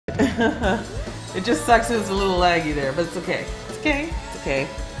It just sucks it's a little laggy there, but it's okay. It's okay. It's okay.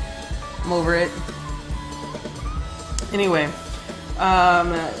 I'm over it. Anyway,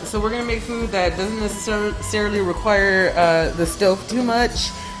 so we're gonna make food that doesn't necessarily require the stove too much.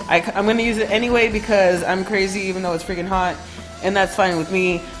 I'm gonna use it anyway because I'm crazy, even though it's freaking hot, and that's fine with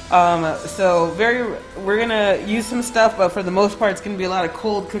me. We're gonna use some stuff, but for the most part, it's gonna be a lot of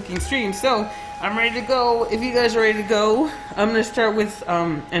cold cooking streams. So I'm ready to go. If you guys are ready to go, I'm gonna start with.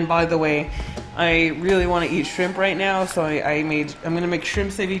 And by the way, I really want to eat shrimp right now, so I'm gonna make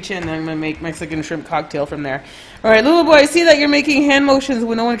shrimp ceviche, and then I'm gonna make Mexican shrimp cocktail from there. All right, Lulaboo, I see that you're making hand motions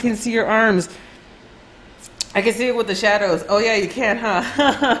when no one can see your arms. I can see it with the shadows. Oh yeah, you can,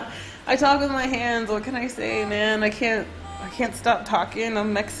 huh? I talk with my hands. What can I say, man? I can't stop talking.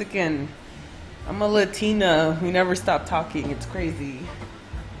 I'm Mexican. I'm a Latina. We never stop talking. It's crazy.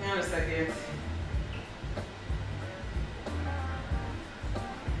 Hang on a second.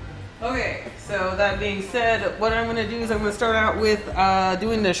 Okay, so that being said, what I'm going to do is I'm going to start out with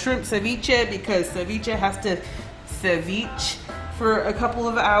doing the shrimp ceviche, because ceviche has to ceviche for a couple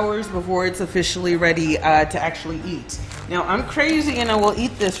of hours before it's officially ready to actually eat. Now, I'm crazy and I will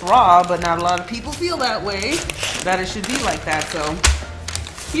eat this raw, but not a lot of people feel that way, that it should be like that. So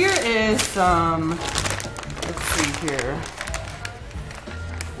here is some, let's see here.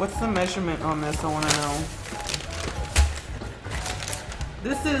 What's the measurement on this? I want to know.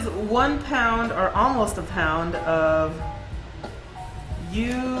 This is 1 pound, or almost a pound, of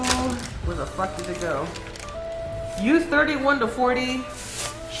where the fuck did it go? U31 to 40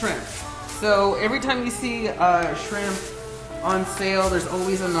 shrimp. So every time you see shrimp on sale, there's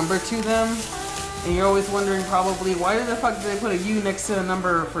always a number to them. And you're always wondering probably, why the fuck did they put a U next to a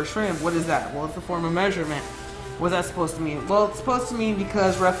number for shrimp? What is that? Well, it's a form of measurement. What's that supposed to mean? Well, it's supposed to mean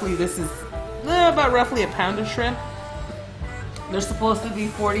because roughly this is about roughly a pound of shrimp. There's supposed to be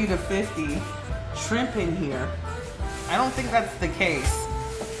 40 to 50 shrimp in here. I don't think that's the case.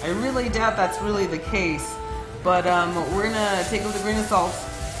 I really doubt that's really the case. But we're gonna take it with a grain of salt.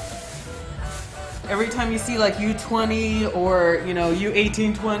 Every time you see like U20 or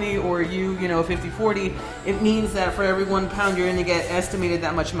U1820 or U5040, it means that for every 1 pound you're gonna get estimated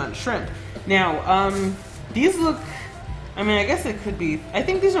that much amount of shrimp. Now these look, I mean, I guess it could be, I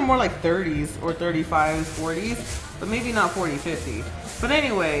think these are more like 30s or 35s, 40s, but maybe not 40, 50. But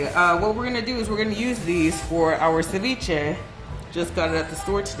anyway, what we're gonna do is we're gonna use these for our ceviche. Just got it at the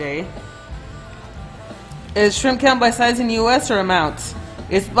store today. Is shrimp count by size in US or amounts?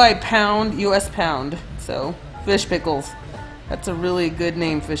 It's by pound, US pound. So, fish pickles. That's a really good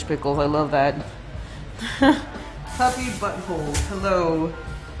name, fish pickles. I love that. Puppy butthole. Hello.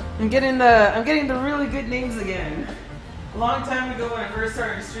 I'm getting the really good names again. A long time ago when I first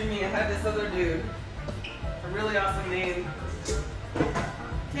started streaming, I had this other dude. A really awesome name.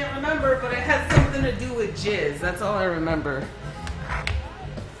 Can't remember, but it had something to do with jizz. That's all I remember.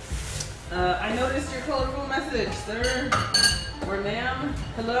 I noticed your colorful message, sir. Or ma'am.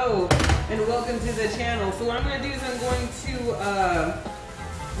 Hello, and welcome to the channel. So what I'm going to do is I'm going to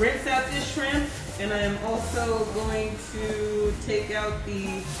rinse out this shrimp, and I'm also going to take out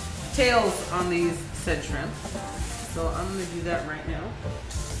the tails on these said shrimp. So I'm going to do that right now.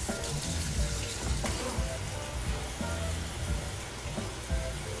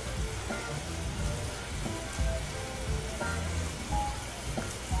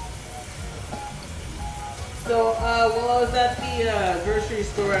 So while I was at the grocery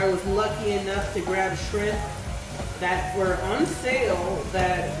store, I was lucky enough to grab shrimp that were on sale,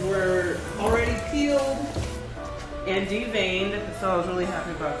 that were already peeled and deveined, so I was really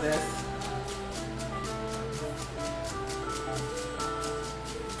happy about this.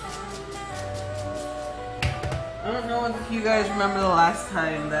 I don't know if you guys remember the last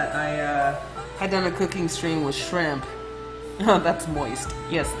time that I had done a cooking stream with shrimp. Oh, that's moist.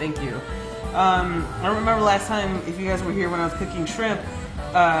 Yes, thank you. I remember last time, if you guys were here when I was cooking shrimp,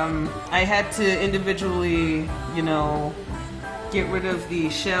 I had to individually, get rid of the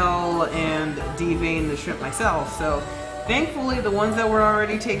shell and devein the shrimp myself. So thankfully the ones that were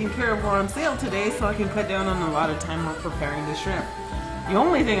already taken care of were on sale today, so I can cut down on a lot of time on preparing the shrimp. The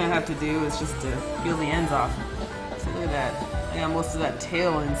only thing I have to do is just to peel the ends off. So look at that. I got most of that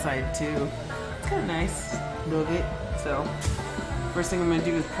tail inside too. It's kind of nice. Love it. So first thing I'm going to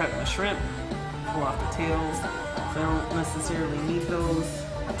do is prep my shrimp. Pull off the tails. So I don't necessarily need those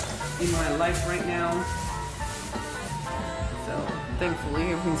in my life right now. So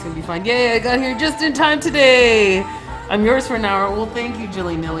thankfully everything's going to be fine. Yay, I got here just in time today! I'm yours for an hour. Well, thank you,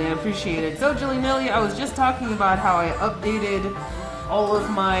 Jilly Millie. I appreciate it. So, Jilly Millie, I was just talking about how I updated all of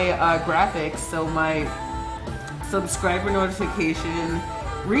my graphics. So my subscriber notification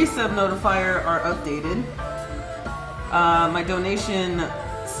resub notifier are updated. My donation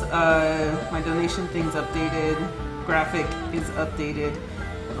thing's updated. Graphic is updated.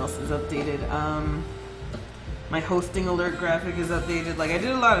 What else is updated? My hosting alert graphic is updated. Like, I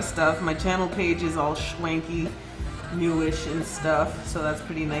did a lot of stuff. My channel page is all schwanky, newish and stuff, so that's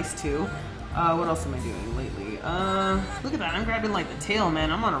pretty nice too. What else am I doing lately? Look at that. I'm grabbing like the tail, man.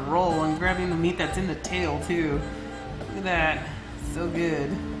 I'm on a roll. I'm grabbing the meat that's in the tail too. Look at that. So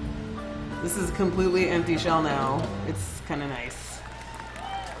good. This is a completely empty shell now. It's kind of nice.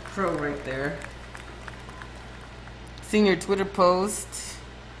 Pro right there. Seeing your Twitter post.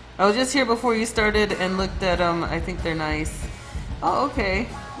 I was just here before you started and looked at them. I think they're nice. Oh, okay.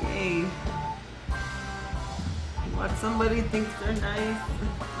 Yay. What, somebody thinks they're nice?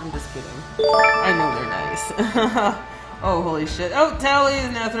 I'm just kidding. I know they're nice. Oh, holy shit. Oh, Tally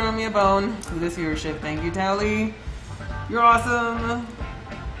is now throwing me a bone for this viewership. Thank you, Tally. You're awesome.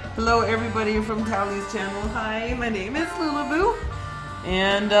 Hello, everybody from Tally's channel. Hi, my name is Lulaboo.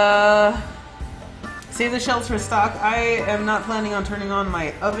 And, save the shells for stock. I am not planning on turning on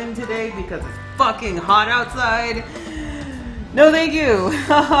my oven today because it's fucking hot outside. No, thank you.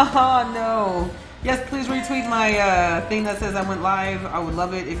 No. Yes, please retweet my thing that says I went live. I would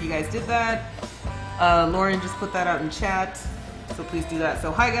love it if you guys did that. Lauren just put that out in chat, so please do that.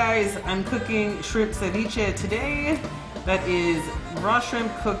 So hi guys, I'm cooking shrimp ceviche today. That is raw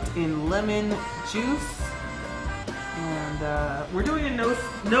shrimp cooked in lemon juice. And we're doing a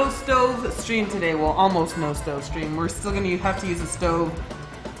no stove stream today. Well, almost no stove stream. We're still gonna have to use a stove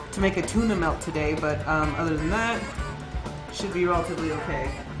to make a tuna melt today, but other than that, should be relatively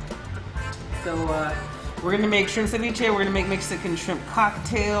okay. So we're gonna make shrimp ceviche. We're gonna make Mexican shrimp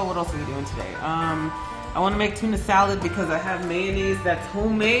cocktail. What else are we doing today? I want to make tuna salad because I have mayonnaise that's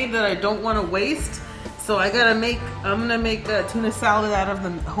homemade that I don't want to waste. So I'm gonna make tuna salad out of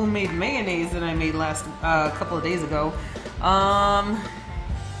the homemade mayonnaise that I made last couple of days ago.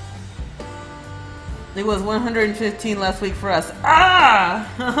 It was 115 last week for us. Ah!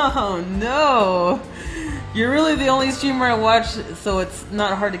 Oh no! You're really the only streamer I watch, so it's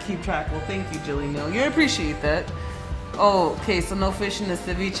not hard to keep track. Well, thank you, Jilly Mill. You appreciate that. Oh, okay, so no fish in the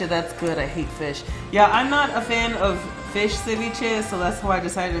ceviche. That's good. I hate fish. Yeah, I'm not a fan of fish ceviche, so that's why I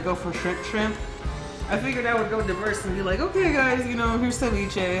decided to go for shrimp. I figured I would go diverse and be like, okay, guys, you know, here's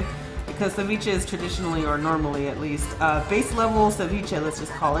ceviche. Because ceviche is traditionally, or normally at least, base level ceviche, let's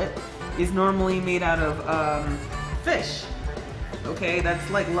just call it, is normally made out of fish. Okay, that's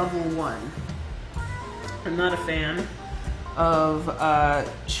like level 1. I'm not a fan of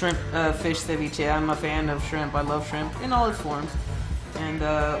shrimp, fish ceviche. I'm a fan of shrimp. I love shrimp in all its forms. And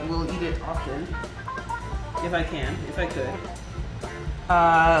we'll eat it often. If I can, if I could.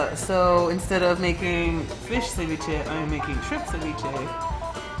 So instead of making fish ceviche, I'm making shrimp ceviche.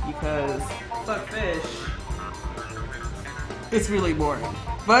 Because, fuck fish. It's really boring.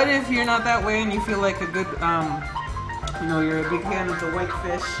 But if you're not that way and you feel like a good, you know, you're a big fan of the white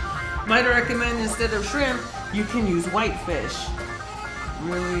fish, might recommend instead of shrimp, you can use white fish.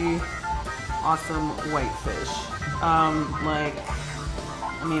 Really awesome white fish. Like,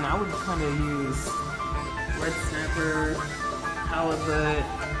 I mean, I would kind of use red snapper, halibut,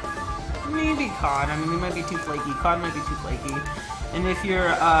 maybe cod. I mean, it might be too flaky. Cod might be too flaky. And if you're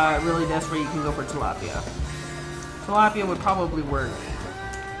really desperate, you can go for tilapia. Tilapia would probably work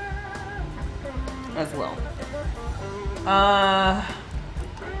as well.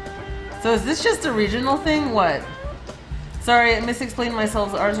 So is this just a regional thing? What? Sorry, I misexplained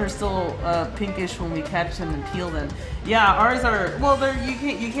myself. Ours are still pinkish when we catch them and peel them. Yeah, ours are. Well,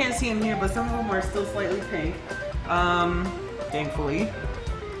 you can't see them here, but some of them are still slightly pink. Thankfully,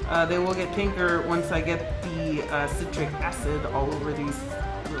 they will get pinker once I get the citric acid all over these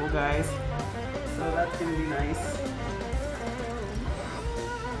little guys. So that's gonna be nice.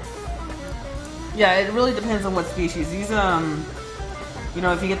 Yeah, it really depends on what species. These, you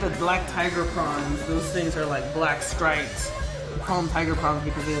know, if you get the black tiger prawns, those things are like black striped. We call them tiger prawns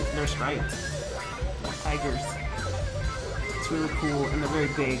because they're striped. Like tigers. It's really cool and they're very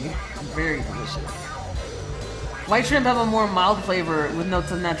big and very delicious. White shrimp have a more mild flavor with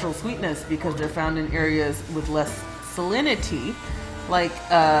notes of natural sweetness because they're found in areas with less salinity, like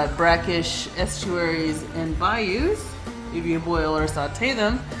brackish estuaries and bayous. If you boil or saute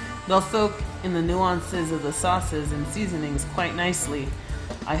them, they'll soak in the nuances of the sauces and seasonings quite nicely.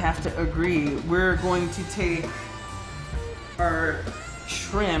 I have to agree. We're going to take our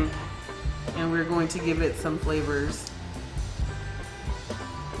shrimp and we're going to give it some flavors.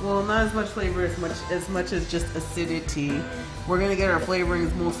 Well, not as much flavor as much as just acidity. We're gonna get our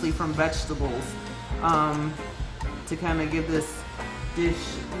flavorings mostly from vegetables to kind of give this dish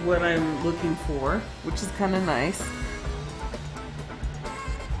what I'm looking for, which is kind of nice.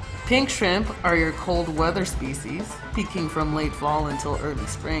 Pink shrimp are your cold weather species, peaking from late fall until early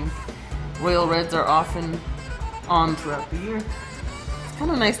spring. Royal reds are often on throughout the year. It's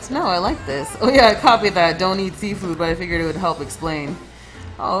kind of nice to know. I like this. Oh yeah, I copied that. Don't eat seafood, but I figured it would help explain.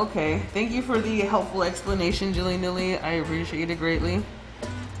 Oh, okay. Thank you for the helpful explanation, Jilly Nilly. I appreciate it greatly.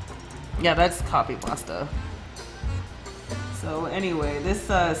 Yeah, that's copy pasta. So anyway, this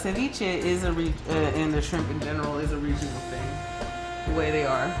ceviche is and the shrimp in general is a regional thing. The way they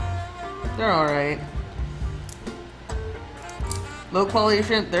are. They're alright. Low quality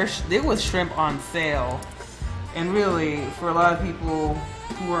shrimp, there was shrimp on sale. And really, for a lot of people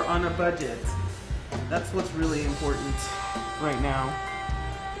who are on a budget, that's what's really important right now.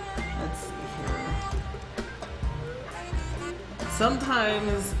 Let's see here.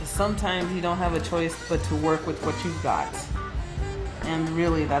 Sometimes you don't have a choice but to work with what you've got. And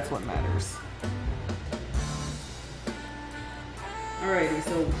really, that's what matters. Alrighty,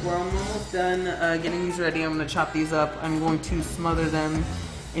 so we're almost done getting these ready. I'm going to chop these up. I'm going to smother them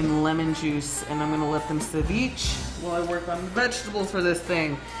in lemon juice, and I'm going to let them ceviche while I work on the vegetables for this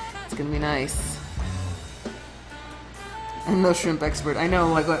thing. It's going to be nice. I'm no shrimp expert. I know,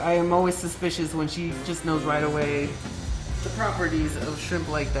 like, I am always suspicious when she just knows right away the properties of shrimp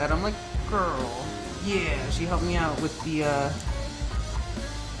like that. I'm like, girl, yeah, she helped me out with the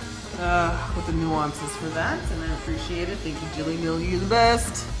nuances for that, and I appreciate it. Thank you, Jilly Mill. You're the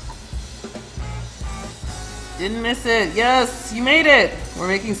best. Didn't miss it. Yes, you made it. We're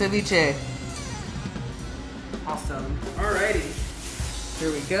making ceviche. Awesome. Alrighty.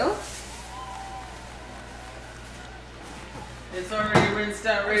 Here we go. It's already rinsed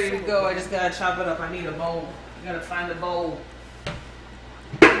out, ready to go. I just gotta chop it up. I need a bowl. I gotta find a bowl.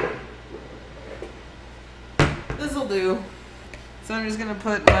 This'll do. So I'm just gonna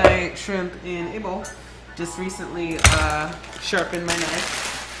put my shrimp in a bowl. Just recently sharpened my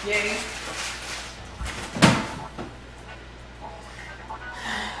knife. Yay.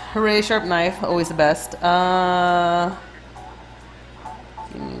 Hooray, sharp knife, always the best.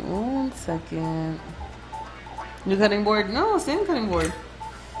 Give me 1 second. New cutting board? No, same cutting board.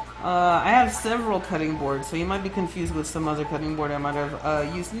 I have several cutting boards, so you might be confused with some other cutting board I might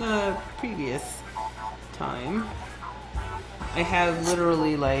have used in the previous time. I have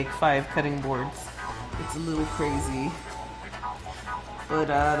literally like 5 cutting boards. It's a little crazy. But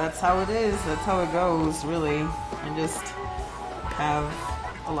that's how it is. That's how it goes, really. I just have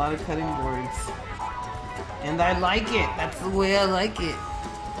a lot of cutting boards. And I like it. That's the way I like it.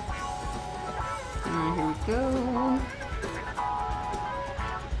 And here we go.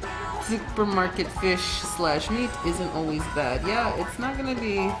 Supermarket fish / meat isn't always bad. Yeah, it's not gonna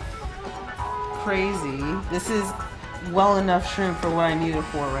be crazy. This is well enough shrimp for what I need it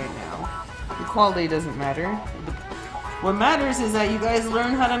for right now. The quality doesn't matter. What matters is that you guys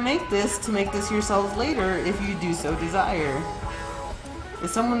learn how to make this to make this yourselves later if you do so desire.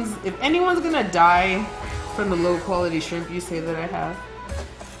 If anyone's gonna die from the low quality shrimp you say that I have,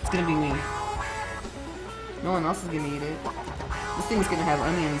 it's gonna be me. No one else is gonna eat it. This thing's gonna have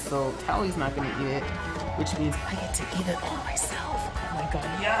onions, so Tally's not gonna eat it, which means I get to eat it all myself. Oh my god,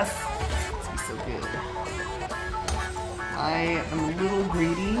 yes! It's gonna be so good. I am a little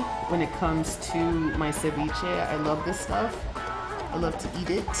greedy when it comes to my ceviche. I love this stuff. I love to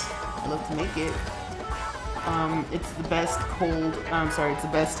eat it. I love to make it. It's the best it's the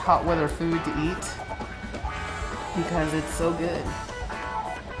best hot weather food to eat because it's so good.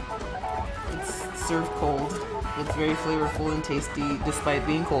 It's served cold. It's very flavorful and tasty despite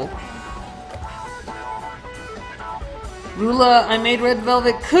being cold. Lula, I made red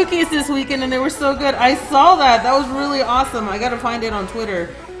velvet cookies this weekend and they were so good. I saw that. That was really awesome. I gotta find it on Twitter.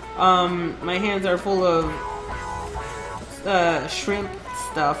 My hands are full of shrimp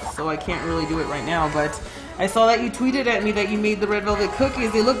stuff, so I can't really do it right now, but I saw that you tweeted at me that you made the red velvet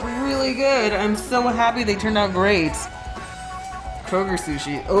cookies. They look really good. I'm so happy they turned out great. Kroger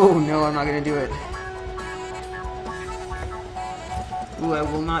sushi. Oh no, I'm not gonna do it. Ooh, I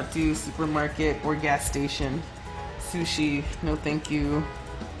will not do supermarket or gas station sushi. No thank you.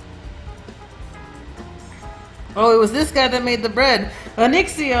 Oh, it was this guy that made the bread.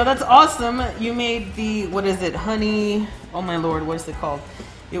 Anixia, that's awesome. You made the, what is it, honey, oh my lord, what is it called?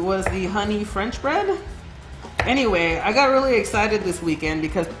 It was the honey French bread? Anyway, I got really excited this weekend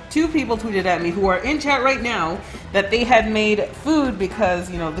because 2 people tweeted at me who are in chat right now that they had made food because,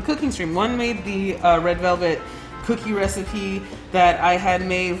 you know, the cooking stream. One made the red velvet cookie recipe that I had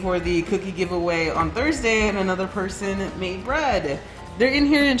made for the cookie giveaway on Thursday, and another person made bread. They're in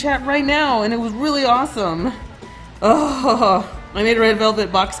here in chat right now, and it was really awesome. Oh, I made a red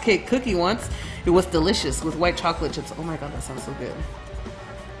velvet box cake cookie once. It was delicious with white chocolate chips. Oh my god, that sounds so good.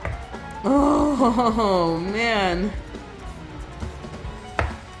 Oh man.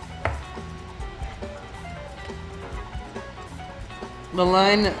 The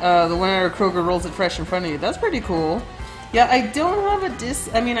line, the one at Kroger rolls it fresh in front of you. That's pretty cool. Yeah, I don't have a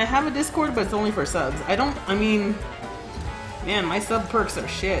I have a Discord, but it's only for subs. Man, my sub perks are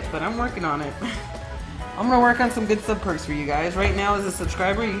shit, but I'm working on it. I'm gonna work on some good sub perks for you guys. Right now, as a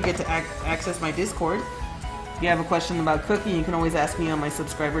subscriber, you get to access my Discord. If you have a question about cooking, you can always ask me on my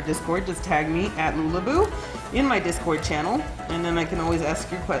subscriber Discord. Just tag me at Lulaboo in my Discord channel, and then I can always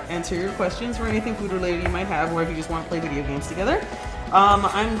answer your questions for anything food related you might have, or if you just want to play video games together.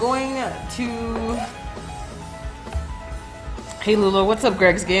 I'm going to... Hey Lula, what's up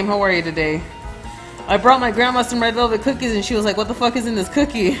Greg's Game? How are you today? I brought my grandma some red velvet cookies and she was like, what the fuck is in this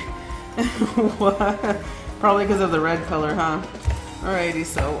cookie? What? Probably because of the red color, huh? Alrighty,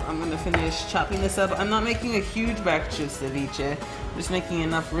 so I'm gonna finish chopping this up. I'm not making a huge batch of ceviche. I'm just making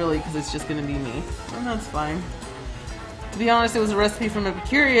enough really because it's just gonna be me. And that's fine. To be honest, it was a recipe from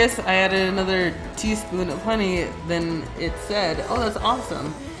Epicurious. I added another teaspoon of honey than it said. Oh, that's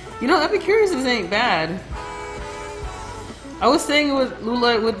awesome. You know, Epicurious ain't bad. I was saying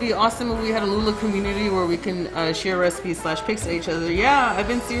Lula, it would be awesome if we had a Lula community where we can share recipes / pics to each other. Yeah, I've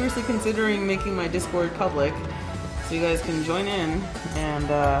been seriously considering making my Discord public so you guys can join in and,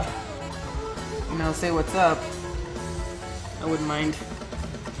 you know, say what's up. I wouldn't mind.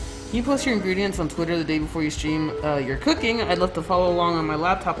 Can you post your ingredients on Twitter the day before you stream your cooking? I'd love to follow along on my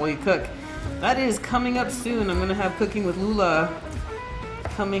laptop while you cook. That is coming up soon. I'm going to have Cooking with Lula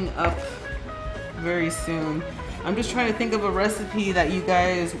coming up very soon. I'm just trying to think of a recipe that you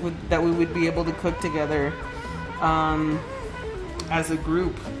guys we would be able to cook together as a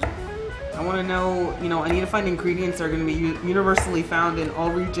group. I want to know, you know, I need to find ingredients that are going to be universally found in all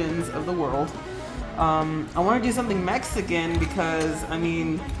regions of the world. I want to do something Mexican because, I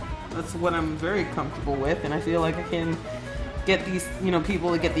mean, that's what I'm very comfortable with, and I feel like I can get these, you know,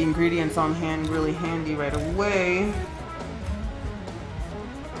 people to get the ingredients on hand really handy right away.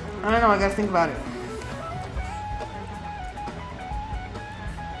 I don't know, I gotta think about it.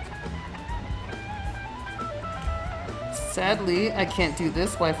 Sadly, I can't do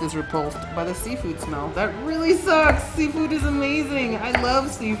this. Wife is repulsed by the seafood smell. That really sucks. Seafood is amazing. I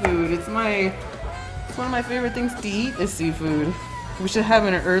love seafood. It's one of my favorite things to eat is seafood. We should have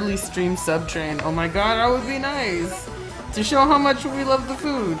an early stream sub train. Oh my god, that would be nice. To show how much we love the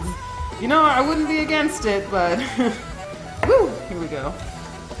foods. You know, I wouldn't be against it, but... Woo! Here we go.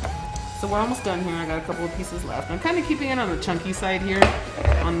 So we're almost done here. I got a couple of pieces left. I'm kind of keeping it on the chunky side here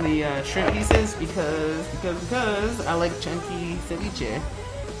on the shrimp pieces because I like chunky ceviche.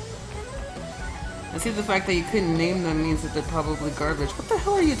 I see the fact that you couldn't name them means that they're probably garbage. What the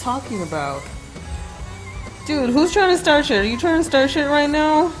hell are you talking about? Dude, who's trying to start shit? Are you trying to start shit right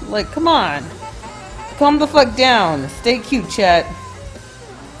now? Like, come on. Calm the fuck down. Stay cute, chat.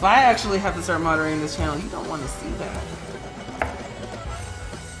 If I actually have to start moderating this channel, you don't want to see that.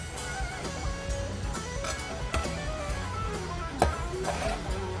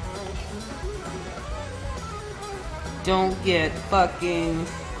 Don't get fucking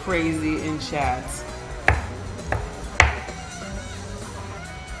crazy in chats.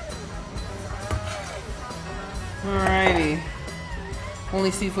 Alrighty. Only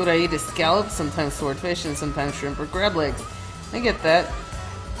seafood I eat is scallops, sometimes swordfish, and sometimes shrimp or crab legs. I get that.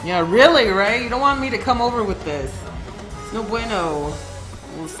 Yeah, really, right? You don't want me to come over with this. It's no bueno.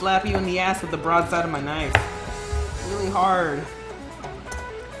 I'll slap you in the ass with the broadside of my knife. Really hard.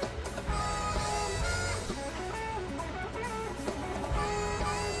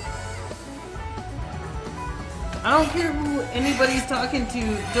 I don't care who anybody's talking to.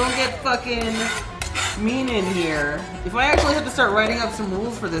 Don't get fucking mean in here. If I actually have to start writing up some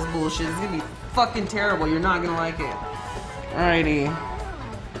rules for this bullshit, it's gonna be fucking terrible. You're not gonna like it. Alrighty.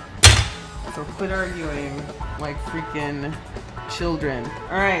 So quit arguing like freaking children.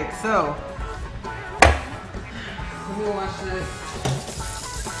 Alright, so let me watch this.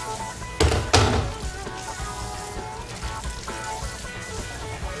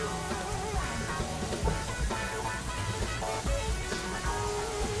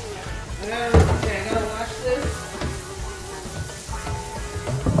 Okay, I gotta watch this.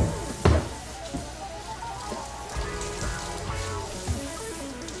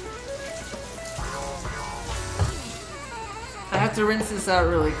 I have to rinse this out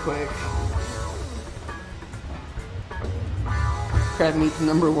really quick. Crab meat's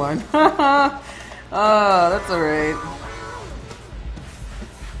 #1. Oh, that's alright.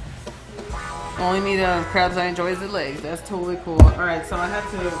 Only meat out of crabs I enjoy is the legs. That's totally cool. Alright, so I have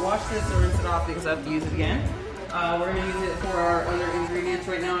to wash this and rinse it off because I have to use it again. We're going to use it for our other ingredients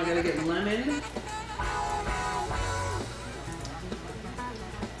right now. I got to get lemon.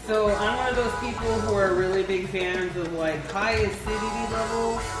 So I'm one of those people who are really big fans of like high acidity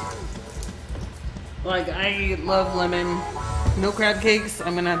levels. Like I love lemon. No crab cakes.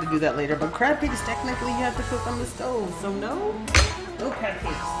 I'm going to have to do that later. But crab cakes technically you have to cook on the stove. So no crab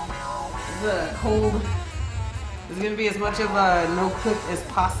cakes. This is a cold. This is going to be as much of a no cook as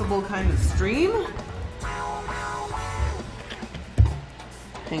possible kind of stream.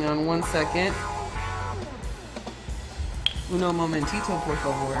 Hang on one second. Uno momentito, por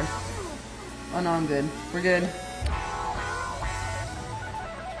favor. Oh no, I'm good. We're good.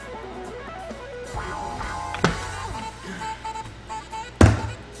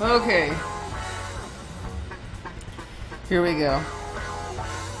 Okay. Here we go.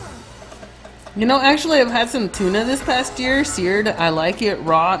 You know, actually I've had some tuna this past year, seared. I like it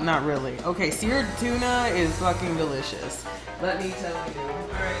raw, not really. Okay, seared tuna is fucking delicious. Let me tell you.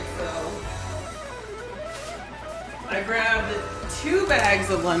 Alright, so I grabbed 2 bags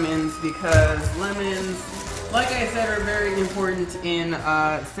of lemons because lemons, like I said, are very important in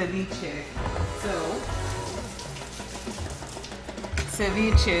ceviche. So,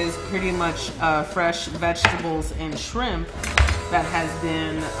 ceviche is pretty much fresh vegetables and shrimp that has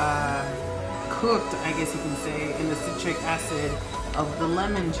been cooked, I guess you can say, in the citric acid of the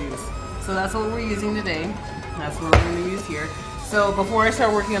lemon juice. So that's what we're using today. That's what we're going to use here. So before I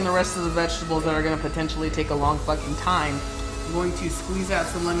start working on the rest of the vegetables that are going to potentially take a long fucking time, I'm going to squeeze out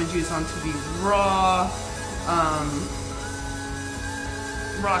some lemon juice onto the raw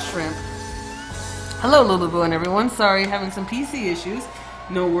shrimp. Hello Lulaboo and everyone. Sorry, having some PC issues.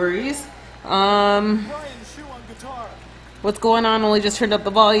 No worries. What's going on? Only just turned up the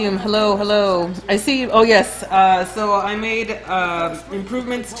volume. Hello. I see. Oh yes. So I made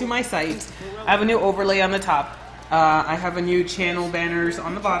improvements to my site. I have a new overlay on the top. I have a new channel banners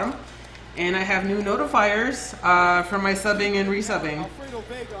on the bottom, and I have new notifiers for my subbing and resubbing.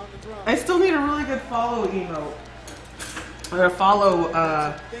 I still need a really good follow emote or a follow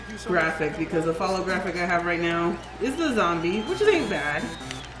graphic, because the follow graphic I have right now is the zombie, which ain't bad.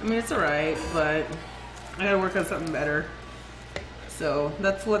 I mean, it's alright, but I gotta work on something better. So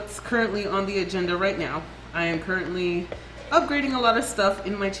that's what's currently on the agenda right now. I am currently upgrading a lot of stuff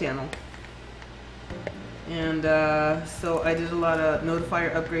in my channel. And so I did a lot of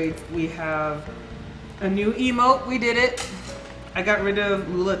notifier upgrades. We have a new emote. We did it. I got rid of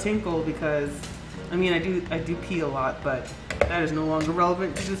Lula Tinkle because, I mean, I do pee a lot, but that is no longer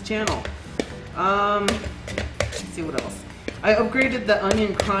relevant to this channel. Let's see what else. I upgraded the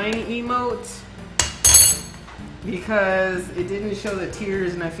onion crying emote because it didn't show the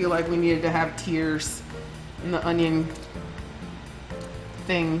tears, and I feel like we needed to have tears in the onion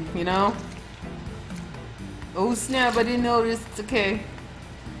thing, you know? Oh snap, I didn't notice. It's okay.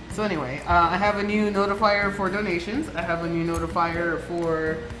 So anyway, I have a new notifier for donations. I have a new notifier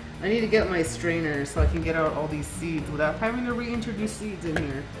for... I need to get my strainer so I can get out all these seeds without having to reintroduce seeds in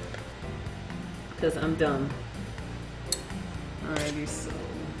here, because I'm dumb. Alrighty, so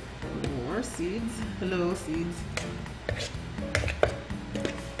more seeds. Hello, seeds.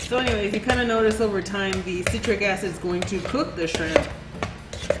 So anyways, you kind of notice over time the citric acid is going to cook the shrimp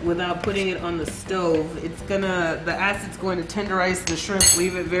without putting it on the stove. It's gonna, the acid's going to tenderize the shrimp,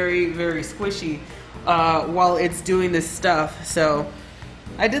 leave it very, very squishy while it's doing this stuff. So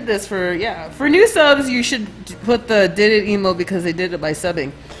I did this for, yeah, for new subs. You should put the did it emo because they did it by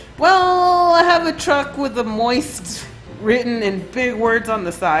subbing. Well, I have a truck with the moist written in big words on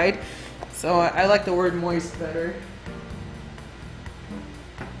the side, so I like the word moist better.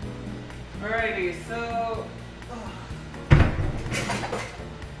 Alrighty, so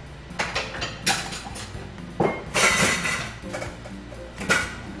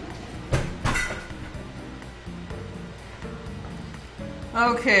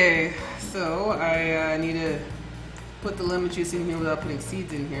okay, so I need to put the lemon juice in here without putting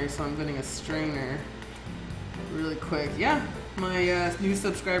seeds in here, so I'm getting a strainer really quick. Yeah, my new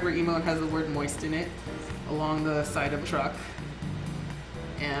subscriber emote has the word moist in it along the side of the truck.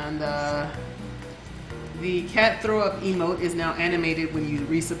 And the cat throw up emote is now animated when you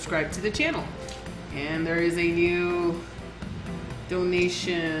resubscribe to the channel. And there is a new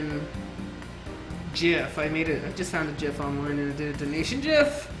donation GIF. I just found a GIF online and I did a donation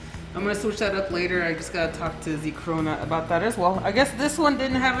GIF. I'm gonna switch that up later. I just gotta talk to Zcrona about that as well. I guess this one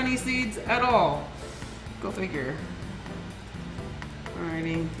didn't have any seeds at all. Go figure.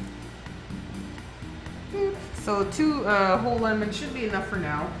 Alrighty. So 2 whole lemons should be enough for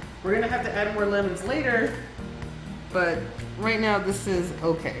now. We're gonna have to add more lemons later, but right now this is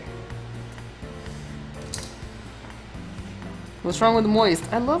okay. What's wrong with moist?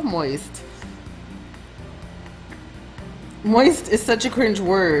 I love moist. Moist is such a cringe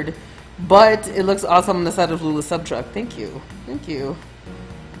word, but it looks awesome on the side of Lula's sub truck. Thank you. Thank you.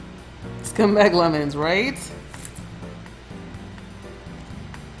 Scumbag lemons, right?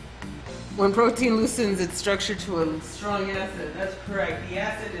 When protein loosens its structure to a strong acid. That's correct. The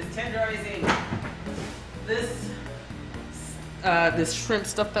acid is tenderizing this shrimp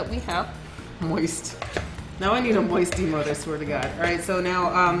stuff that we have. Moist. Now I need a moist emote, I swear to God. Alright, so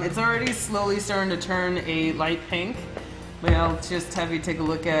now it's already slowly starting to turn a light pink. But I'll just have you take a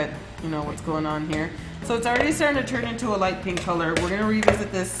look at, you know, what's going on here. So it's already starting to turn into a light pink color. We're going to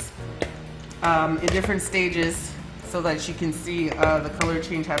revisit this in different stages so that you can see the color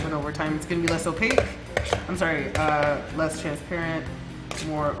change happen over time. It's going to be less opaque. I'm sorry, less transparent,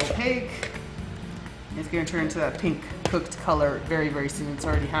 more opaque. It's going to turn into that pink cooked color very, very soon. It's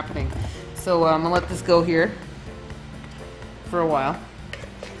already happening. So I'm going to let this go here for a while.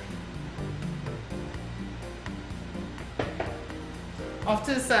 Off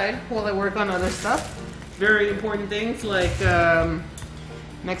to the side while I work on other stuff. Very important things like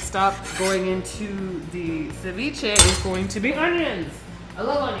next stop going into the ceviche is going to be onions. I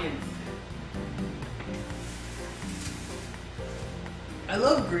love onions. I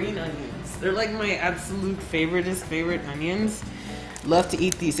love green onions. They're like my absolute favorite onions. Love to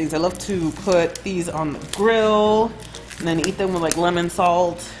eat these things. I love to put these on the grill and then eat them with like lemon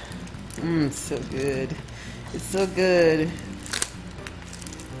salt. It's so good. It's so good.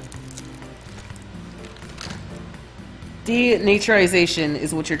 Denaturization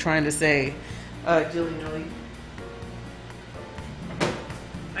is what you're trying to say, Jilly-Nilly.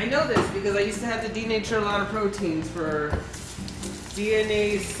 I know this because I used to have to denature a lot of proteins for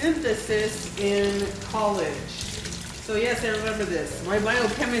DNA synthesis in college. So yes, I remember this. My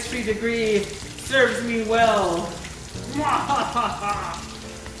biochemistry degree serves me well.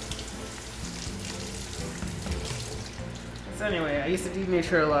 So anyway, I used to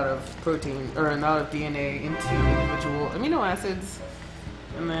denature a lot of protein, or a lot of DNA into individual amino acids,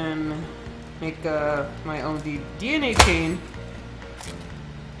 and then make my own DNA chain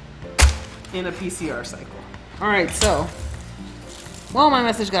in a PCR cycle. Alright, so, well, my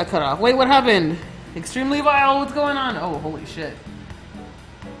message got cut off. Wait, what happened? Extremely vile, what's going on? Oh, holy shit.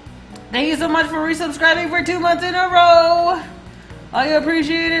 Thank you so much for resubscribing for 2 months in a row! I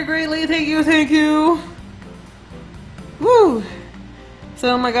appreciate it greatly, thank you, thank you! Woo!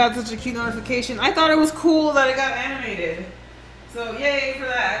 So, oh my god, such a cute notification. I thought it was cool that it got animated. So, yay for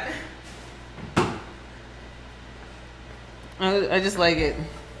that. I just like it.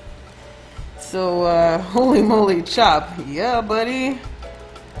 So, holy moly, chop. Yeah, buddy.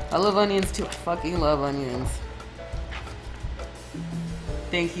 I love onions too. I fucking love onions.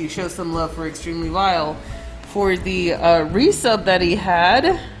 Thank you. Show some love for Extremely Vile for the resub that he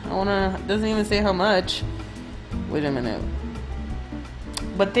had. Doesn't even say how much. Wait a minute.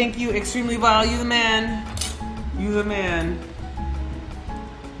 But thank you, Extremely Vile. You the man. You the man.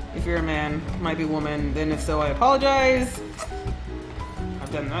 If you're a man, might be a woman, then if so, I apologize.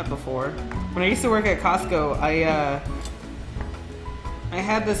 I've done that before. When I used to work at Costco, I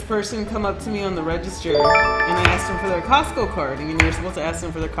had this person come up to me on the register, and I asked them for their Costco card. And you're supposed to ask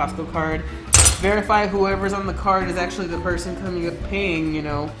them for their Costco card, verify whoever's on the card is actually the person coming up paying, you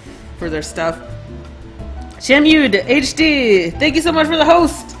know, for their stuff. Shamyud HD, thank you so much for the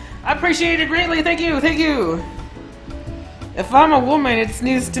host. I appreciate it greatly. Thank you, thank you. If I'm a woman, it's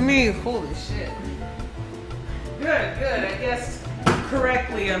news to me. Holy shit. Good, good. I guessed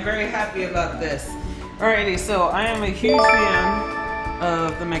correctly. I'm very happy about this. Alrighty, so I am a huge fan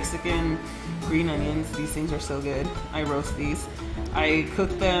of the Mexican green onions. These things are so good. I roast these. I cook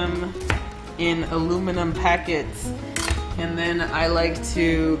them in aluminum packets. And then I like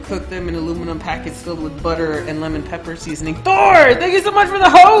to cook them in aluminum packets filled with butter and lemon pepper seasoning. Thor! Thank you so much for the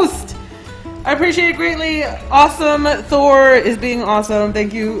host! I appreciate it greatly. Awesome. Thor is being awesome.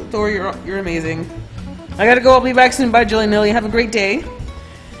 Thank you, Thor. You're amazing. I gotta go. I'll be back soon. Bye, Jilly-Nilly. Have a great day.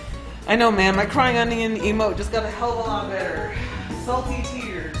 I know, man. My crying onion emote just got a hell of a lot better. Salty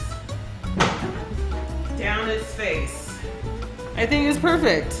tears down its face. I think it's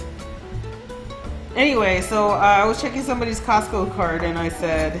perfect. Anyway, so I was checking somebody's Costco card and I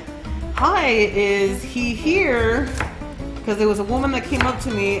said, hi, is he here? Because there was a woman that came up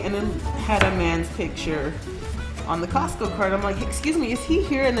to me and then had a man's picture on the Costco card. I'm like, excuse me, is he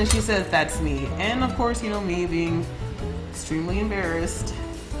here? And then she says, that's me. And of course, you know, me being extremely embarrassed,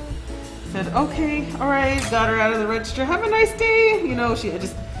 said, okay, all right, got her out of the register. Have a nice day. You know, I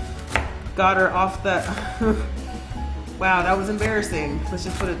just got her off that. Wow, that was embarrassing. Let's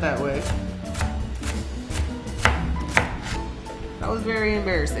just put it that way. That was very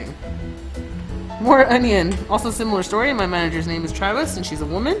embarrassing. More onion. Also similar story. My manager's name is Travis and she's a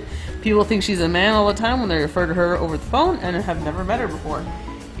woman. People think she's a man all the time when they refer to her over the phone and have never met her before.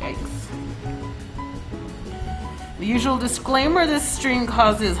 Yikes. The usual disclaimer, this stream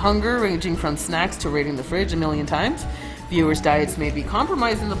causes hunger ranging from snacks to raiding the fridge a million times. Viewers' diets may be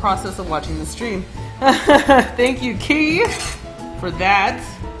compromised in the process of watching the stream. Thank you, Key, for that.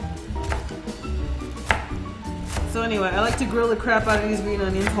 So anyway, I like to grill the crap out of these green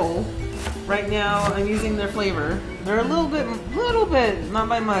onions whole. Right now, I'm using their flavor. They're a little bit, not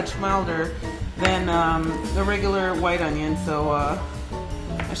by much, milder than the regular white onion. So,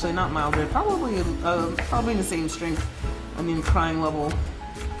 actually not milder, probably in the same strength, onion crying level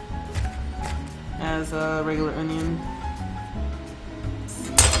as a regular onion. Let's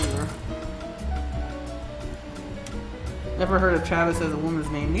see here. Never heard of Travis as a woman's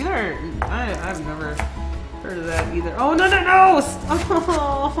name. Neither, I've never heard of that either. Oh, no, no, no!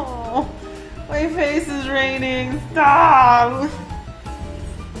 Oh, my face is raining. Stop!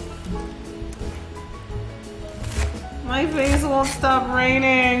 My face won't stop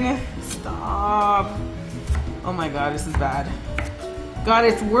raining. Stop. Oh my god, this is bad. God,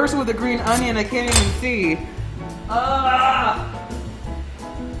 it's worse with the green onion. I can't even see. Ah!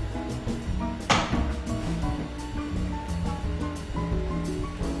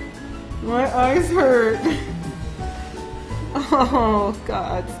 My eyes hurt. Oh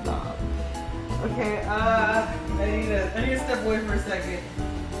god, stop. Okay, I need to step away for a second.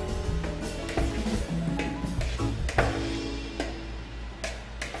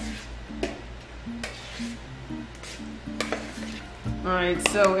 Alright,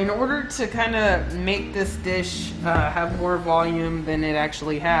 so in order to kind of make this dish have more volume than it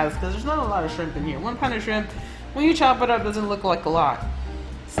actually has, because there's not a lot of shrimp in here. 1 pound of shrimp, when you chop it up, doesn't look like a lot.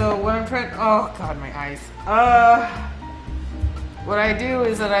 So what I'm trying, oh god, my eyes. What I do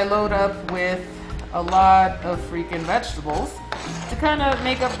is that I load up with a lot of freaking vegetables to kind of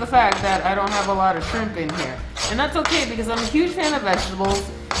make up the fact that I don't have a lot of shrimp in here. And that's okay because I'm a huge fan of vegetables.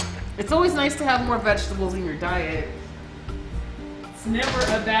 It's always nice to have more vegetables in your diet. It's never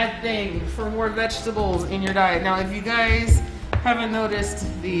a bad thing for more vegetables in your diet. Now, if you guys haven't noticed,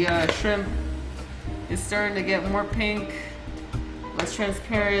 the shrimp is starting to get more pink, less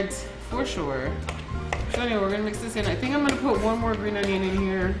transparent, for sure. So anyway, we're gonna mix this in. I think I'm gonna put 1 more green onion in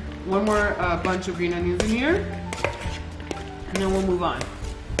here, 1 more bunch of green onions in here, and then we'll move on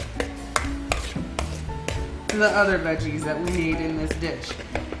to the other veggies that we need in this dish.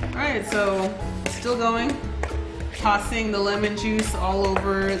 All right, so still going. Tossing the lemon juice all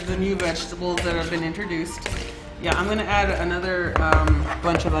over the new vegetables that have been introduced. Yeah, I'm gonna add another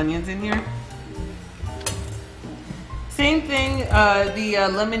bunch of onions in here. Same thing, the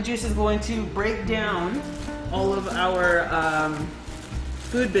lemon juice is going to break down all of our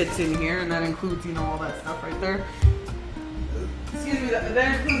food bits in here, and that includes, you know, all that stuff right there. Excuse me,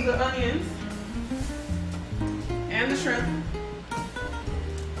 that includes the onions and the shrimp.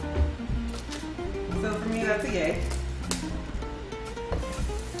 So for me, that's a yay.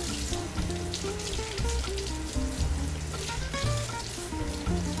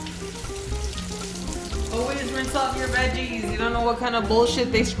 Always rinse off your veggies. You don't know what kind of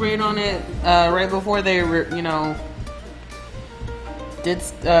bullshit they sprayed on it right before they, you know,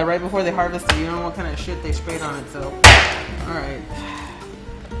 right before they harvested. You don't know what kind of shit they sprayed on it. So, all right.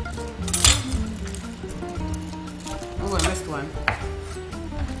 Oh, I missed one.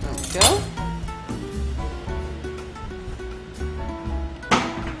 There we go.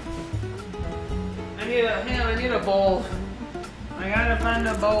 I need a bowl. I gotta find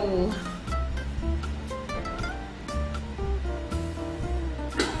a bowl.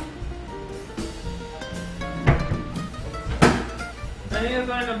 I need to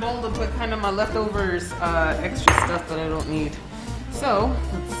find a bowl to put kind of my leftovers, extra stuff that I don't need. So,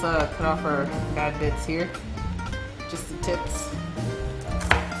 let's cut off our bad bits here. Just the tips.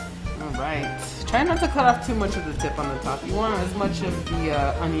 Alright. Try not to cut off too much of the tip on the top. You want as much of the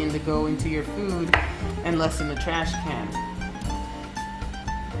onion to go into your food and less in the trash can.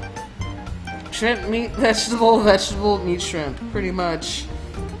 Shrimp, meat, vegetable, vegetable, meat, shrimp. Pretty much.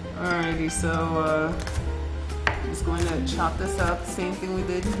 Alrighty, so I'm just going to chop this up. Same thing we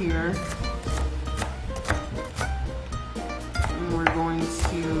did here. And we're going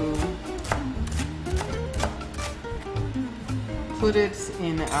to put it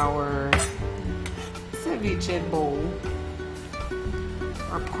in our ceviche bowl,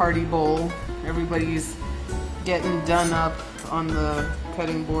 our party bowl. Everybody's getting done up on the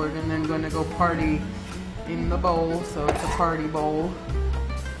cutting board, and then going to go party in the bowl, so it's a party bowl.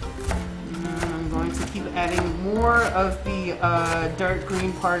 And I'm going to keep adding more of the dark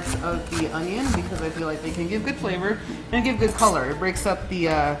green parts of the onion because I feel like they can give good flavor and give good color. It breaks up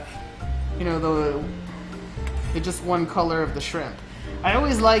the, you know, the just one color of the shrimp. I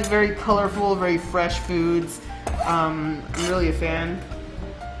always like very colorful, very fresh foods. I'm really a fan.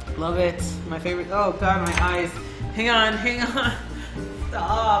 Love it. My favorite. Oh God, my eyes. Hang on, hang on.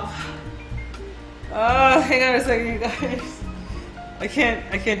 Stop. Oh, hang on a second, you guys. I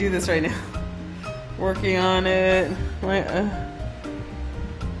can't do this right now. Working on it. My.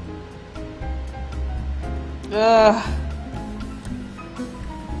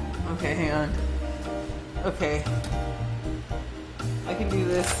 Okay, hang on. Okay. I can do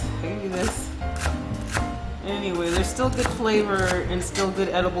this. I can do this. Anyway, there's still good flavor and still good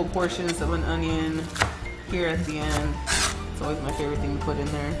edible portions of an onion here at the end. It's always my favorite thing to put in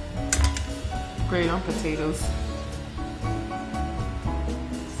there. Great on potatoes.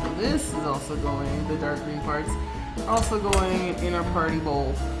 So this is also going, the dark green parts, also going in our party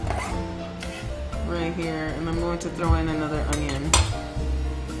bowl. Right here. And I'm going to throw in another onion.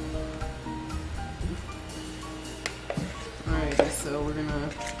 Alright, so we're gonna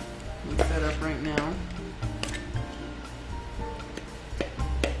mix that up right now.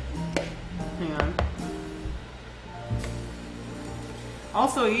 Hang on.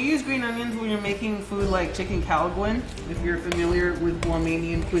 Also, you use green onions when you're making food like chicken calguen, if you're familiar with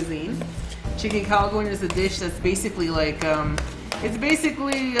Guamanian cuisine. Chicken calguen is a dish that's basically like, it's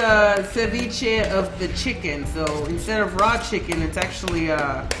basically ceviche of the chicken. So instead of raw chicken, it's actually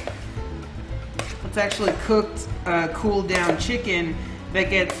cooked, cooled down chicken that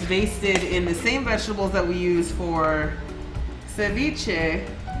gets basted in the same vegetables that we use for ceviche,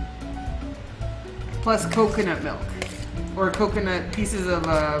 plus coconut milk, or coconut pieces of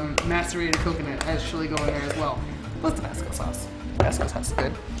macerated coconut actually go in there as well. Plus Tabasco sauce. Tabasco sauce is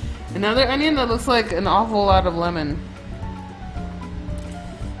good. Another onion that looks like an awful lot of lemon.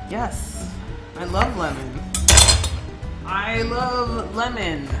 Yes, I love lemon. I love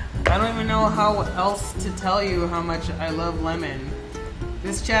lemon. I don't even know how else to tell you how much I love lemon.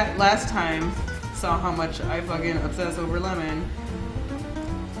 This chat last time saw how much I fucking obsess over lemon.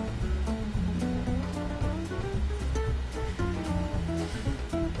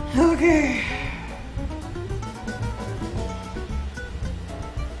 Okay.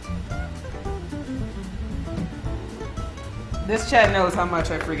 This chat knows how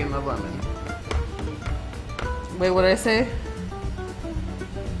much I freaking love lemon. Wait, what did I say?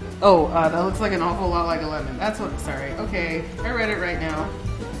 Oh, that looks like an awful lot like a lemon. That's what, sorry. Okay, I read it right now.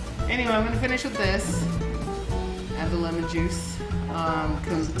 Anyway, I'm gonna finish with this. Add the lemon juice.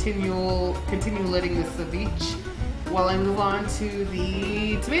 Continue letting the ceviche while I move on to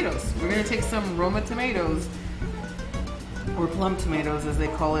the tomatoes. We're gonna take some Roma tomatoes, or plum tomatoes as they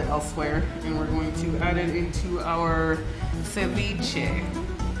call it elsewhere, and we're going to add it into our ceviche.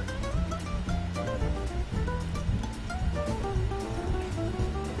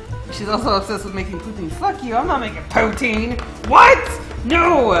 She's also obsessed with making poutine. Fuck you, I'm not making poutine. What?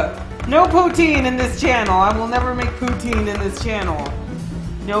 No! No poutine in this channel. I will never make poutine in this channel.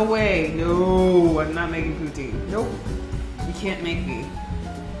 No way. No, I'm not making poutine. Nope. You can't make me.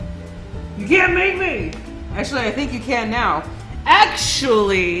 You can't make me! Actually, I think you can now.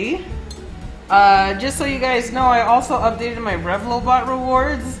 Actually, just so you guys know, I also updated my Revlobot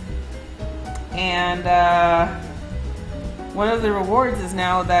rewards. And, one of the rewards is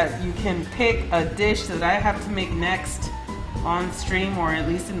now that you can pick a dish that I have to make next on stream, or at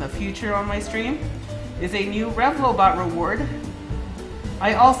least in the future on my stream, is a new Revlobot reward.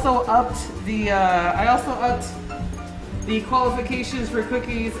 I also upped the qualifications for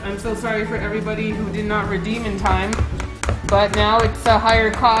cookies. I'm so sorry for everybody who did not redeem in time, but now it's a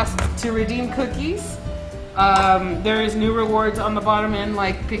higher cost to redeem cookies. There is new rewards on the bottom end,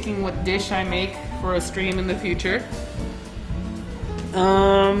 like picking what dish I make for a stream in the future.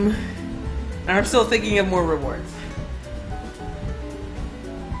 I'm still thinking of more rewards.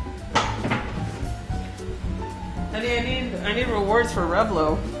 I need rewards for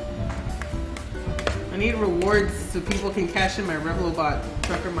Revlo. I need rewards so people can cash in my Revlobot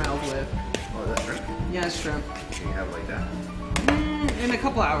trucker miles with. Oh, that's shrimp? Yeah, it's shrimp. Can you have it like that? In a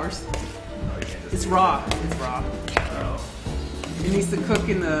couple hours. No, you can't just... It's raw. It's raw. Oh. It needs to cook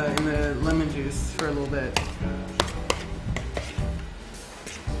in the lemon juice for a little bit.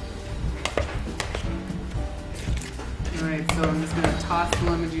 Alright, so I'm just going to toss the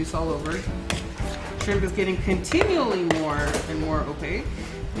lemon juice all over. Shrimp is getting continually more and more opaque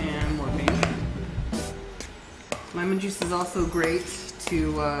and more pink. Lemon juice is also great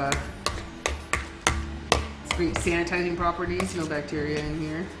to sanitizing properties, no bacteria in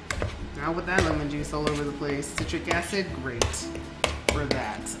here. Now with that lemon juice all over the place. Citric acid, great for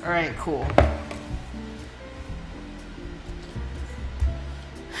that. Alright, cool.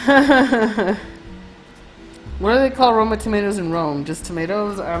 What do they call Roma tomatoes in Rome? Just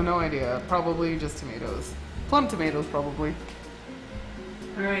tomatoes? I have no idea. Probably just tomatoes. Plum tomatoes, probably.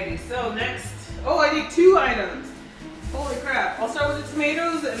 Alrighty, so next... Oh, I need 2 items! Holy crap. I'll start with the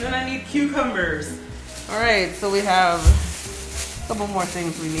tomatoes, and then I need cucumbers. Alright, so we have a couple more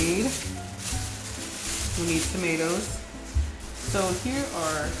things we need. We need tomatoes. So here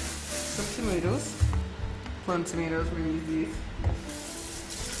are some tomatoes. Plum tomatoes, we're going to use these.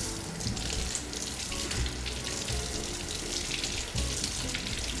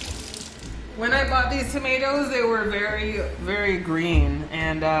 When I bought these tomatoes, they were very, very green,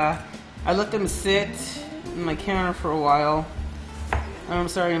 and I let them sit in my counter for a while. I'm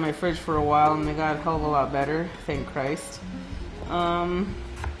sorry, in my fridge for a while, and they got a hell of a lot better, thank Christ.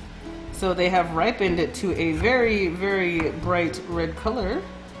 So they have ripened it to a very, very bright red color.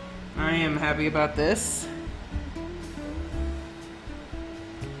 I am happy about this.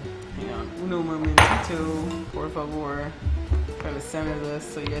 Hang on, uno momentito, por favor. Try to center this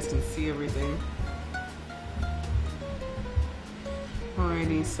so you guys can see everything.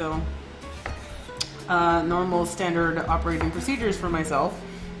 Alrighty, so normal standard operating procedures for myself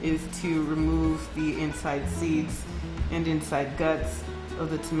is to remove the inside seeds and inside guts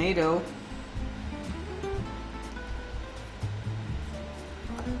of the tomato.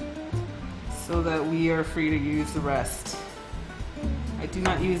 So that we are free to use the rest. I do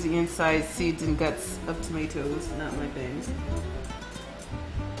not use the inside seeds and guts of tomatoes, not my things.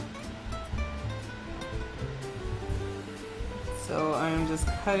 So I'm just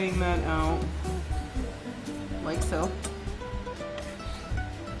cutting that out, like so.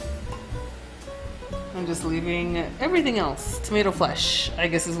 I'm just leaving everything else. Tomato flesh, I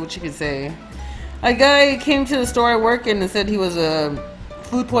guess is what you could say. A guy came to the store I work in and said he was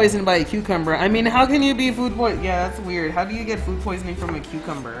food poisoned by a cucumber. I mean, how can you be food poisoned? Yeah, that's weird. How do you get food poisoning from a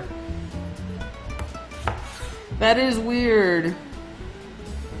cucumber? That is weird.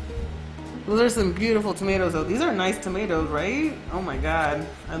 Those are some beautiful tomatoes though. These are nice tomatoes, right? Oh my god.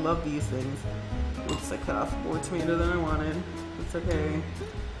 I love these things. Oops, I cut off more tomato than I wanted. It's okay.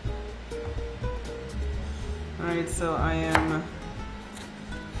 Alright, so I am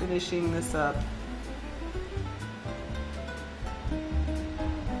finishing this up.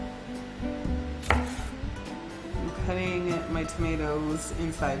 Cutting my tomatoes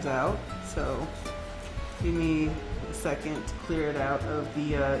insides out, so give me a second to clear it out of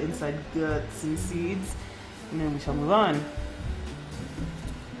the inside guts and seeds, and then we shall move on.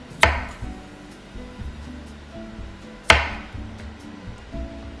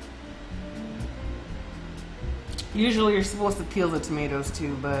 Usually you're supposed to peel the tomatoes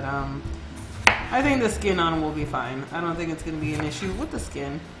too, but I think the skin on them will be fine. I don't think it's going to be an issue with the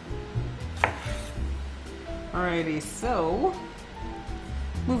skin. Alrighty, so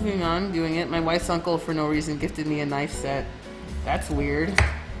moving on, doing it. My wife's uncle, for no reason, gifted me a knife set. That's weird.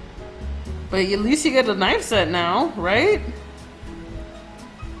 But at least you get a knife set now, right?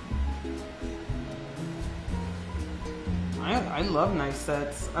 I love knife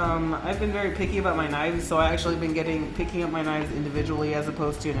sets. I've been very picky about my knives, so I actually been picking up my knives individually as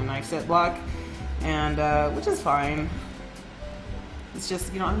opposed to in a knife set block, and which is fine. It's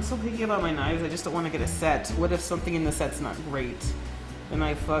just, you know, I'm so picky about my knives, I just don't want to get a set. What if something in the set's not great? Then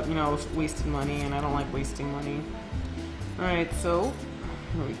I wasted money, and I don't like wasting money. Alright, so,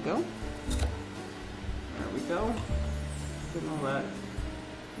 here we go. There we go. Getting all that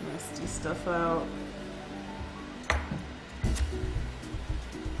nasty stuff out.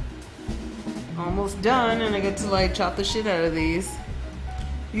 Almost done, and I get to like chop the shit out of these.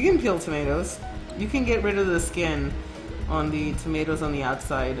 You can peel tomatoes. You can get rid of the skin on the tomatoes on the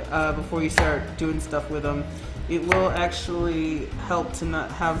outside before you start doing stuff with them. It will actually help to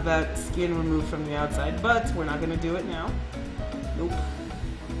not have that skin removed from the outside, but we're not going to do it now. Nope.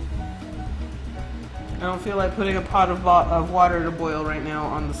 I don't feel like putting a pot of water to boil right now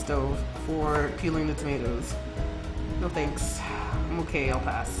on the stove for peeling the tomatoes. No thanks. I'm okay, I'll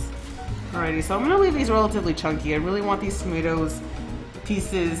pass. Alrighty, so I'm going to leave these relatively chunky. I really want these tomatoes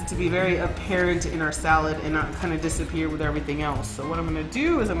pieces to be very apparent in our salad and not kind of disappear with everything else. So what I'm going to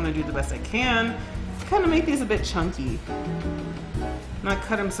do is I'm going to do the best I can to kind of make these a bit chunky. Not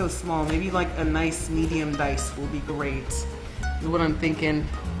cut them so small. Maybe like a nice medium dice will be great, is what I'm thinking.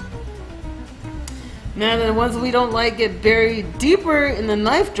 Now the ones we don't like get buried deeper in the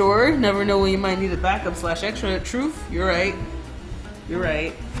knife drawer. Never know when you might need a backup / extra. Truth, you're right. You're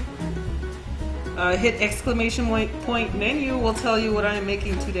right. Hit exclamation point menu will tell you what I'm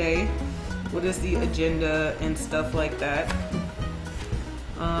making today. What is the agenda and stuff like that.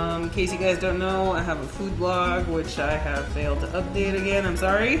 In case you guys don't know, I have a food blog which I have failed to update again. I'm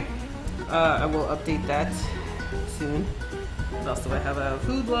sorry. I will update that soon. What else do I have? A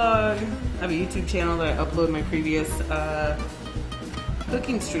food blog. I have a YouTube channel that I upload my previous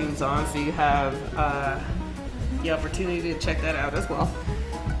cooking streams on, so you have the opportunity to check that out as well.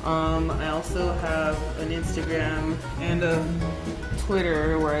 I also have an Instagram and a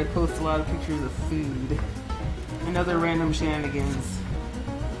Twitter where I post a lot of pictures of food and other random shenanigans,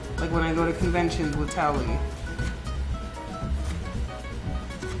 like when I go to conventions with Tally,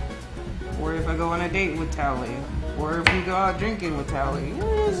 or if I go on a date with Tally, or if we go out drinking with Tally.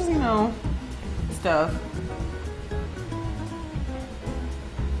 It's just, you know, stuff.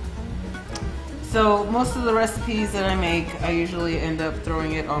 So most of the recipes that I make, I usually end up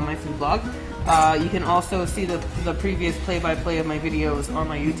throwing it on my food blog. You can also see the previous play-by-play of my videos on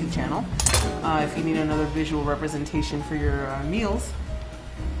my YouTube channel if you need another visual representation for your meals.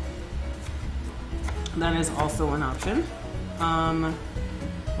 That is also an option.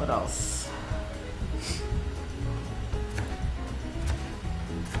 What else?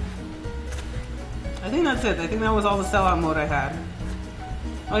 I think that's it. I think that was all the sellout mode I had.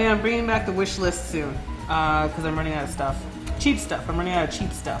 Oh yeah, I'm bringing back the wish list soon because I'm running out of stuff. Cheap stuff. I'm running out of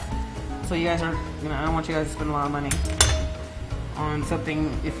cheap stuff. So you guys aren't, you know, I don't want you guys to spend a lot of money on something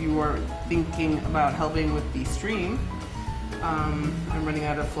if you were thinking about helping with the stream. I'm running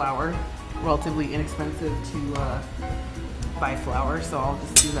out of flour. Relatively inexpensive to buy flour, so I'll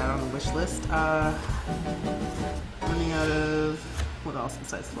just do that on the wish list. Running out of, what else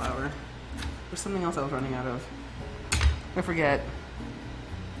besides flour? There's something else I was running out of. I forget.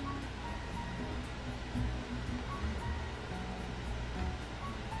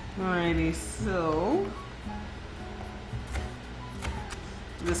 Alrighty, so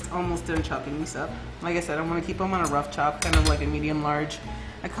just almost done chopping these up. Like I said, I want to keep them on a rough chop, kind of like a medium large.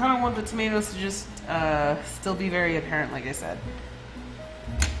 I kind of want the tomatoes to just still be very apparent, like I said.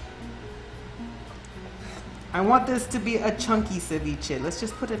 I want this to be a chunky ceviche. Let's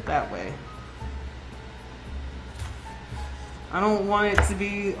just put it that way. I don't want it to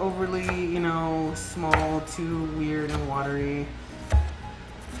be overly, you know, small, too weird and watery.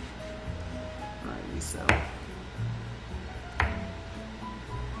 Alrighty, so.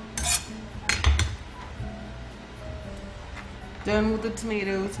 Done with the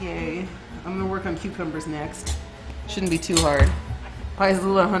tomatoes, yay. I'm gonna work on cucumbers next. Shouldn't be too hard. Probably a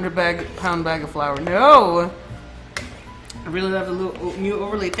little 100-pound bag of flour. No! I really love the little new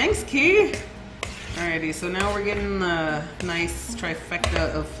overlay. Thanks, Key! Alrighty, so now we're getting the nice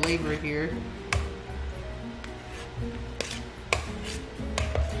trifecta of flavor here.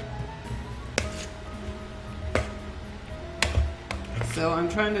 So I'm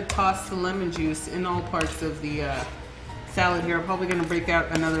trying to toss the lemon juice in all parts of the salad here. I'm probably going to break out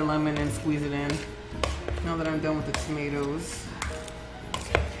another lemon and squeeze it in now that I'm done with the tomatoes.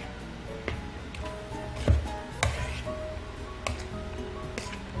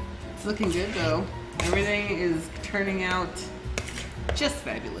 It's looking good though. Everything is turning out just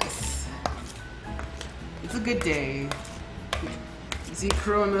fabulous. It's a good day. See,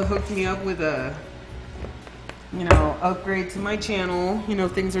 Corona hooked me up with a, you know, upgrade to my channel. You know,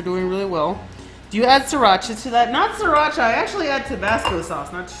 things are doing really well. Do you add sriracha to that? Not sriracha, I actually add Tabasco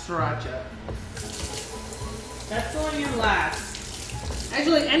sauce, not sriracha. That's going in last.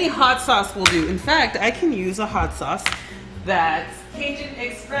 Actually, any hot sauce will do. In fact, I can use a hot sauce that's Cajun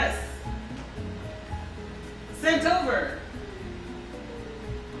Express sent over.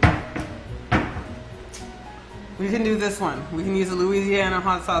 We can do this one. We can use a Louisiana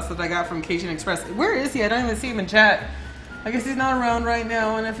hot sauce that I got from Cajun Express. Where is he? I don't even see him in chat. I guess he's not around right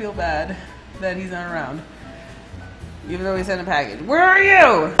now, and I feel bad that he's not around. Even though he sent a package. Where are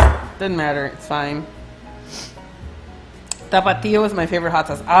you? Doesn't matter. It's fine. Tapatio is my favorite hot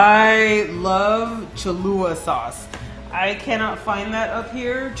sauce. I love Cholula sauce. I cannot find that up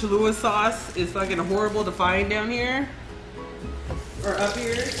here. Cholula sauce is fucking horrible to find down here. Or up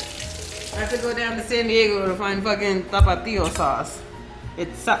here. I have to go down to San Diego to find fucking Tapatio sauce.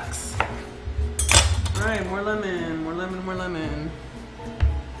 It sucks. Alright, more lemon, more lemon, more lemon.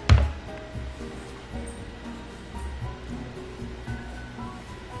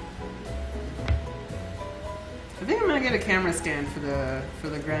 I think I'm gonna get a camera stand for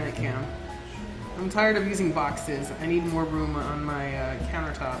the granite cam. I'm tired of using boxes. I need more room on my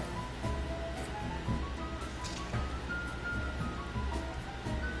countertop.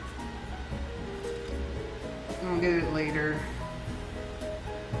 I'll get it later.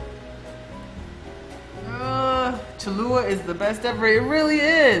 Cholula is the best ever. It really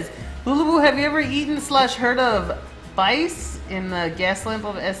is. Lulaboo, have you ever eaten / heard of Bice in the gas lamp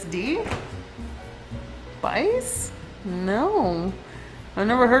of SD? Bice? No. I've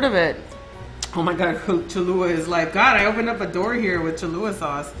never heard of it. Oh my god, Cholula is like, God, I opened up a door here with Cholula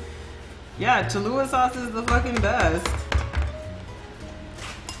sauce. Yeah, Cholula sauce is the fucking best.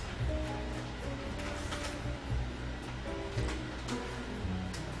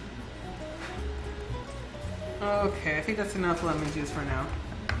 Okay, I think that's enough lemon juice for now.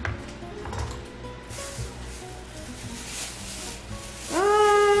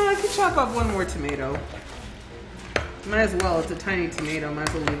 I could chop up one more tomato. Might as well, it's a tiny tomato, might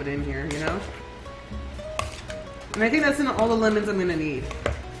as well leave it in here, you know? And I think that's in all the lemons I'm gonna need.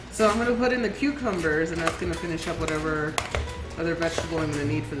 So I'm gonna put in the cucumbers and that's gonna finish up whatever other vegetable I'm gonna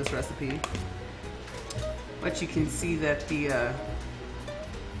need for this recipe. But you can see that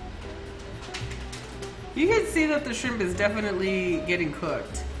you can see that the shrimp is definitely getting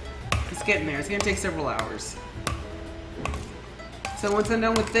cooked. It's getting there. It's gonna take several hours. So once I'm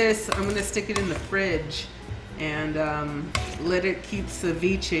done with this, I'm gonna stick it in the fridge and let it keep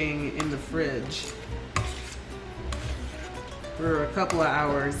cevicheing in the fridge for a couple of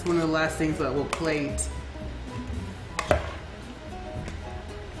hours. One of the last things that we'll plate. There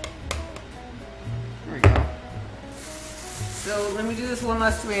we go. So let me do this one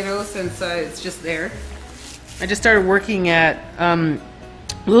last tomato since it's just there. I just started working at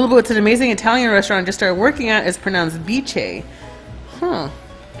Lulaboo. It's an amazing Italian restaurant I just started working at. It's pronounced Ceviche. Huh.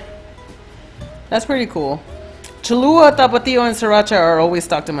 That's pretty cool. Cholula, tapatio, and sriracha are always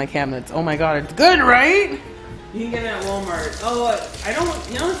stocked in my cabinets. Oh my god, it's good, right? You can get it at Walmart. Oh, I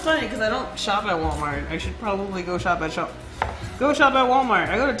don't. You know, it's funny because I don't shop at Walmart. I should probably go shop at Walmart.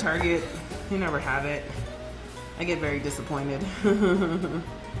 I go to Target. You never have it. I get very disappointed.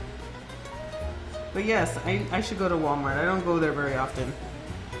 But yes, I should go to Walmart. I don't go there very often.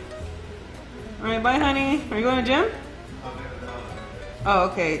 Alright, bye honey. Are you going to gym? Oh,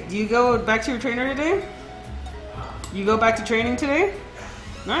 okay. Do you go back to your trainer today? You go back to training today?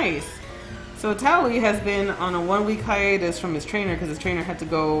 Nice. So Tally has been on a 1-week hiatus from his trainer because his trainer had to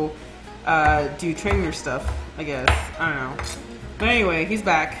go do trainer stuff, I guess. I don't know. But anyway, he's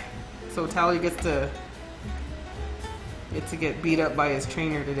back. So Tally gets to get beat up by his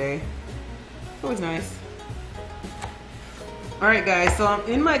trainer today. Always nice. Alright guys, so I'm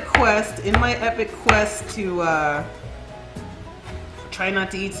in my epic quest to try not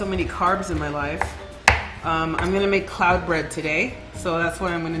to eat so many carbs in my life. I'm gonna make cloud bread today, so that's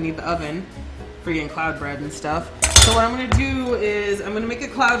why I'm gonna need the oven for getting cloud bread and stuff. So what I'm gonna do is I'm gonna make a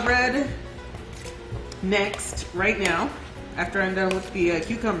cloud bread next, right now, after I'm done with the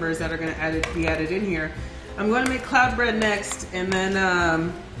cucumbers that are gonna be added in here. I'm going to make cloud bread next, and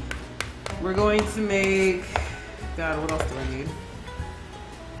then we're going to make, God, what else do I need?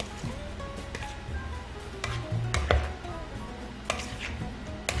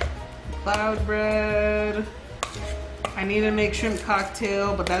 Cloud bread. I need to make shrimp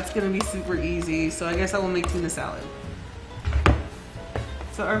cocktail, but that's going to be super easy, so I guess I will make tuna salad.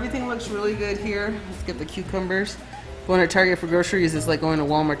 So everything looks really good here. Let's get the cucumbers. Going to Target for groceries is like going to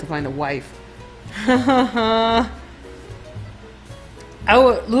Walmart to find a wife.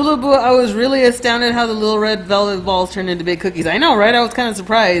 Lulaboo, I was really astounded how the little red velvet balls turned into big cookies. I know, right? I was kind of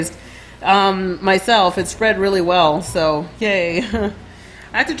surprised myself. It spread really well, so yay. I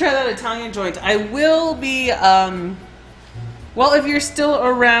have to try that Italian joint. I will be, well, if you're still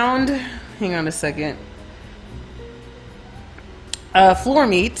around, hang on a second. Floor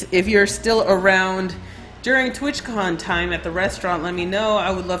meat, if you're still around during TwitchCon time at the restaurant, let me know.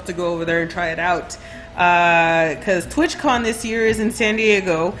 I would love to go over there and try it out. Because TwitchCon this year is in San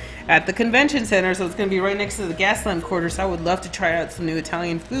Diego at the convention center, so it's going to be right next to the Gaslamp Quarter, so I would love to try out some new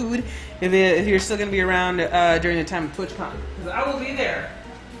Italian food if you're still going to be around during the time of TwitchCon. Because I will be there.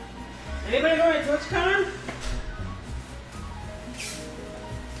 Anybody going to TwitchCon?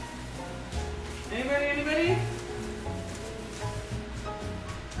 Anybody?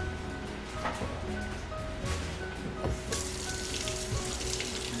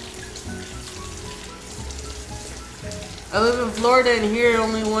 I live in Florida and here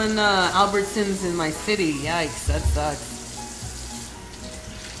only one Albertsons in my city. Yikes, that sucks.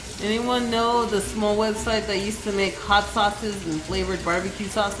 Anyone know the small website that used to make hot sauces and flavored barbecue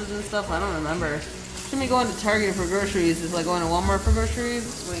sauces and stuff? I don't remember. Should be going to Target for groceries. It's like going to Walmart for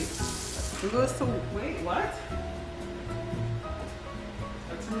groceries. Wait, who goes to? Wait, what?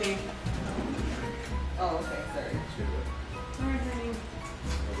 That's me. Oh, okay, sorry. Sorry, honey.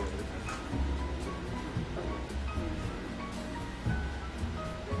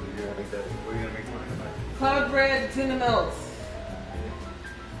 Cloud bread bread, tuna melts.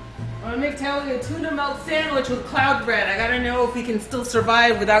 I'm gonna make Tally a tuna melt sandwich with cloud bread. I gotta know if we can still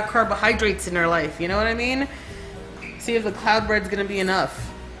survive without carbohydrates in our life. You know what I mean? See if the cloud bread's gonna be enough.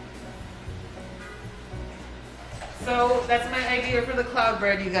 So that's my idea for the cloud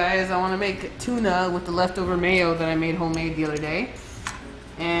bread, you guys. I want to make tuna with the leftover mayo that I made homemade the other day.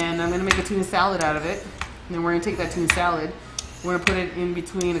 And I'm going to make a tuna salad out of it. And then we're going to take that tuna salad, we're going to put it in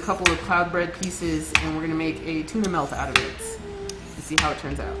between a couple of cloud bread pieces, and we're going to make a tuna melt out of it. And see how it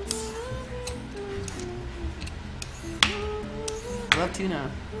turns out. I love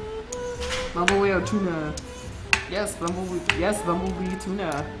tuna. Bumblebee tuna. Yes, Bumblebee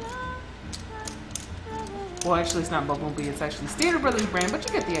tuna. Well, actually, it's not Bumblebee. It's actually Stater Brothers brand, but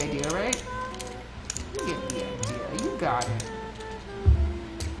you get the idea, right? You get the idea. You got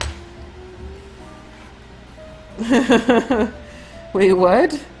it. Wait,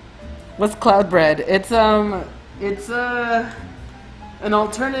 what? What's cloud bread? It's an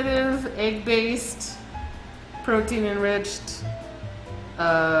alternative egg-based, protein-enriched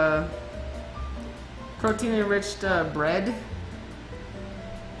bread.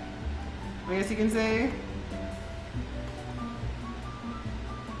 I guess you can say.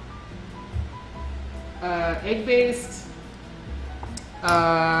 Egg-based,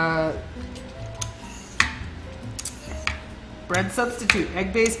 bread substitute.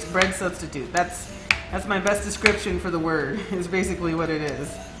 Egg-based bread substitute. That's my best description for the word. Is basically what it is.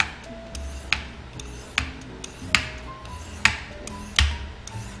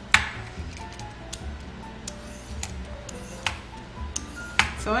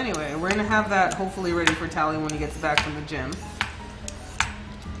 So anyway, we're gonna have that hopefully ready for Tally when he gets back from the gym.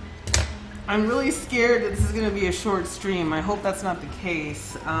 I'm really scared that this is going to be a short stream. I hope that's not the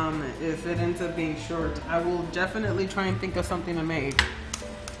case. If it ends up being short, I will definitely try and think of something to make.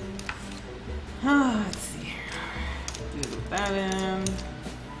 Let's see here. Do that in.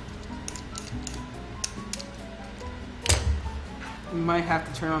 We might have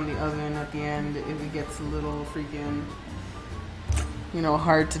to turn on the oven at the end if it gets a little freaking, you know,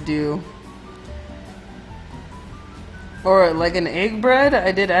 hard to do. Or like an egg bread?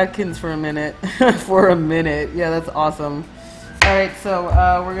 I did Atkins for a minute. For a minute. Yeah, that's awesome. Alright, so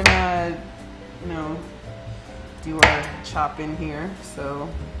we're gonna, you know, do our chop in here. So,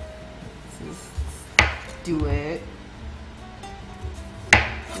 let's just do it.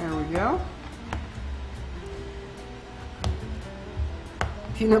 There we go.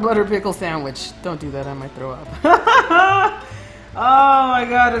 Peanut butter pickle sandwich. Don't do that, I might throw up. Oh my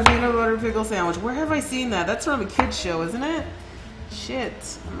god, a peanut butter pickle sandwich. Where have I seen that? That's from a kid's show, isn't it?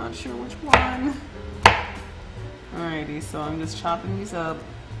 Shit, I'm not sure which one. Alrighty, so I'm just chopping these up.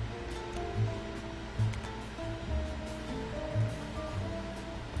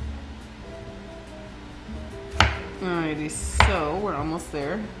 Alrighty, so we're almost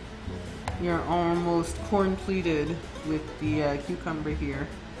there. You're almost corn pleated with the cucumber here.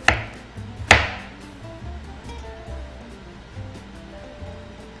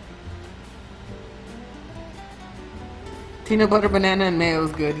 Peanut butter, banana, and mayo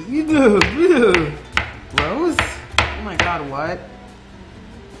is good. Rose? Oh my god, what?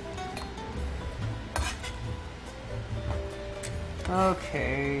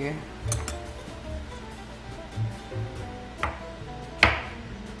 Okay.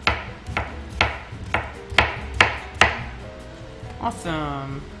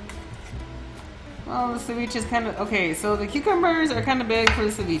 Awesome. Well, the ceviche is kind of... Okay, so the cucumbers are kind of big for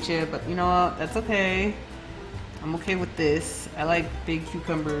the ceviche, but you know what? That's okay. I'm okay with this. I like big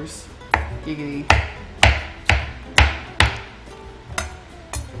cucumbers. Giggity.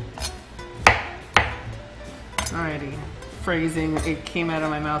 Alrighty. Phrasing, it came out of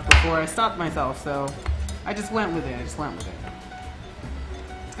my mouth before I stopped myself, so I just went with it. It's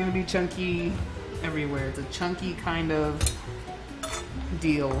gonna be chunky everywhere. It's a chunky kind of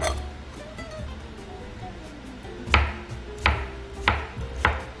deal.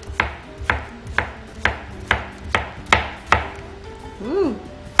 Ooh.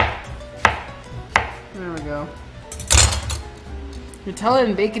 There we go. Nutella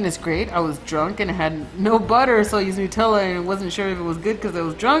and bacon is great. I was drunk and had no butter, so I used Nutella and I wasn't sure if it was good because I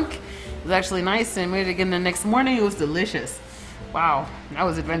was drunk. It was actually nice and I made it again the next morning. It was delicious. Wow, that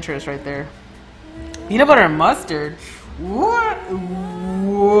was adventurous right there. Peanut butter and mustard? What?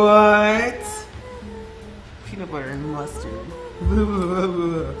 What? Peanut butter and mustard.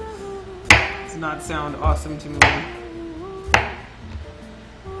 Does not sound awesome to me.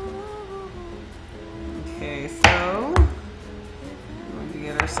 Okay, so we're going to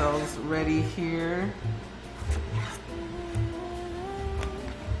get ourselves ready here.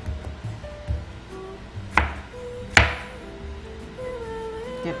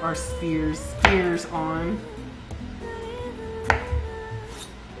 our spears on.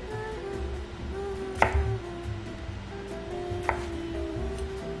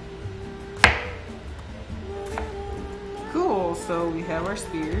 Cool, so we have our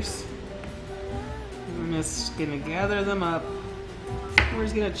spears. I'm just gonna gather them up. We're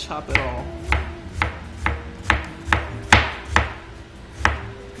just gonna chop it all.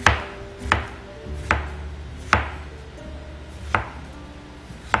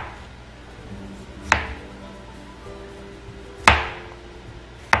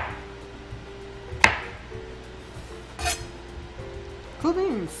 Cool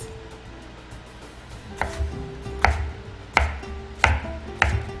beans.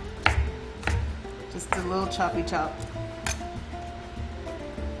 Just a little choppy chop.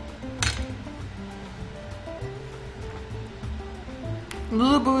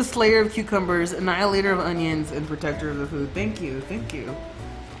 Lulaboo, slayer of cucumbers, annihilator of onions, and protector of the food. Thank you, thank you.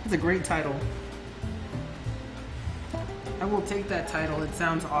 It's a great title. I will take that title. It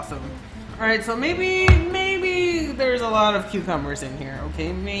sounds awesome. Alright, so maybe there's a lot of cucumbers in here,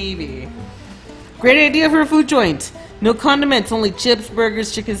 okay? Maybe. Great idea for a food joint. No condiments, only chips,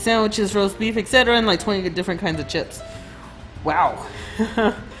 burgers, chicken sandwiches, roast beef, etc. and like 20 different kinds of chips. Wow.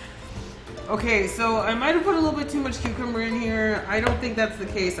 Okay, so I might have put a little bit too much cucumber in here. I don't think that's the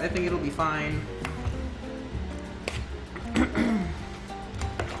case. I think it'll be fine.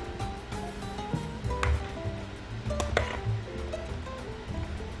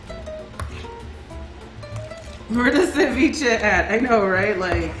 Where does ceviche at? I know, right?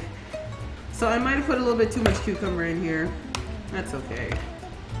 Like, so I might have put a little bit too much cucumber in here. That's okay.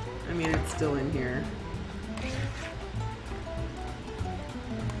 I mean, it's still in here.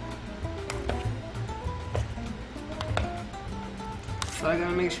 So I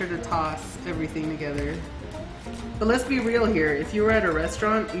gotta make sure to toss everything together. But let's be real here. If you were at a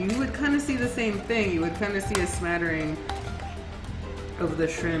restaurant, you would kind of see the same thing. You would kind of see a smattering of the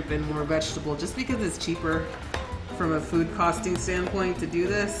shrimp and more vegetable, just because it's cheaper from a food costing standpoint to do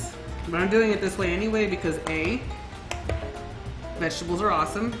this. But I'm doing it this way anyway because A, vegetables are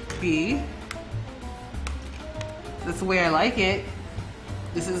awesome. B, that's the way I like it.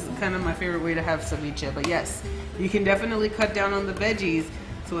 This is kind of my favorite way to have ceviche. But yes, you can definitely cut down on the veggies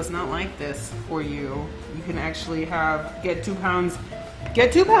so it's not like this for you. You can actually get 2 pounds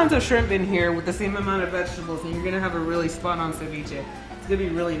of shrimp in here with the same amount of vegetables, and you're gonna have a really spot on ceviche. It's gonna be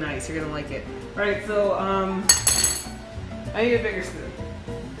really nice. You're gonna like it. All right, so I need a bigger spoon,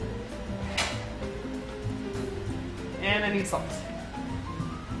 and I need salt.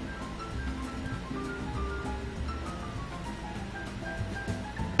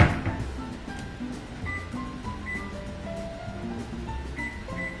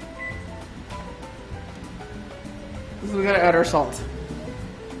 So we gotta add our salt.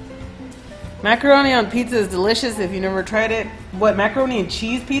 Macaroni on pizza is delicious if you never tried it. What, macaroni and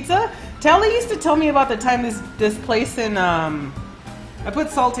cheese pizza? Tally used to tell me about the time this place in, I put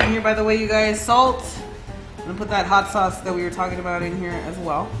salt in here, by the way, you guys. Salt. I'm gonna put that hot sauce that we were talking about in here as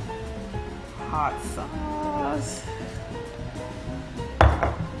well. Hot sauce.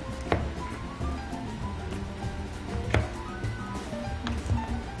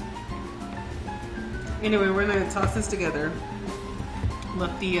 Anyway, we're gonna toss this together.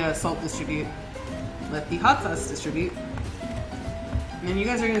 Let the salt distribute. Let the hot sauce distribute. And then you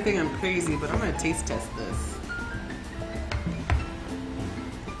guys are gonna think I'm crazy, but I'm gonna taste test this.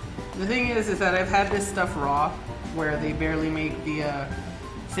 The thing is that I've had this stuff raw, where they barely make the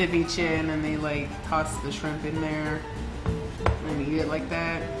ceviche and then they like toss the shrimp in there and eat it like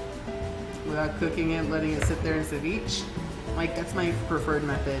that without cooking it, letting it sit there in ceviche. Like, that's my preferred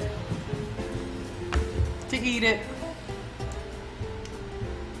method to eat it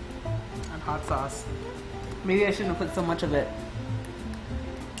on hot sauce. Maybe I shouldn't have put so much of it.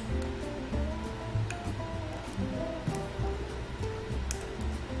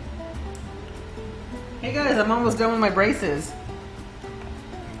 Hey guys, I'm almost done with my braces,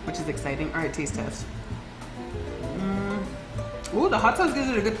 which is exciting. All right, taste test. Ooh, the hot sauce gives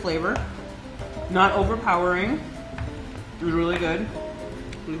it a good flavor. Not overpowering. It was really good.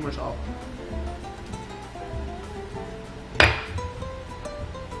 Need more salt.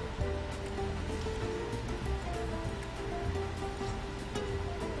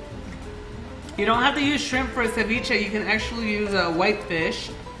 You don't have to use shrimp for ceviche. You can actually use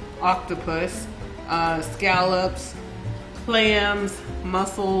whitefish, octopus, scallops, clams,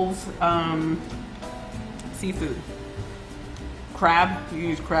 mussels, seafood. Crab, you can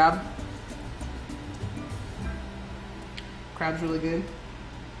use crab. Crab's really good.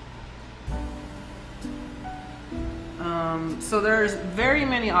 So there's very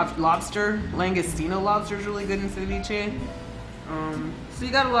many lobster. Langostino lobster is really good in ceviche. So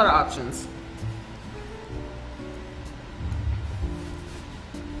you got a lot of options.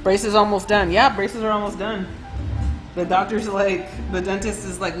 Brace is almost done. Yeah, braces are almost done. The doctor's like, the dentist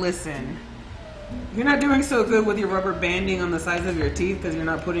is like, listen, you're not doing so good with your rubber banding on the sides of your teeth because you're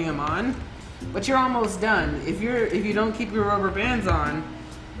not putting them on, but you're almost done. If you don't keep your rubber bands on,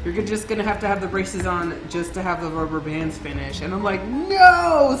 you're just gonna have the braces on just to have the rubber bands finish. And I'm like,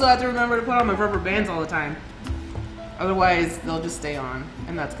 no! So I have to remember to put on my rubber bands all the time. Otherwise, they'll just stay on,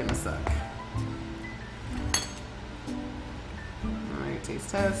 and that's gonna suck. Alright, taste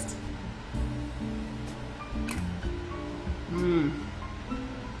test.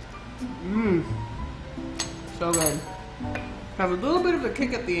 So good. Have a little bit of a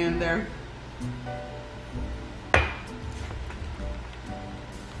kick at the end there.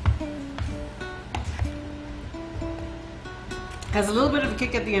 Has a little bit of a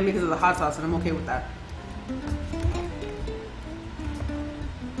kick at the end because of the hot sauce, and I'm okay with that.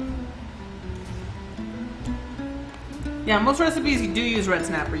 Yeah, most recipes you do use red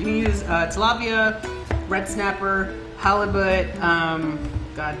snapper. You can use tilapia, red snapper, halibut,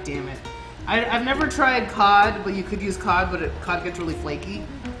 god damn it. I've never tried cod, but you could use cod, but cod gets really flaky.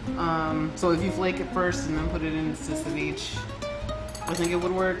 So if you flake it first and then put it into ceviche, I think it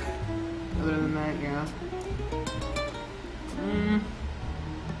would work. Other than that, yeah.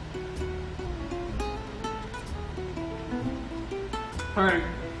 Alright,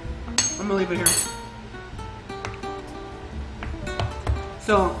 I'm gonna leave it here.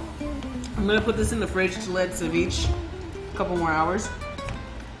 So, I'm gonna put this in the fridge to let ceviche a couple more hours.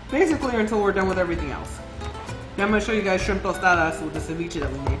 Basically until we're done with everything else. Then I'm gonna show you guys shrimp tostadas with the ceviche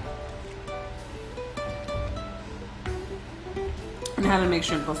that we made. And how to make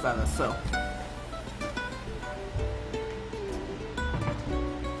shrimp tostadas, so.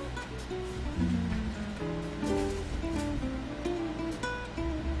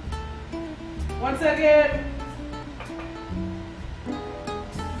 One second.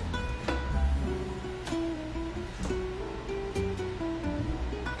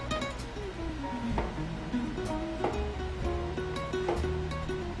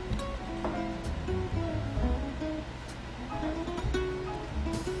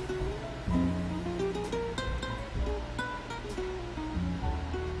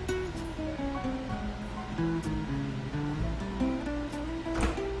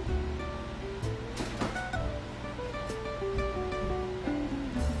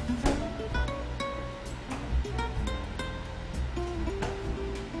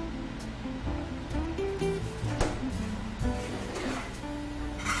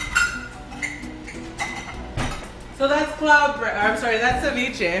 So that's that's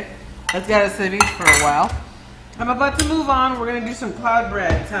ceviche. That's got a ceviche for a while. I'm about to move on. We're gonna do some cloud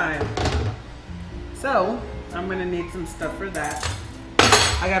bread time. So, I'm gonna need some stuff for that.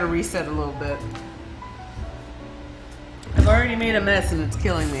 I gotta reset a little bit. I've already made a mess and it's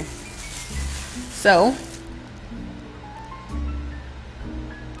killing me. So,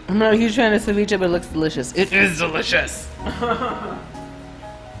 I'm not a huge fan of ceviche, but it looks delicious. It is delicious!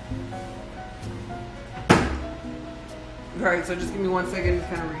 Alright, so just give me 1 second to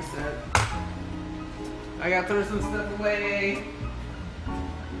kind of reset. I gotta throw some stuff away.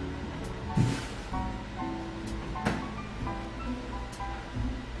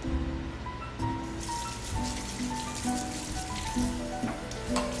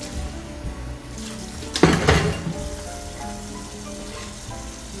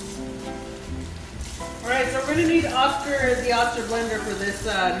 Alright, so we're gonna need the Oscar blender for this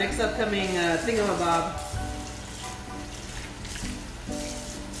next upcoming thingamabob.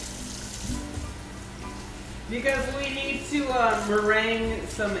 Because we need to meringue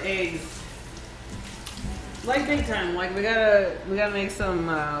some eggs, like big time. Like we gotta make some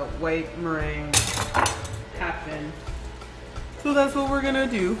white meringue happen. So that's what we're gonna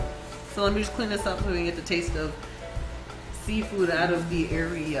do. So let me just clean this up so we can get the taste of seafood out of the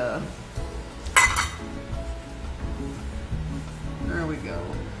area. There we go.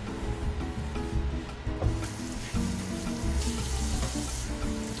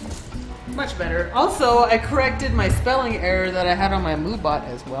 Much better. Also, I corrected my spelling error that I had on my Moobot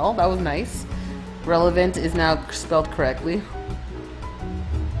as well. That was nice. Relevant is now spelled correctly.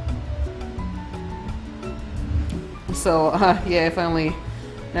 So, yeah, I finally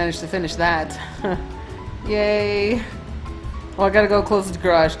managed to finish that. Yay. Oh, I gotta go close the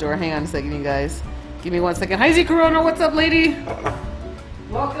garage door. Hang on a second, you guys. Give me 1 second. Hi, Z Corona. What's up, lady?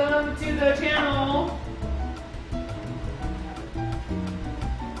 Welcome to the channel.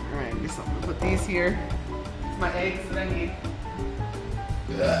 Alright, just I'm gonna put these here. my eggs that I need.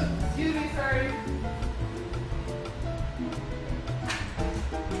 Excuse me, sorry.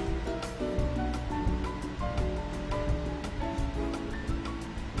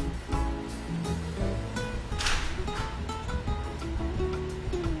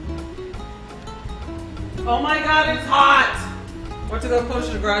 Oh my god, it's hot! Went to go push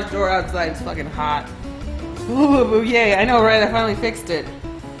the garage door outside, it's fucking hot. Lulaboo, yay, I know, right? I finally fixed it.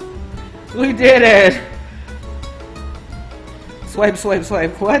 We did it! Swipe, swipe,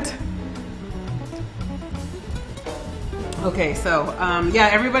 swipe, what? Okay, so, yeah,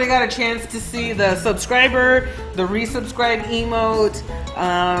 everybody got a chance to see the subscriber, the resubscribe emote.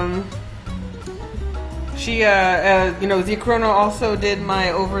 You know, Z Corona also did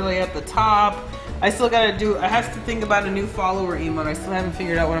my overlay at the top. I still gotta do, I have to think about a new follower emote. I still haven't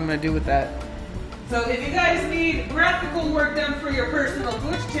figured out what I'm gonna do with that. So if you guys need graphical work done for your personal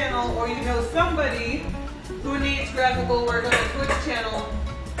Twitch channel, or you know somebody who needs graphical work on a Twitch channel,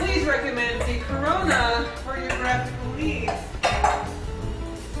 please recommend Z Corona for your graphical needs.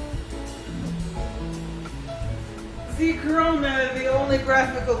 Z Corona, the only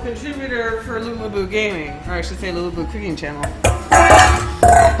graphical contributor for Lulaboo Gaming, or I should say Lulaboo Cooking Channel.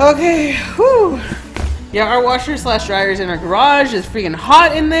 Okay, whew. Yeah, our washer/dryer's in our garage. It's freaking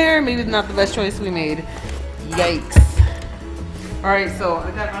hot in there. Maybe not the best choice we made. Yikes. Alright, so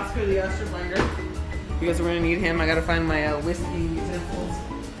I got Oscar the Oyster Blender because we're gonna need him. I gotta find my whiskey utensils.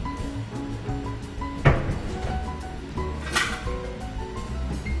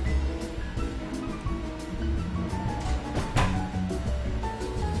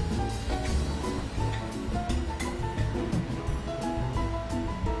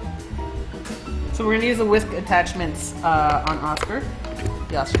 So we're gonna use the whisk attachments on Oscar,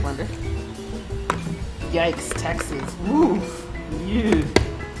 the Oscar blender. Yikes, Texas. Woof. Yeah.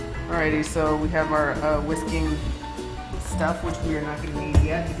 Alrighty, so we have our whisking stuff, which we are not gonna need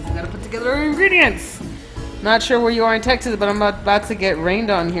yet because we gotta put together our ingredients. Not sure where you are in Texas, but I'm about to get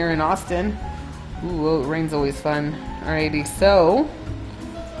rained on here in Austin. Ooh, well, rain's always fun. Alrighty, so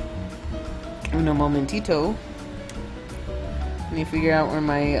uno momentito. Let me figure out where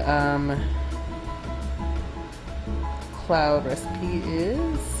my cloud recipe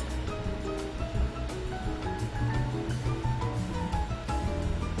is.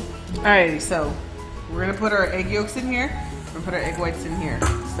 Alrighty, so we're gonna put our egg yolks in here. We're gonna put our egg whites in here.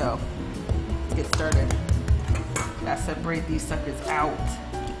 So let's get started. Gotta separate these suckers out.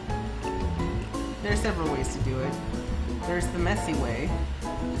 There's several ways to do it. There's the messy way.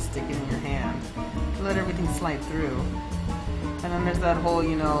 Just stick it in your hand. Let everything slide through. And then there's that whole,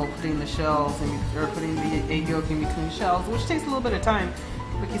 you know, putting the shells or putting the egg yolk in between shells, which takes a little bit of time,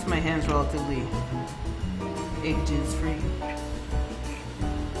 but keeps my hands relatively egg jizz free.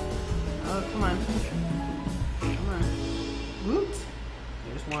 Oh, come on. Come on. Whoops.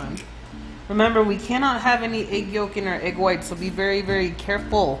 There's one. Remember, we cannot have any egg yolk in our egg whites, so be very, very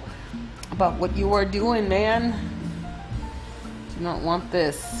careful about what you are doing, man. Do not want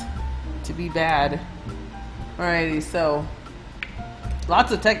this to be bad. Alrighty, so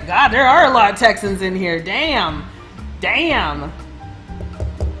lots of God, there are a lot of Texans in here. Damn. Damn.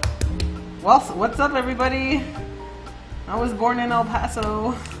 Well, what's up, everybody? I was born in El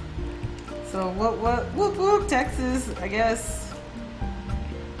Paso. So, whoop, whoop, Texas, I guess.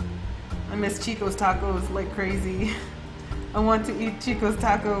 I miss Chico's tacos like crazy. I want to eat Chico's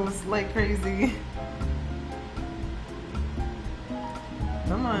tacos like crazy.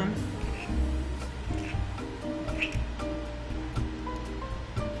 Come on.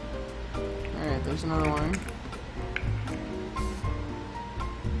 Alright, there's another one.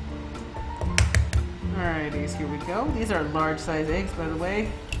 Alrighties, here we go. These are large size eggs, by the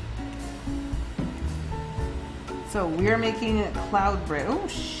way. So we're making cloud bread. Oh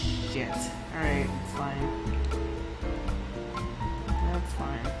shit. Alright, it's fine. That's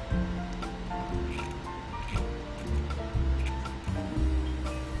fine.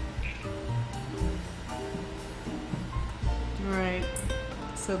 Alright.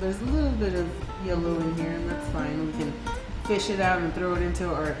 So there's a little bit of yellow in here, and that's fine. We can fish it out and throw it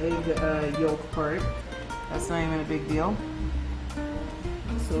into our egg yolk part. That's not even a big deal.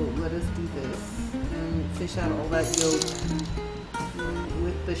 So let us do this and fish out all that yolk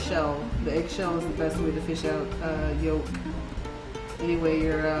with the shell. The egg shell is the best way to fish out yolk. Anyway,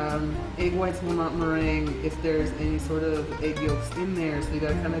 your egg whites will not meringue if there's any sort of egg yolks in there, so you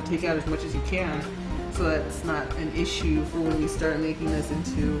gotta kind of take out as much as you can so that's not an issue for when we start making this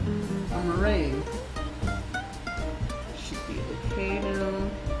into a meringue. Should be okay now.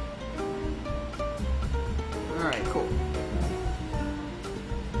 Alright, cool.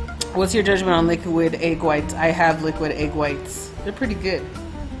 What's your judgment on liquid egg whites? I have liquid egg whites. They're pretty good.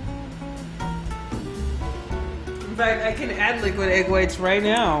 In fact, I can add liquid egg whites right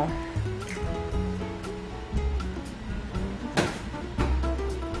now.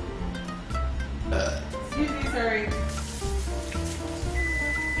 Excuse me, sorry.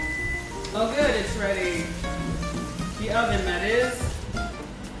 Oh good, it's ready. The oven, that is.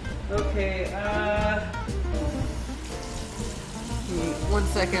 Okay, give me 1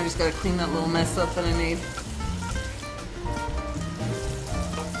 second, I just gotta clean that little mess up that I made.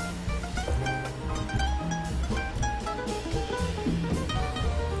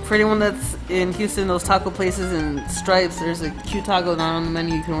 For anyone that's in Houston, those taco places in Stripes, there's a cute taco not on the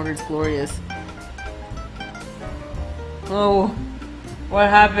menu you can order. It's glorious. Oh, what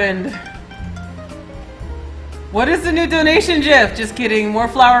happened? What is the new donation, Jeff? Just kidding. More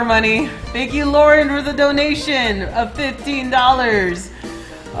flour money. Thank you, Lauren, for the donation of $15.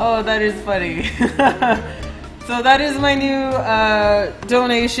 Oh, that is funny. So that is my new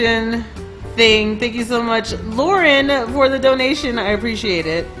donation thing. Thank you so much, Lauren, for the donation. I appreciate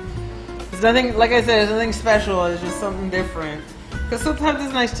it. It's nothing, like I said, it's nothing special. It's just something different. Because sometimes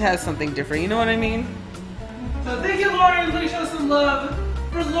it's nice to have something different. You know what I mean? So thank you, Lauren. Please show some love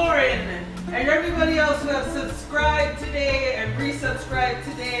for Lauren. And everybody else who have subscribed today and resubscribed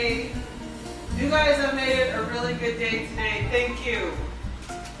today. You guys have made it a really good day today. Thank you.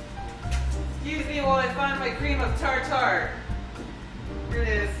 Excuse me while I find my cream of tartar. Here it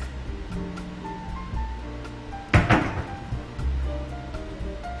is.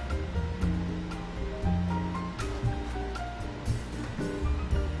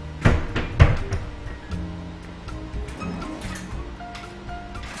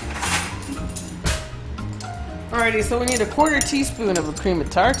 Alrighty, so we need a 1/4 teaspoon of a cream of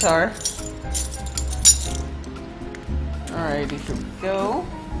tartar. Alrighty, here we go.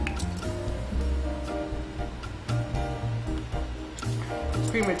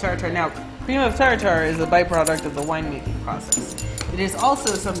 Cream of tartar. Now, cream of tartar is a byproduct of the winemaking process. It is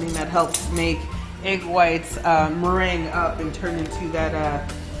also something that helps make egg whites meringue up and turn into that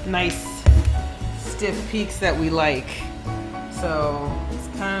nice stiff peaks that we like. So, it's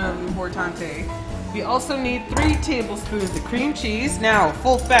kind of importante. We also need 3 tablespoons of cream cheese. Now,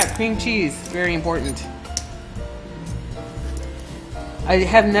 full fat cream cheese, very important. I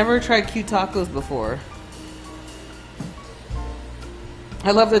have never tried cute tacos before.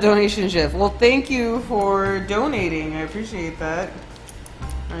 I love the donation, Jeff. Well, thank you for donating. I appreciate that.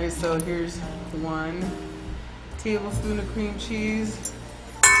 Alright, so here's 1 tablespoon of cream cheese.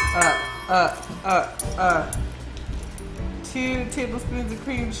 2 tablespoons of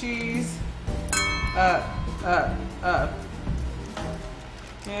cream cheese.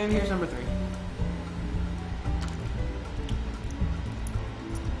 And here's number 3.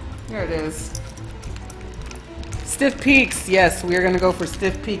 There it is. Stiff peaks. Yes, we are going to go for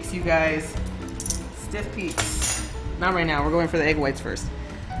stiff peaks, you guys. Stiff peaks. Not right now. We're going for the egg whites first.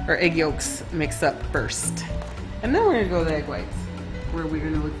 Or egg yolks mix up first. And then we're going to go to the egg whites, where we're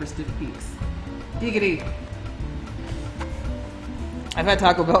going to look for stiff peaks. Giggity. I've had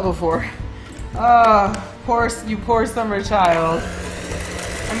Taco Bell before. Oh, you poor summer child.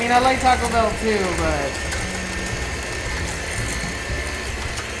 I mean, I like Taco Bell too, but...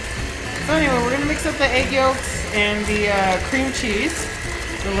 So anyway, we're going to mix up the egg yolks and the cream cheese.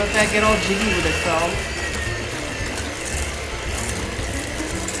 We'll let that get all jiggy with itself.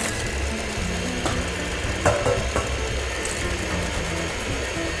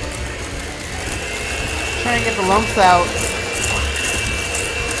 Try and get the lumps out.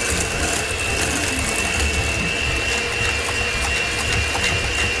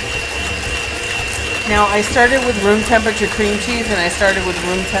 Now, I started with room temperature cream cheese, and I started with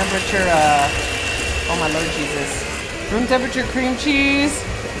room temperature, oh my Lord Jesus. Room temperature cream cheese,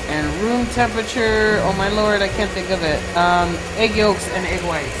 and room temperature, oh my Lord, I can't think of it, egg yolks and egg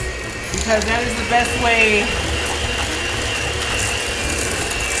whites. Because that is the best way,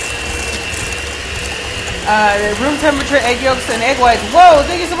 room temperature egg yolks and egg whites. Whoa,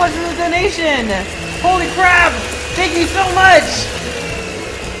 thank you so much for the donation. Holy crap, thank you so much.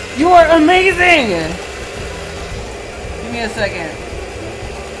 You are amazing! Give me a second.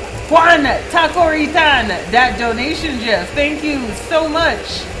 Juan Tacoritan, that donation, Jeff. Thank you so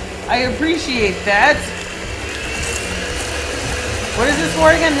much. I appreciate that. What is this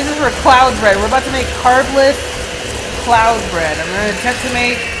for again? This is for cloud bread. We're about to make carbless cloud bread. I'm going to attempt to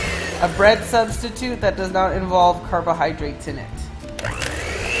make a bread substitute that does not involve carbohydrates in it.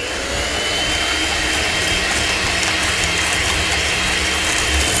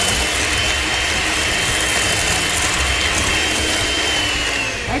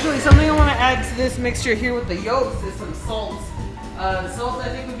 Actually, this mixture here with the yolks is some salt. Salt I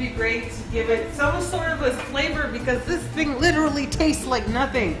think would be great to give it some sort of a flavor because this thing literally tastes like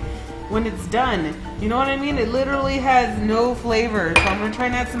nothing when it's done. You know what I mean? It literally has no flavor. So I'm gonna try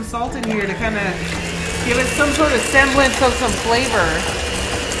and add some salt in here to kind of give it some sort of semblance of some flavor.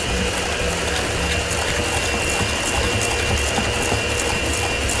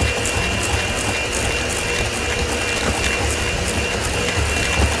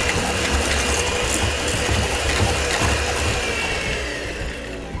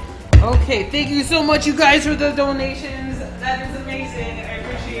 Okay, thank you so much, you guys, for the donations. That is amazing. I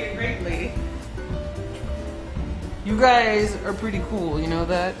appreciate it greatly. You guys are pretty cool, you know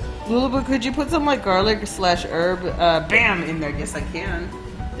that? Lulaboo, could you put some like garlic / herb bam in there? Yes, I can.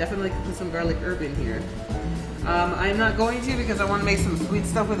 Definitely could put some garlic herb in here. I'm not going to because I want to make some sweet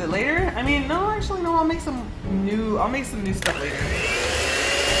stuff with it later. I mean, no, actually, no. I'll make some new stuff later.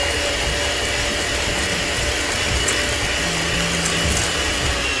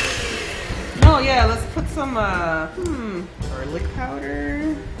 Oh yeah, let's put some garlic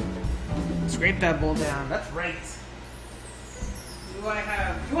powder. Scrape that bowl down. That's right. Do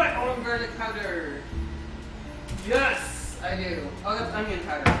I own garlic powder? Yes, I do. Oh, that's onion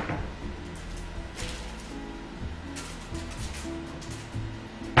powder.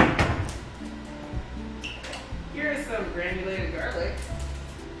 Here's some granulated garlic.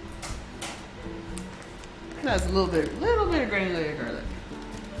 That's a little bit of granulated garlic.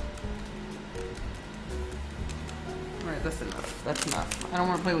 Alright, that's enough. That's enough. I don't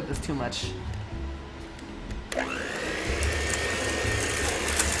want to play with this too much.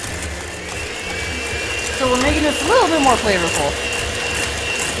 So we're making this a little bit more flavorful.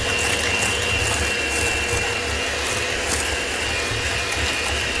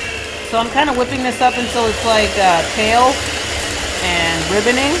 So I'm kind of whipping this up until it's like pale and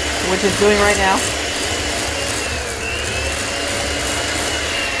ribboning, which it's doing right now.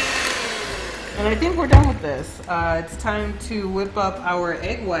 And I think we're done with this. It's time to whip up our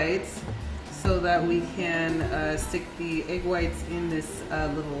egg whites so that we can stick the egg whites in this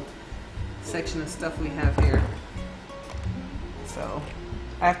little section of stuff we have here. So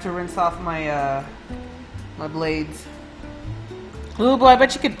I have to rinse off my my blades. Lulaboo, I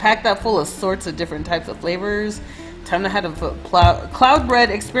bet you could pack that full of sorts of different types of flavors. Time to have a cloud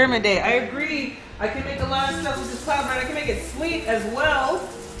bread experiment day. I agree. I can make a lot of stuff with this cloud bread. I can make it sweet as well.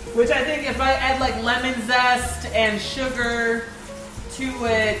 Which I think if I add like lemon zest and sugar to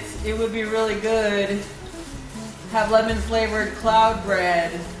it, it would be really good. Have lemon flavored cloud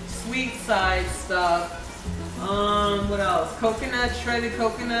bread, sweet side stuff. What else? Coconut, shredded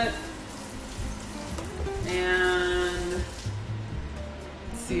coconut. And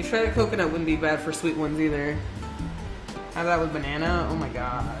let's see, shredded coconut wouldn't be bad for sweet ones either. Have that with banana, oh my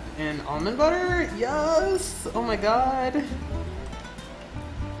god. And almond butter, yes, oh my god.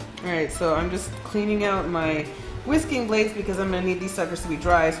 Alright, so I'm just cleaning out my whisking blades because I'm going to need these suckers to be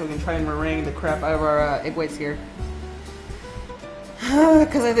dry so we can try and meringue the crap out of our egg whites here.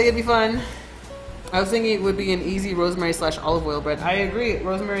 Because I think it'd be fun. I was thinking it would be an easy rosemary / olive oil bread. I agree,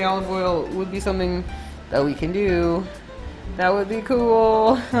 rosemary olive oil would be something that we can do. That would be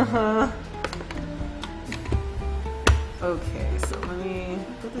cool. Okay, so let me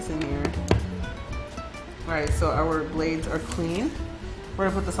put this in here. Alright, so our blades are clean. We're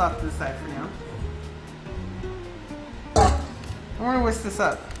gonna put this off to the side for now. I'm gonna whisk this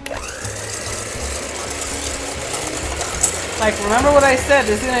up. Like, remember what I said,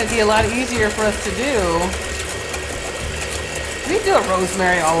 this is gonna be a lot easier for us to do. We could do a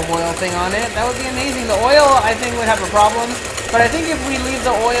rosemary olive oil thing on it. That would be amazing. The oil, I think, would have a problem. But I think if we leave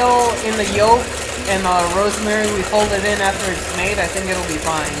the oil in the yolk and the rosemary, we fold it in after it's made, I think it'll be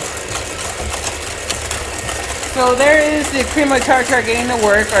fine. So there is the cream of tartar getting to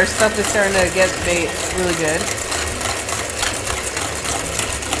work. Our stuff is starting to get baked really good.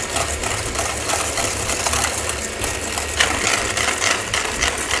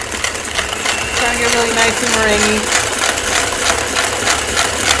 Trying to get really nice and meringue.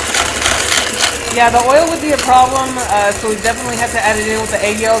 Yeah, the oil would be a problem, so we definitely have to add it in with the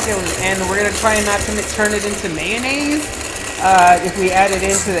egg yolk, and we're going to try not to turn it into mayonnaise if we add it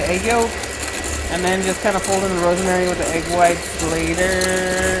into the egg yolk. And then just kind of fold in the rosemary with the egg whites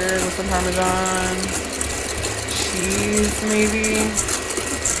later with some Parmesan. Cheese, maybe.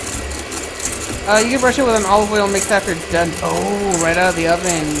 You can brush it with an olive oil mix after it's done. Oh, right out of the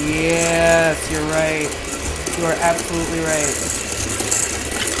oven. Yes, you're right. You are absolutely right.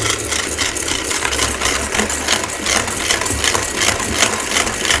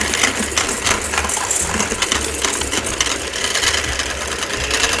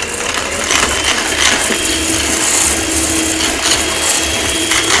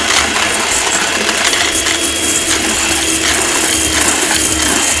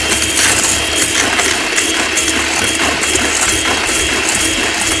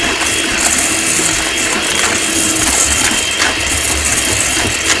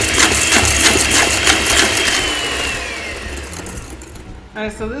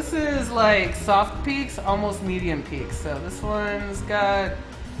 Alright, so this is like soft peaks, almost medium peaks. So this one's got,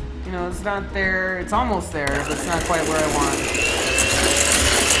 you know, it's not there. It's almost there, but it's not quite where I want.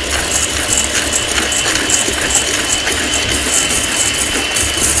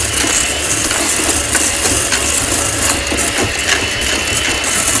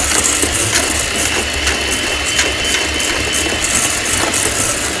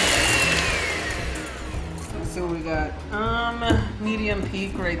 So we got medium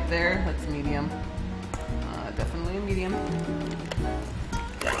peak right there. That's medium. Definitely a medium.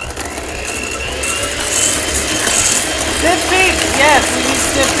 Stiff peak! Yes, we need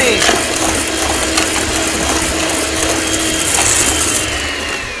stiff peak.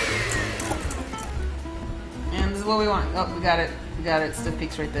 And this is what we want. Oh, we got it. We got it. Stiff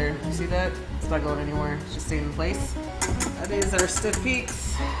peaks right there. You see that? It's not going anywhere. It's just staying in place. That is our stiff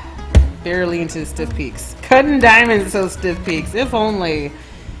peaks. Barely into stiff peaks. Cutting diamonds, so stiff peaks. If only.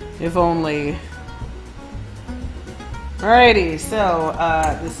 If only. Alrighty, so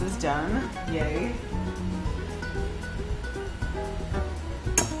this is done. Yay.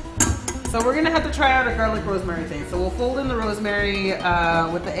 So we're gonna have to try out a garlic rosemary thing. So we'll fold in the rosemary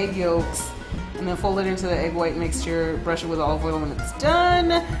with the egg yolks, and then fold it into the egg white mixture, brush it with olive oil when it's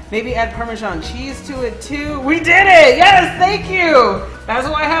done. Maybe add Parmesan cheese to it too. We did it! Yes, thank you! That's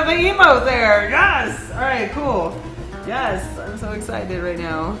why I have the emote there. Yes! Alright, cool. Yes, I'm so excited right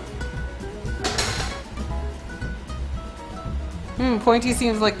now. Pointy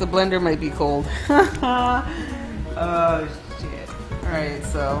seems like the blender might be cold. Oh, shit. Alright,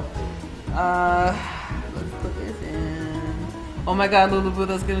 so, let's put this in. Oh my god, Lulaboo,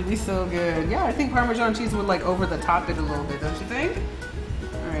 that's gonna be so good. Yeah, I think Parmesan cheese would like over the top it a little bit, don't you think?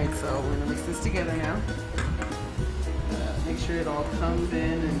 Alright, so we're gonna mix this together now. Make sure it all comes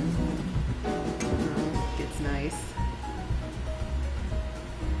in and gets nice.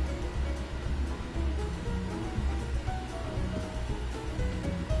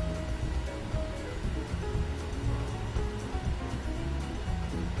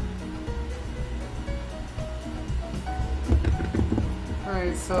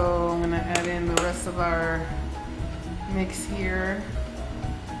 Alright, so I'm gonna add in the rest of our mix here.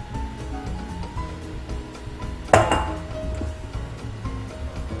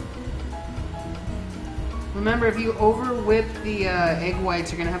 Remember, if you over whip the egg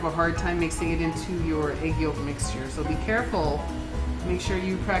whites, you're gonna have a hard time mixing it into your egg yolk mixture. So be careful. Make sure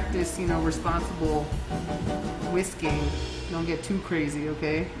you practice, you know, responsible whisking. Don't get too crazy,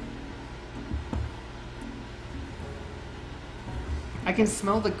 okay? I can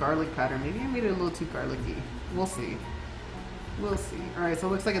smell the garlic powder. Maybe I made it a little too garlicky. We'll see. We'll see. Alright, so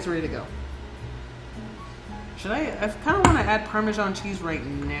it looks like it's ready to go. Should I kind of want to add Parmesan cheese right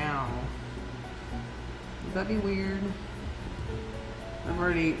now. Would that be weird? I've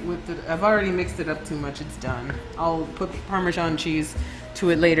already mixed it up too much. It's done. I'll put Parmesan cheese to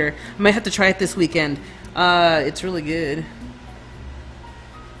it later. I might have to try it this weekend. It's really good.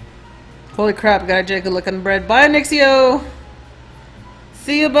 Holy crap, got a good look on the bread. Bye, Nixio!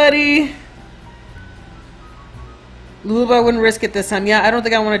 See you, buddy! Lulaboo, I wouldn't risk it this time. Yeah, I don't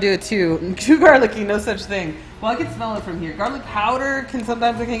think I want to do it too. Too garlicky, no such thing. Well, I can smell it from here. Garlic powder can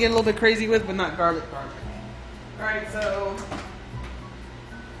sometimes I can get a little bit crazy with, but not garlic. Alright, so...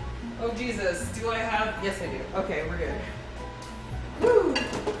 Oh, Jesus. Do I have... Yes, I do. Okay, we're good. Woo!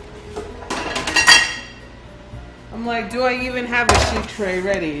 I'm like, do I even have a sheet tray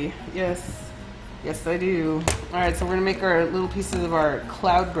ready? Yes. Yes, I do. Alright, so we're going to make our little pieces of our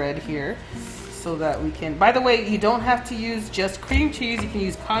cloud bread here so that we can... By the way, you don't have to use just cream cheese. You can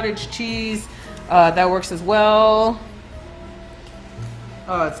use cottage cheese. That works as well.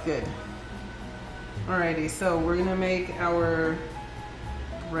 Oh, it's good. Alrighty, so we're going to make our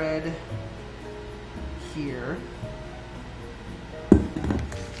bread here.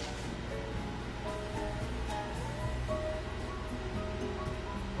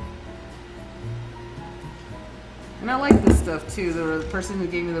 And I like this stuff too. The person who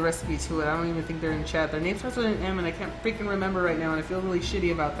gave me the recipe to it, I don't even think they're in chat. Their name starts with an M and I can't freaking remember right now and I feel really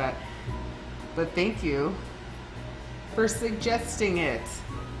shitty about that. But thank you for suggesting it.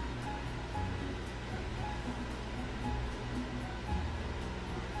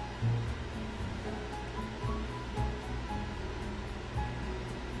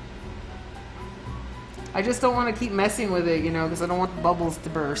 I just don't want to keep messing with it, you know, because I don't want the bubbles to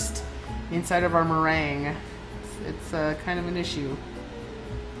burst inside of our meringue. It's kind of an issue.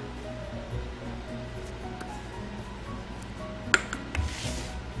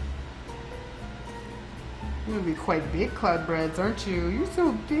 You're gonna be quite big cloud breads, aren't you? You're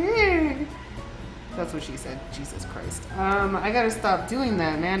so big. That's what she said. Jesus Christ. I gotta stop doing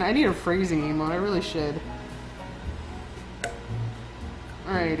that, man. I need a phrasing emote. I really should.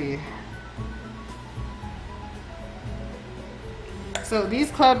 Alrighty. So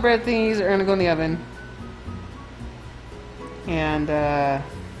these cloud bread thingies are gonna go in the oven. And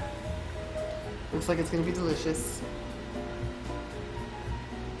looks like it's gonna be delicious.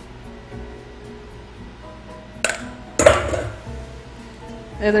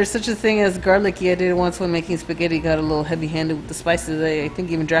 There's such a thing as garlicky. I did it once when making spaghetti. Got a little heavy-handed with the spices. I think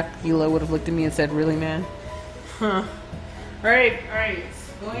even Dracula would have looked at me and said, "Really, man?" Huh. All right.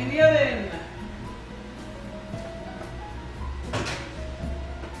 Going in the oven.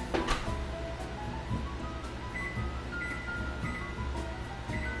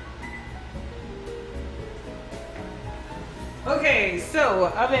 Okay, so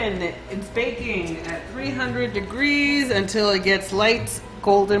oven, it's baking at 300 degrees until it gets light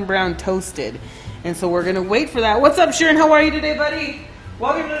golden brown toasted. And so we're gonna wait for that. What's up, Sharon? How are you today, buddy?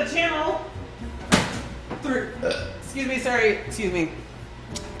 Welcome to the channel. Excuse me.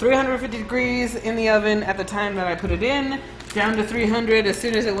 350 degrees in the oven at the time that I put it in. Down to 300 as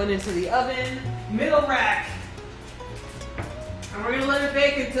soon as it went into the oven. Middle rack. And we're gonna let it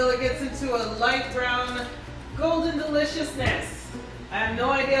bake until it gets into a light brown golden deliciousness. I have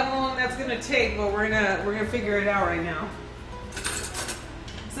no idea how long that's gonna take, but we're gonna figure it out right now.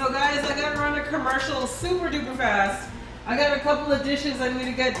 So guys, I gotta run a commercial super duper fast. I got a couple of dishes I need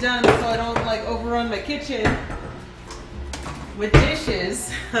to get done so I don't like overrun my kitchen with dishes.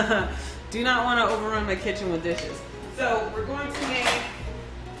 Do not want to overrun my kitchen with dishes. So we're going to make,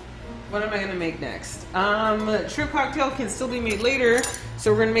 what am I gonna make next? Shrimp cocktail can still be made later.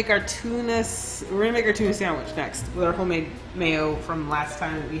 So we're gonna make our tuna sandwich next with our homemade mayo from last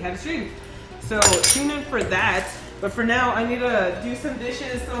time we had a stream. So tune in for that. But for now, I need to do some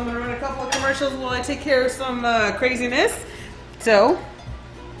dishes. So I'm gonna run a couple of commercials while I take care of some craziness. So,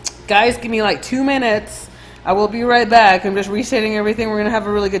 guys, give me like 2 minutes. I will be right back. I'm just resetting everything. We're gonna have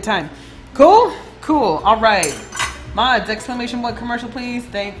a really good time. Cool? Cool. All right. Mods! Exclamation point commercial, please.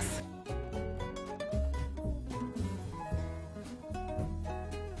 Thanks.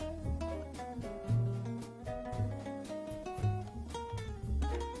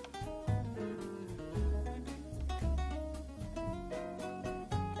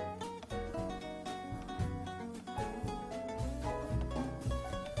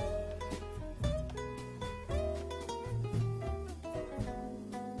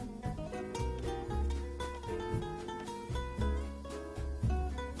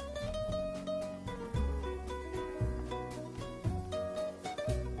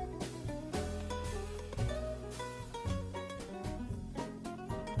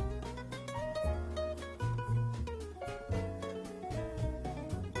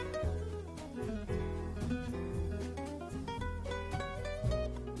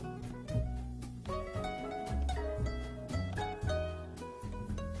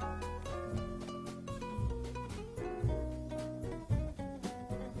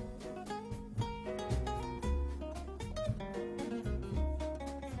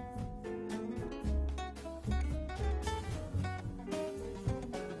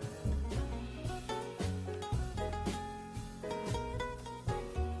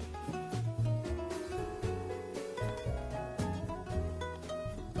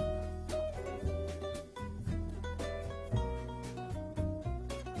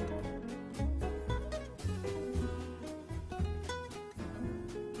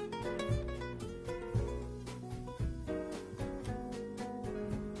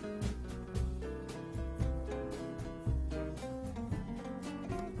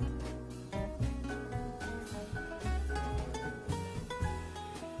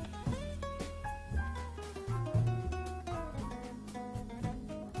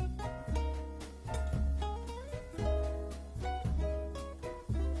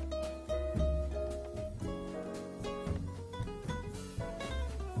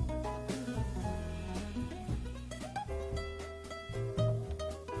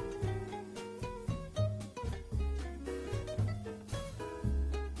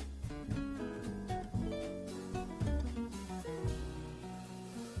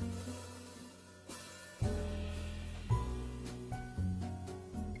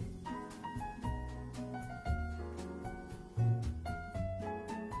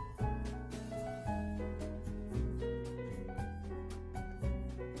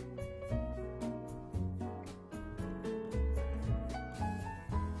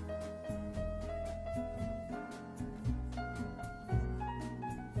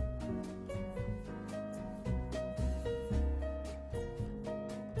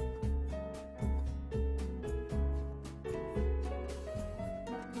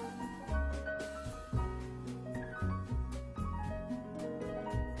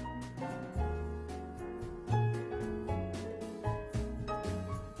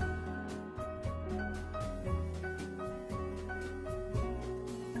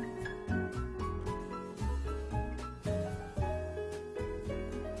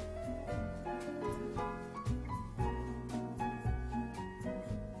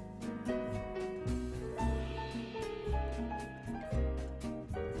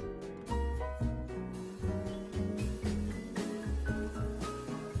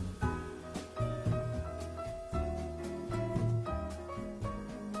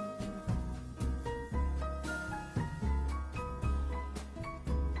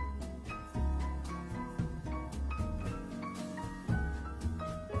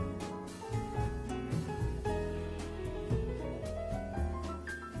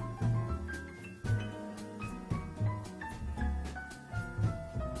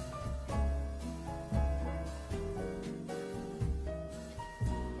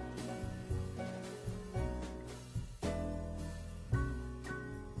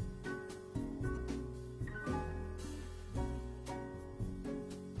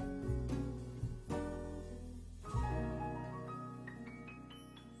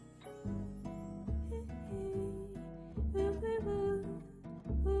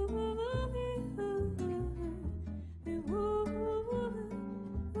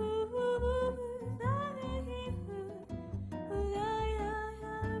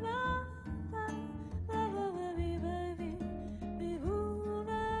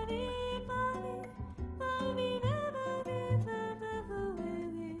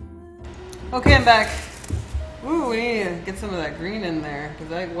 Okay, I'm back. Ooh, we need to get some of that green in there because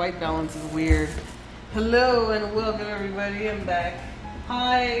that white balance is weird. Hello and welcome everybody. I'm back.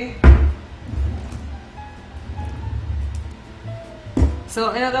 Hi.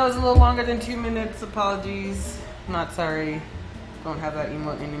 So I know that was a little longer than 2 minutes. Apologies. Not sorry. Don't have that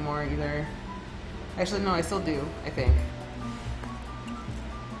emote anymore either. Actually, no, I still do. I think.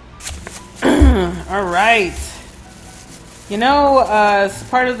 All right. You know,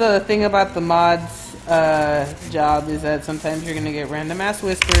 part of the thing about the mods job is that sometimes you're gonna get random ass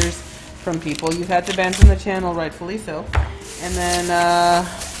whispers from people you've had to ban from the channel, rightfully so, and then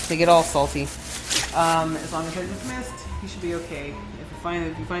they get all salty. As long as they're dismissed, you should be okay. If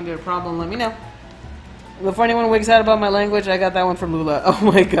you find it a problem, let me know. Before anyone wigs out about my language, I got that one from Lula. Oh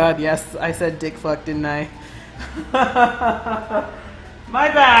my god, yes, I said dick fuck, didn't I? My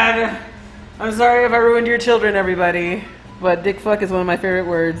bad. I'm sorry if I ruined your children, everybody. But dick fuck is one of my favorite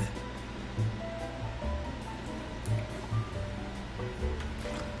words.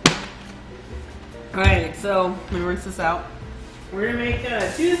 Alright, so let me rinse this out. We're gonna make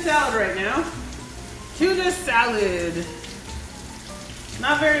tuna salad right now. Tuna salad.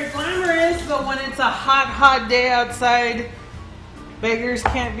 Not very glamorous, but when it's a hot, hot day outside, beggars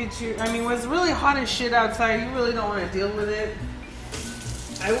can't be too. I mean, when it's really hot as shit outside, you really don't want to deal with it.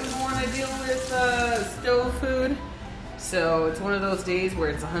 I wouldn't want to deal with stove food. So it's one of those days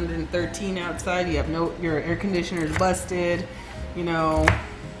where it's 113 outside. You have your air conditioner's busted. You know,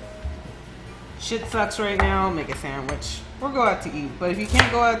 shit sucks right now. Make a sandwich or go out to eat. But if you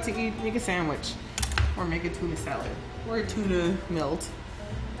can't go out to eat, make a sandwich or make a tuna salad or a tuna melt.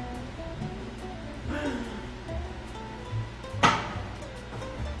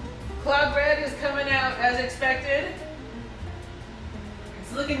 Cloud Red is coming out as expected.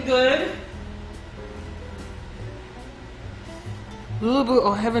 It's looking good. Lulaboo,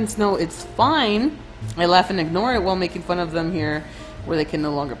 oh heavens no, it's fine. I laugh and ignore it while making fun of them here where they can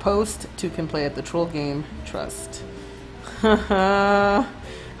no longer post. Two can play at the troll game. Trust. How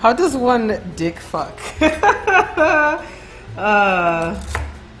does one dick fuck?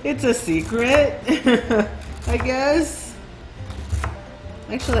 It's a secret, I guess.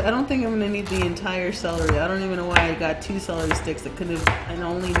 Actually, I don't think I'm gonna need the entire celery. I don't even know why I got 2 celery sticks. I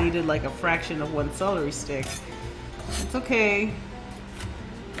only needed like a fraction of 1 celery stick. It's okay.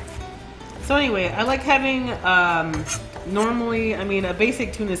 So anyway, I like having, normally, I mean, a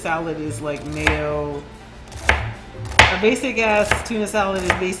basic tuna salad is like mayo. A basic ass tuna salad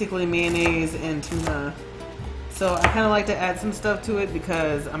is basically mayonnaise and tuna. So I kind of like to add some stuff to it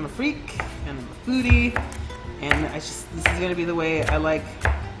because I'm a freak and I'm a foodie. And this is going to be the way I like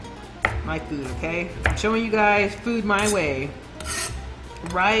my food, okay? I'm showing you guys food my way.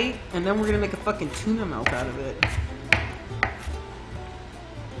 Right? And then we're going to make a fucking tuna melt out of it.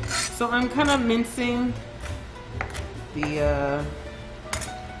 So I'm kind of mincing the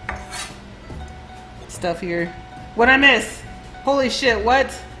stuff here. What'd I miss? Holy shit,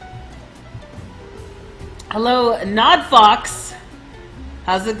 what? Hello, Nod Fox.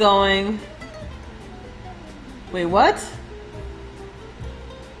 How's it going? Wait, what?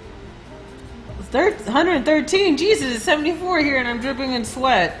 It's 113. Jesus, it's 74 here and I'm dripping in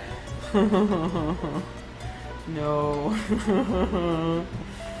sweat. No.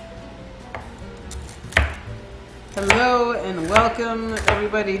 Hello and welcome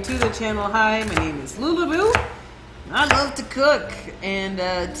everybody to the channel. Hi, my name is Lulaboo. I love to cook and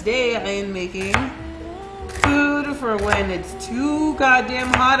today I am making food for when it's too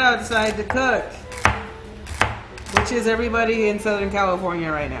goddamn hot outside to cook. Which is everybody in Southern California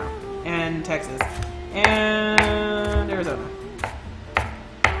right now. And Texas. And Arizona.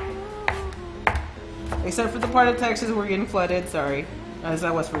 Except for the part of Texas where we're getting flooded. Sorry. Is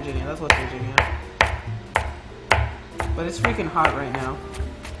that West Virginia? That's West Virginia. But it's freaking hot right now.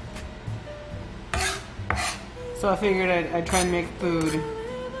 So I figured I'd try and make food.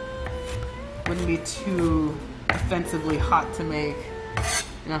 Wouldn't be too offensively hot to make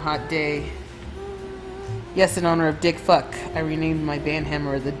in a hot day. Yes, in honor of Dick Fuck, I renamed my band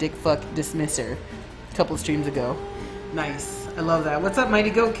hammer the Dick Fuck Dismisser a couple streams ago. Nice. I love that. What's up, Mighty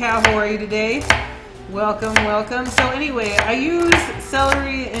Goat Cow? How are you today? Welcome, welcome. So anyway, I use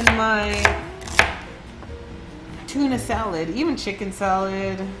celery in my tuna salad, even chicken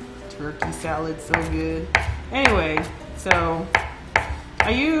salad, turkey salad, so good. Anyway, so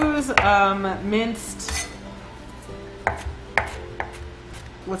I use minced,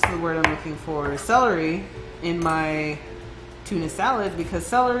 what's the word I'm looking for? Celery in my tuna salad because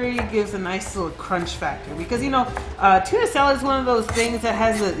celery gives a nice little crunch factor. Because, you know, tuna salad is one of those things that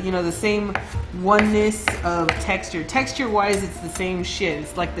has a, you know, the same oneness of texture. Texture-wise, it's the same shit.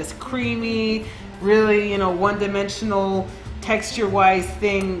 It's like this creamy, really, you know, one-dimensional texture-wise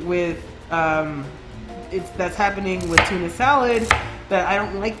thing with that's happening with tuna salad. That I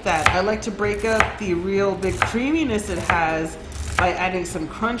don't like that. I like to break up the real big creaminess it has by adding some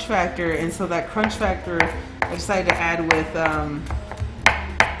crunch factor, and so that crunch factor I decided to add with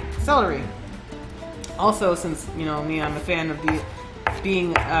celery. Also, since you know me, I'm a fan of the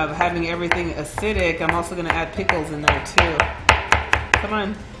having everything acidic. I'm also going to add pickles in there too. Come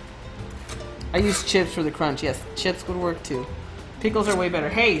on. I use chips for the crunch. Yes, chips would work too. Pickles are way better.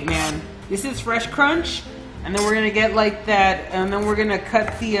 Hey, man, this is fresh crunch. And then we're going to get like that, and then we're going to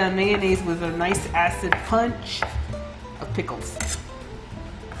cut the mayonnaise with a nice acid punch of pickles.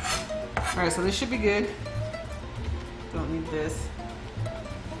 Alright, so this should be good. Don't need this.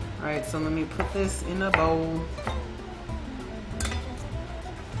 Alright, so let me put this in a bowl.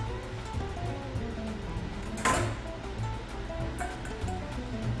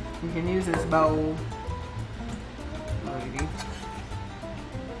 You can use this bowl. Alrighty.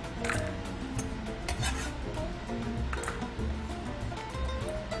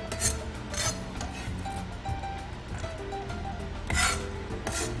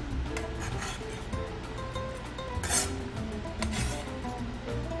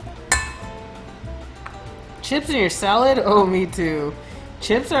 Chips in your salad? Oh, me too.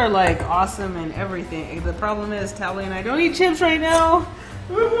 Chips are like awesome and everything. The problem is Tally and I don't eat chips right now.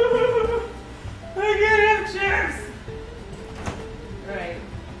 I can't have chips. Alright.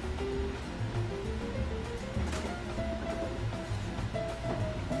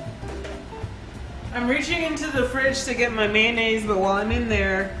 I'm reaching into the fridge to get my mayonnaise, but while I'm in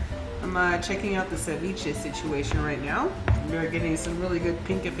there, I'm checking out the ceviche situation right now. We're getting some really good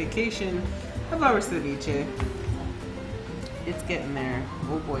pinkification of our ceviche. It's getting there.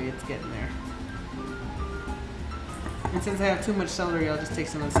 Oh boy, it's getting there. And since I have too much celery, I'll just take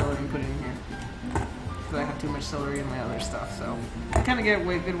some of the celery and put it in here. Because I have too much celery in my other stuff, so I kind of get a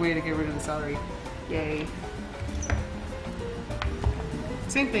good way to get rid of the celery. Yay.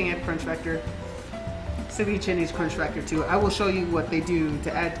 Same thing at crunch factor. Ceviche needs crunch factor too. I will show you what they do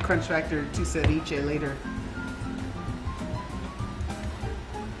to add crunch factor to ceviche later.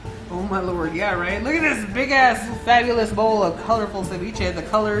 Oh my lord, yeah, right? Look at this big ass fabulous bowl of colorful ceviche. The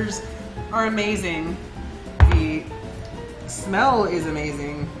colors are amazing. The smell is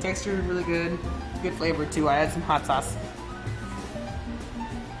amazing. Texture is really good. Good flavor too. I add some hot sauce.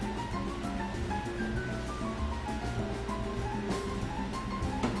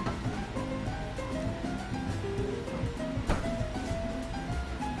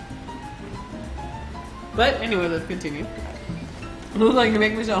 But anyway, let's continue. It looks like you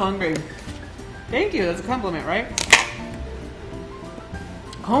make me so hungry. Thank you, that's a compliment, right?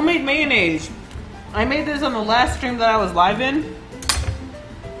 Homemade mayonnaise. I made this on the last stream that I was live in.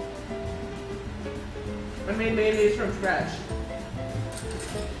 I made mayonnaise from scratch.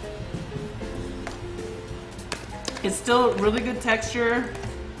 It's still really good texture.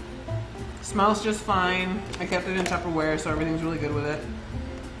 Smells just fine. I kept it in Tupperware, so everything's really good with it.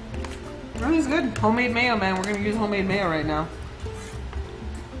 Everything's good. Homemade mayo, man. We're gonna use homemade mayo right now.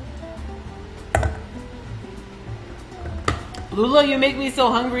 Lula, you make me so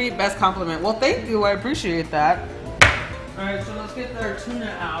hungry. Best compliment. Well, thank you. I appreciate that. Alright, so let's get our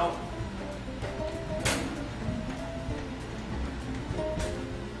tuna out.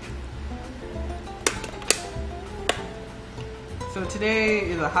 So today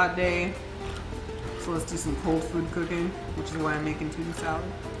is a hot day. So let's do some cold food cooking, which is why I'm making tuna salad.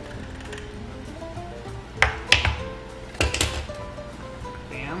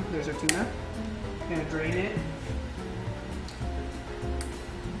 Bam, there's our tuna. Gonna drain it.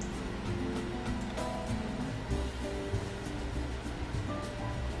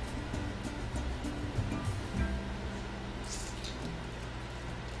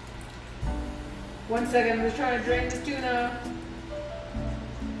 One second, I'm just trying to drain this tuna.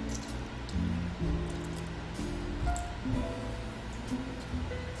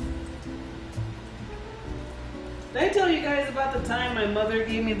 Did I tell you guys about the time my mother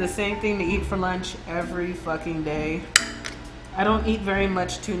gave me the same thing to eat for lunch every fucking day? I don't eat very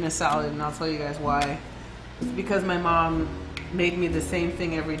much tuna salad, and I'll tell you guys why. It's because my mom made me the same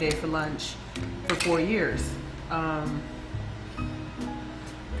thing every day for lunch for 4 years.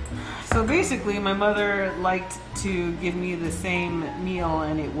 So basically, my mother liked to give me the same meal,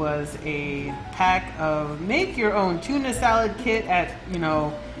 and it was a pack of make your own tuna salad kit at, you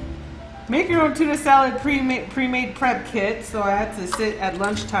know, make your own tuna salad pre-made prep kit. So I had to sit at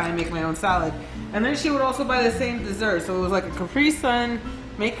lunchtime, make my own salad. And then she would also buy the same dessert. So it was like a Capri Sun,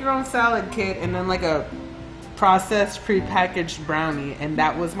 make your own salad kit, and then like a processed pre-packaged brownie. And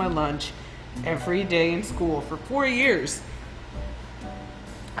that was my lunch every day in school for 4 years.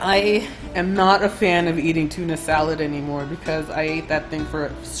 I am not a fan of eating tuna salad anymore because I ate that thing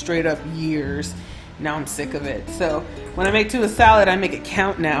for straight up years. Now I'm sick of it. So when I make tuna salad, I make it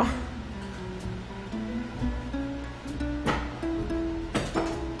count now.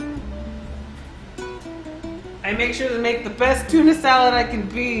 I make sure to make the best tuna salad I can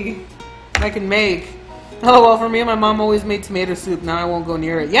make. Oh, well, for me, my mom always made tomato soup. Now I won't go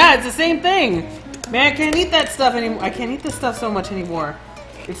near it. Yeah, it's the same thing. Man, I can't eat that stuff anymore. I can't eat this stuff so much anymore.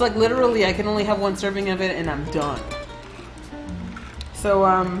 It's like literally I can only have one serving of it and I'm done. So,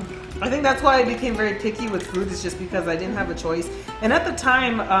 I think that's why I became very picky with food, is just because I didn't have a choice. And at the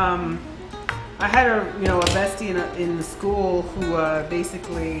time, I had a bestie in school who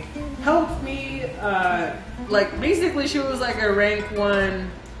basically helped me. Basically she was like a rank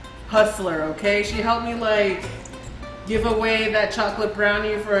 1 hustler. Okay, she helped me like give away that chocolate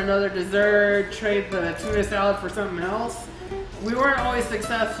brownie for another dessert, trade the tuna salad for something else. We weren't always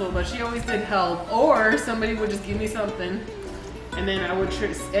successful, but she always did help. Or somebody would just give me something, and then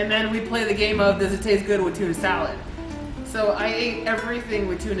and then we'd play the game of, does it taste good with tuna salad? So I ate everything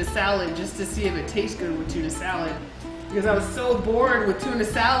with tuna salad just to see if it tastes good with tuna salad, because I was so bored with tuna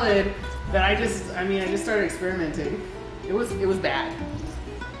salad that I just started experimenting. It was bad.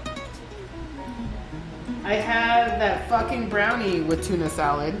 I had that fucking brownie with tuna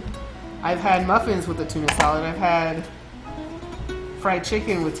salad. I've had muffins with the tuna salad. I've had fried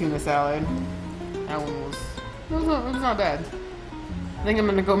chicken with tuna salad. That one was not bad. I think I'm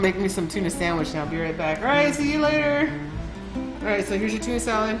gonna go make me some tuna sandwich now. I'll be right back. Alright, see you later. Alright, so here's your tuna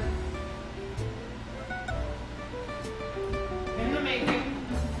salad. In the making.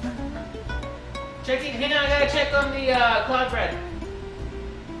 Hang on, I gotta check on the cloud bread.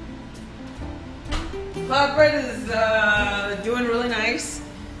 Cloud bread is doing really nice.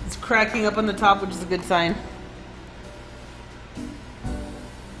 It's cracking up on the top, which is a good sign.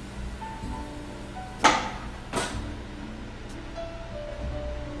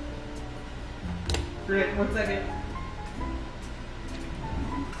 Great, 1 second.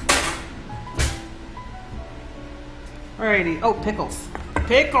 Alrighty. Oh, pickles.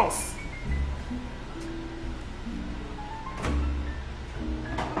 Pickles!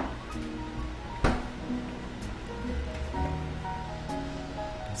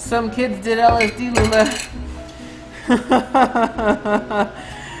 Some kids did LSD, Lula.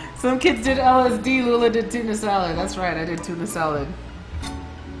 Some kids did LSD, Lula did tuna salad. That's right, I did tuna salad.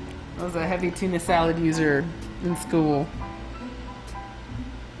 I was a heavy tuna salad user in school.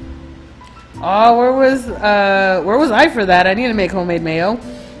 Oh, where was I for that? I need to make homemade mayo.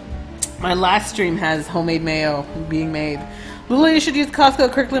 My last stream has homemade mayo being made. Lula, you should use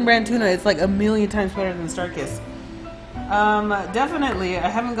Costco Kirkland brand tuna. It's like 1,000,000 times better than Starkist. Definitely. I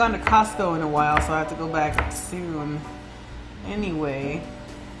haven't gone to Costco in a while, so I have to go back soon. Anyway,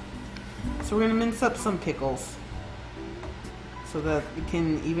 so we're gonna mince up some pickles so that it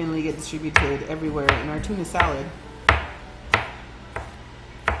can evenly get distributed everywhere in our tuna salad.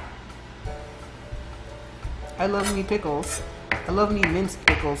 I love me pickles. I love me minced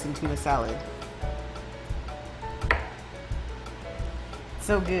pickles in tuna salad.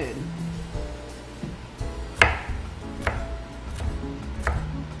 So good.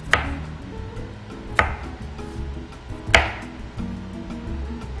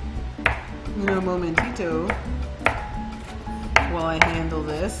 No momentito while I handle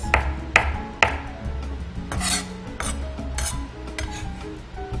this.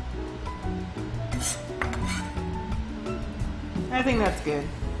 I think that's good.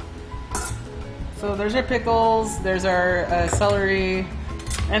 So there's our pickles, there's our celery,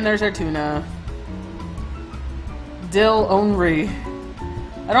 and there's our tuna. Dill only.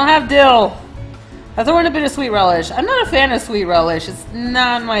 I don't have dill. I throw in a bit of sweet relish. I'm not a fan of sweet relish. It's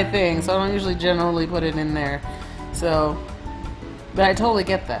not my thing, so I don't usually generally put it in there. So, but I totally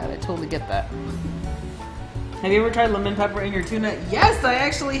get that. I totally get that. Have you ever tried lemon pepper in your tuna? Yes, I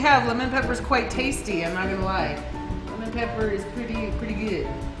actually have. Lemon pepper's quite tasty, I'm not gonna lie. Lemon pepper is pretty good.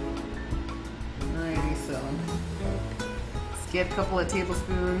 Alrighty, so let's get a couple of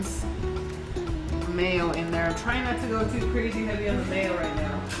tablespoons of mayo in there. I'm trying not to go too crazy heavy on the mayo right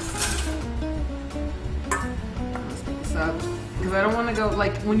now. Up because I don't want to go,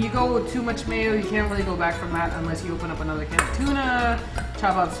 like, when you go with too much mayo, you can't really go back from that unless you open up another can of tuna,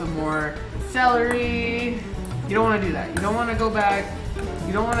 chop up some more celery. You don't want to do that. You don't want to go back. You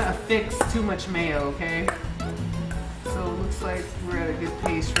You don't want to affix too much mayo, okay? So it looks like we're at a good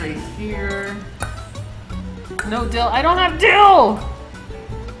pace right here. No dill. I don't have dill!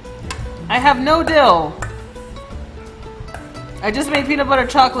 I have no dill. I just made peanut butter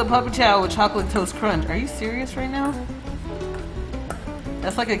chocolate puppy chow with chocolate toast crunch. Are you serious right now?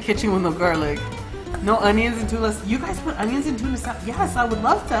 That's like a kitchen with no garlic. No onions and tuna. You guys put onions in tuna salad? Yes, I would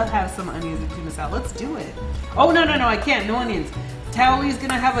love to have some onions in tuna salad. Let's do it. Oh, no, I can't. No onions. Towley's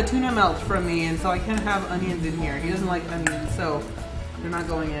gonna have a tuna melt from me, and so I can't have onions in here. He doesn't like onions, so they're not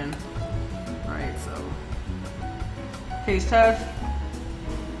going in. Alright, so. Taste test.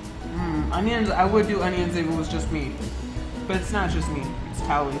 Onions, I would do onions if it was just me. But it's not just me, it's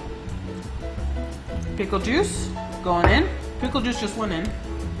Towley. Pickle juice, going in. Pickle juice just went in.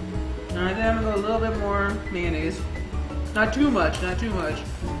 And I think I'm gonna go a little bit more mayonnaise. Not too much, not too much.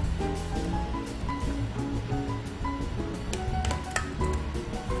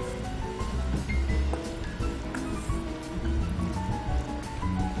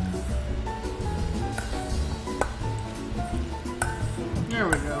 There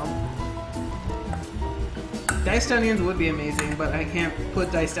we go. Diced onions would be amazing, but I can't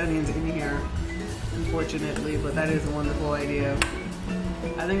put diced onions in here, unfortunately, but that is a wonderful idea.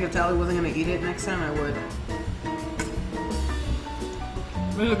 I think if Tally wasn't going to eat it next time, I would.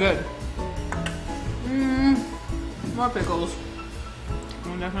 This is good. More pickles.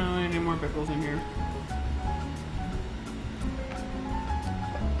 I definitely need more pickles in here.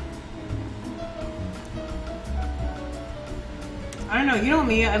 I don't know, you know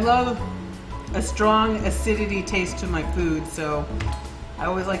me, I love a strong acidity taste to my food, so I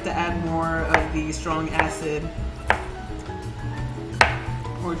always like to add more of the strong acid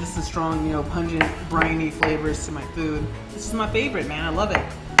or just the strong, you know, pungent, briny flavors to my food. This is my favorite, man. I love it.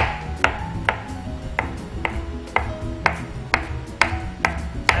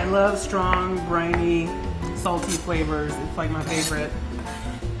 I love strong, briny, salty flavors. It's like my favorite.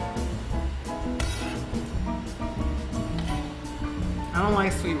 I don't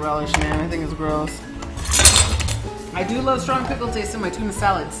like sweet relish, man. I think it's gross. I do love strong pickle taste in my tuna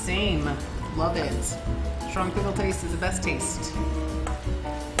salad. Same. Love it. Strong pickle taste is the best taste.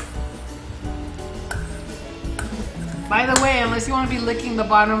 By the way, unless you want to be licking the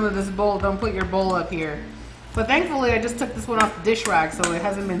bottom of this bowl, don't put your bowl up here. But thankfully, I just took this one off the dish rack, so it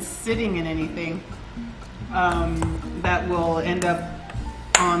hasn't been sitting in anything that will end up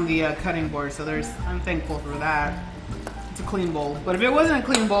on the cutting board. So I'm thankful for that. It's a clean bowl. But if it wasn't a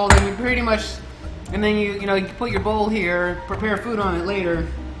clean bowl, then you pretty much, and then you know, you put your bowl here, prepare food on it later.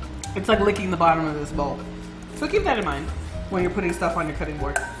 It's like licking the bottom of this bowl. So keep that in mind when you're putting stuff on your cutting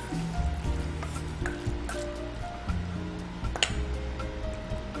board.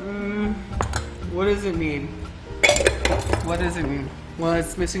 What does it need? What does it need? Well,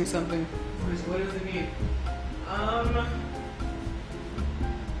 it's missing something. What does it need?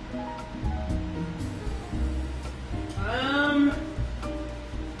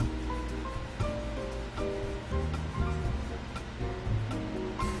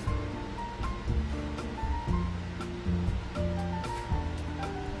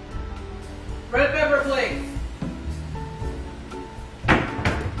 Red pepper flakes.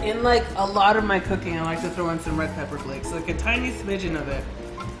 In like a lot of my cooking, I like to throw in some red pepper flakes, like a tiny smidgen of it,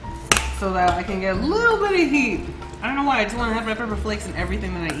 so that I can get a little bit of heat. I don't know why, I just want to have red pepper flakes in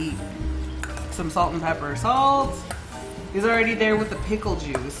everything that I eat. Some salt and pepper. Salt is already there with the pickle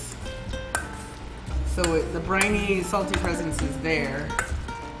juice, so the briny, salty presence is there.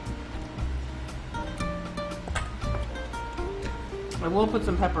 I will put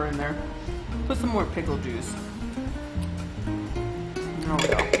some pepper in there. Put some more pickle juice. There we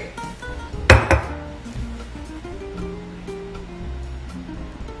go.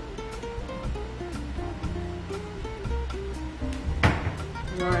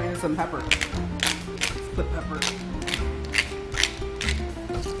 Alright, and some pepper. Let's put pepper.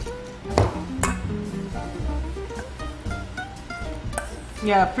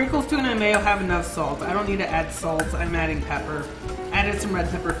 Yeah, Prickles, tuna, and mayo have enough salt. I don't need to add salt. I'm adding pepper. Added some red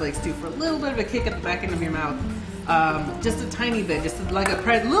pepper flakes too for a little bit of a kick at the back end of your mouth. Just a tiny bit, just like a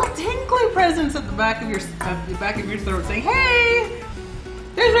little tinkly presence at the back of your throat, saying, "Hey,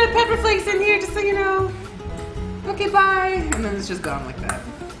 there's red pepper flakes in here, just so you know. Okay, bye." And then it's just gone like that.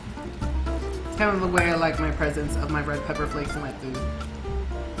 It's kind of the way I like my presence of my red pepper flakes in my food.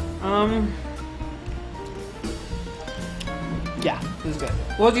 Yeah, this is good.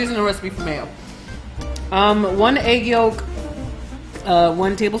 We're using a recipe for mayo. 1 egg yolk,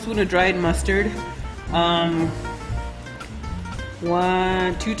 1 tablespoon of dried mustard,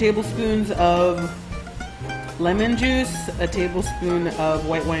 2 tablespoons of lemon juice, a tablespoon of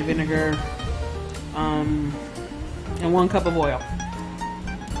white wine vinegar, and 1 cup of oil.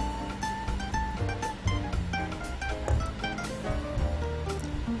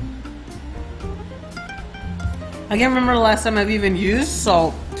 I can't remember the last time I've even used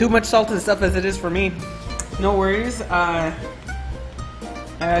salt. Too much salt and stuff as it is for me. No worries. I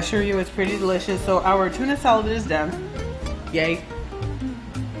assure you it's pretty delicious. So our tuna salad is done. Yay.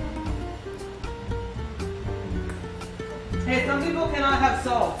 Hey, some people cannot have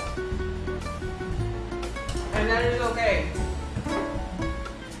salt. And that is okay.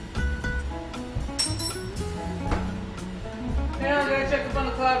 Hey, I'm gonna check up on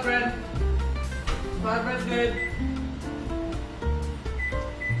the cloud bread. Cloud bread's good.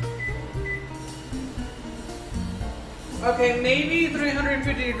 Okay, maybe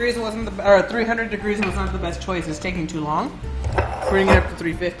 350 degrees wasn't the, or 300 degrees was not the best choice. It's taking too long. Bring it up to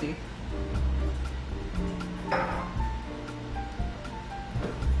 350.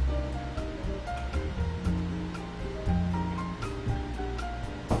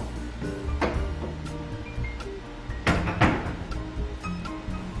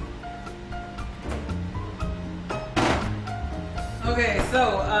 Okay,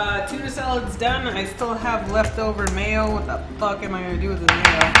 so tuna salad's done. I still have leftover mayo. What the fuck am I gonna do with this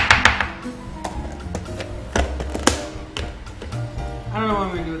mayo? I don't know what I'm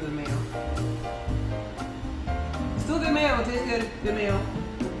gonna do with this mayo. Still good mayo. It tastes good. Good mayo.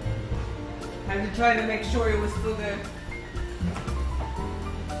 I had to try to make sure it was still good.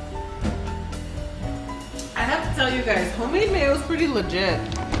 I have to tell you guys, homemade mayo is pretty legit.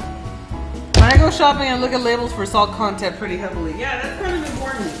 When I go shopping, I look at labels for salt content pretty heavily. Yeah, that's kind of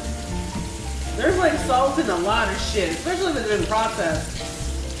important. There's like salt in a lot of shit, especially if it's been processed.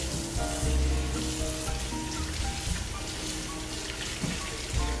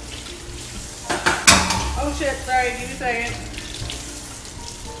 Oh shit, sorry, give me a second.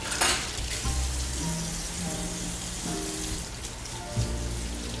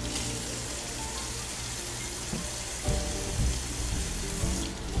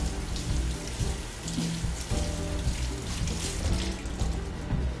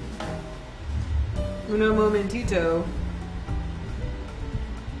 Uno momentito.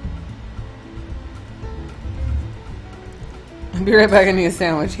 I'll be right back. I need a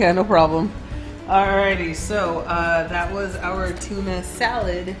sandwich. Yeah, no problem. Alrighty, so that was our tuna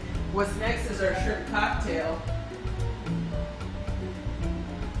salad. What's next is our shrimp cocktail.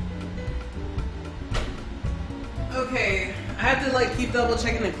 Okay, I have to like keep double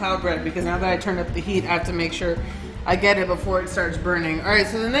checking the cloud bread because now that I turned up the heat, I have to make sure I get it before it starts burning. Alright,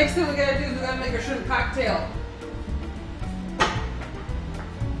 so the next thing we gotta do is we gotta make our shrimp cocktail.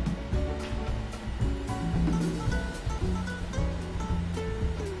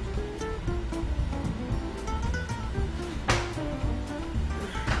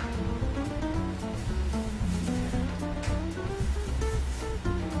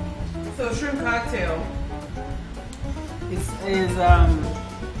 So shrimp cocktail is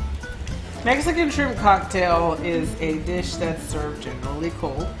Mexican shrimp cocktail is a dish that's served generally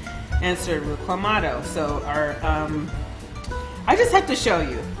cold and served with clamato. So our I just have to show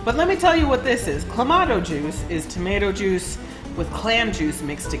you, but let me tell you what this is. Clamato juice is tomato juice with clam juice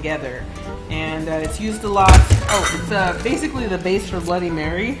mixed together, and it's used a lot. Oh, it's basically the base for Bloody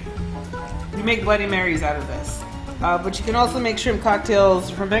Mary. You make Bloody Marys out of this, but you can also make shrimp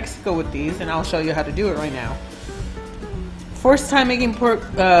cocktails from Mexico with these, and I'll show you how to do it right now. First time making pork,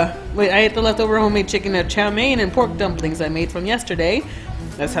 I ate the leftover homemade chicken at chow mein and pork dumplings I made from yesterday.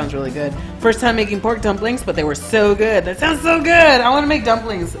 That sounds really good. First time making pork dumplings, but they were so good. That sounds so good! I want to make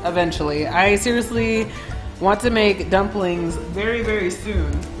dumplings eventually. I seriously want to make dumplings very, very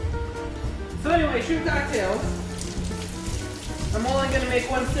soon. So anyway, shrimp cocktail. I'm only going to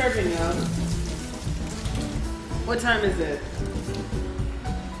make 1 serving of. What time is it?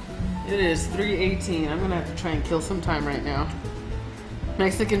 It is 3:18. I'm gonna have to try and kill some time right now.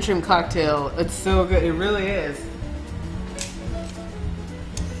 Mexican shrimp cocktail. It's so good. It really is.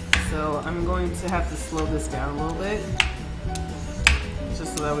 So I'm going to have to slow this down a little bit,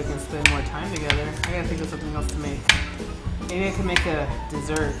 just so that we can spend more time together. I gotta think of something else to make. Maybe I can make a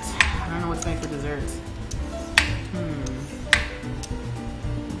dessert. I don't know what to make for dessert.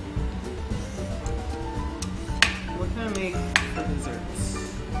 What can I make for desserts?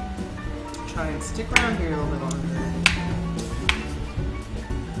 Try and stick around here a little bit longer.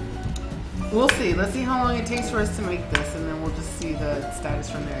 We'll see. Let's see how long it takes for us to make this, and then we'll just see the status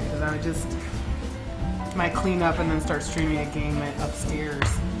from there. Because I just might clean up and then start streaming a game upstairs.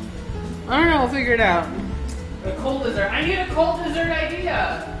 I don't know. We'll figure it out. A cold dessert. I need a cold dessert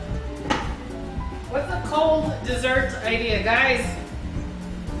idea. What's a cold dessert idea, guys.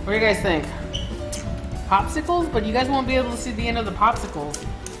 What do you guys think? Popsicles? But you guys won't be able to see the end of the popsicles.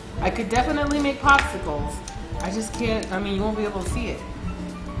 I could definitely make popsicles. I just can't, I mean, you won't be able to see it.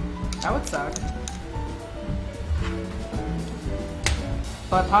 That would suck.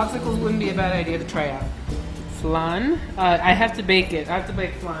 But popsicles wouldn't be a bad idea to try out. Flan. I have to bake it. I have to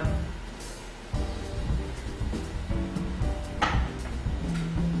bake flan.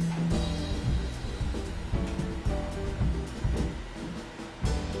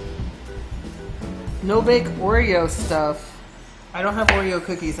 No bake Oreo stuff. I don't have Oreo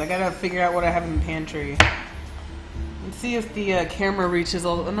cookies. I gotta figure out what I have in the pantry. Let's see if the camera reaches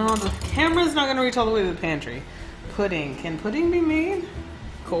all. No, the camera's not gonna reach all the way to the pantry. Pudding. Can pudding be made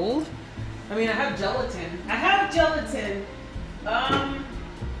cold? I mean, I have gelatin. I have gelatin.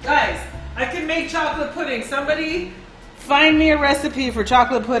 Guys, I can make chocolate pudding. Somebody find me a recipe for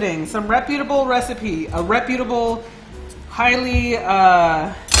chocolate pudding. Some reputable recipe. A reputable, highly,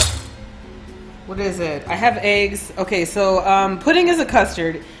 what is it? I have eggs. Okay, so pudding is a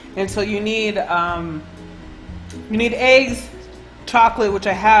custard, and so you need eggs, chocolate, which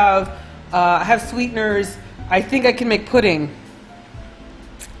I have. I have sweeteners. I think I can make pudding.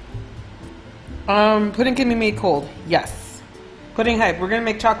 Pudding can be made cold. Yes. Pudding hype. We're gonna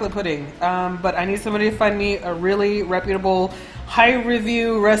make chocolate pudding. But I need somebody to find me a really reputable, high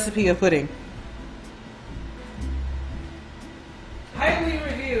review recipe of pudding. Highly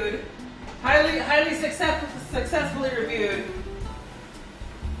reviewed. Highly successfully reviewed.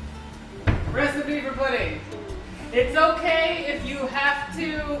 Recipe for pudding. It's okay if you have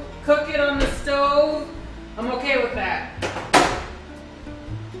to cook it on the stove. I'm okay with that.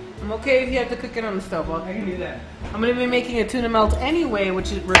 I'm okay if you have to cook it on the stove. Well, I can do that. I'm going to be making a tuna melt anyway,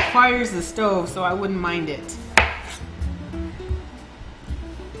 which requires the stove, so I wouldn't mind it.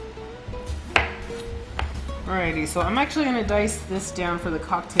 Alrighty, so I'm actually going to dice this down for the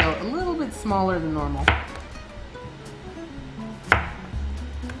cocktail a little bit smaller than normal.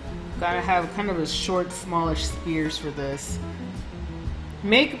 Gotta have kind of a short, smallish spears for this.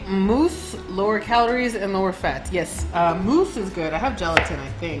 Make mousse, lower calories and lower fat. Yes, mousse is good. I have gelatin, I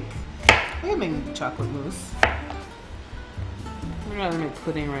think. I can make chocolate mousse. I'd rather make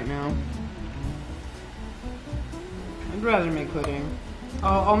pudding right now. I'd rather make pudding.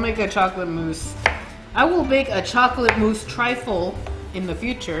 I'll make a chocolate mousse. I will bake a chocolate mousse trifle in the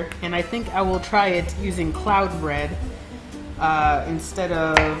future, and I think I will try it using cloud bread instead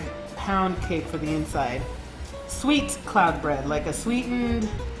of pound cake for the inside. Sweet cloud bread, like a sweetened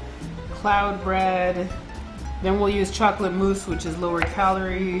cloud bread. Then we'll use chocolate mousse, which is lower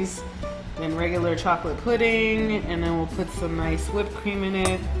calories than regular chocolate pudding, and then we'll put some nice whipped cream in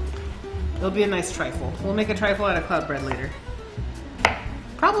it. It'll be a nice trifle. We'll make a trifle out of cloud bread later.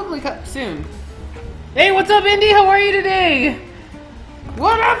 Probably soon. Hey, what's up, Indy? How are you today?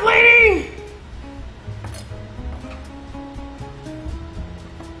 What up, lady?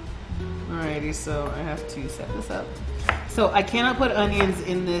 Alrighty, so I have to set this up. So I cannot put onions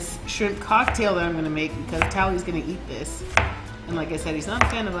in this shrimp cocktail that I'm going to make because Tally's going to eat this. And like I said, he's not a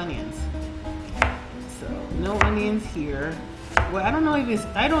fan of onions. So no onions here. Well, I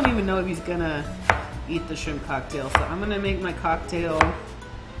don't even know if he's going to eat the shrimp cocktail. So I'm going to make my cocktail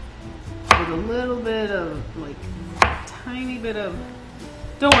with a little bit of, like, tiny bit of...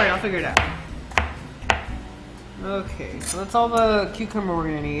 Don't worry, I'll figure it out. Okay, so that's all the cucumber we're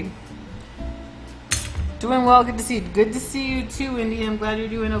going to need. Doing well, good to see you. Good to see you too, Indy. I'm glad you're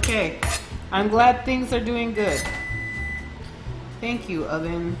doing okay. I'm glad things are doing good. Thank you,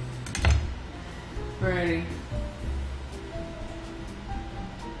 oven. Alrighty.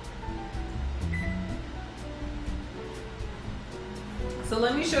 So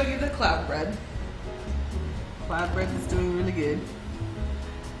let me show you the cloud bread. Cloud bread is doing really good.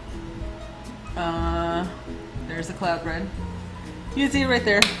 There's the cloud bread. You see it right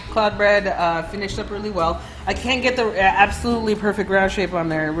there. Cloud bread finished up really well. I can't get the absolutely perfect round shape on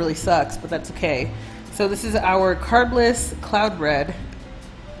there. It really sucks, but that's okay. So this is our carbless cloud bread.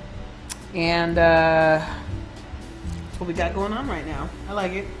 And that's what we got going on right now. I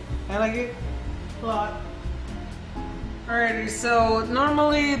like it. I like it a lot. Alrighty, so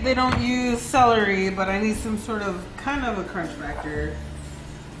normally they don't use celery, but I need some sort of kind of a crunch factor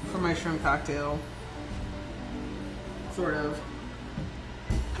for my shrimp cocktail. Sort of.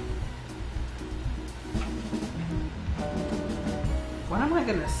 What am I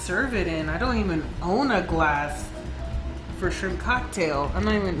gonna serve it in? I don't even own a glass for shrimp cocktail. I'm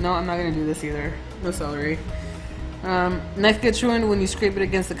not gonna do this either. No celery. Knife gets ruined when you scrape it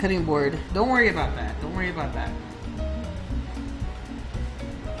against the cutting board. Don't worry about that. Don't worry about that.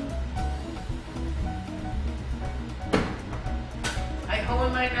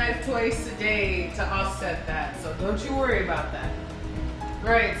 my knife twice a day to offset that, so don't you worry about that.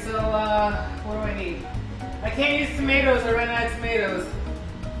 Right, so what do I need? I can't use tomatoes, I ran out of tomatoes.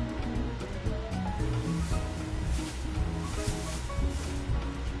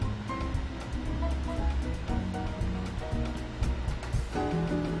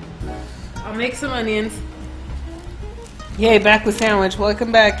 I'll make some onions. Yay, back with sandwich.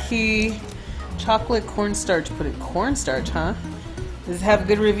 Welcome back, Key. Chocolate cornstarch. Put it cornstarch, huh? Does it have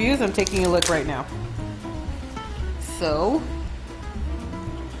good reviews? I'm taking a look right now. So,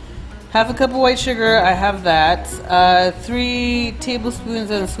 half a cup of white sugar, I have that. 3 tablespoons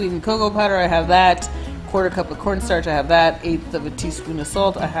of sweetened cocoa powder, I have that. Quarter cup of cornstarch, I have that. 1/8 of a teaspoon of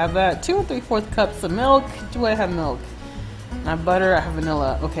salt, I have that. 2 3/4 cups of milk. Do I have milk? Not butter, I have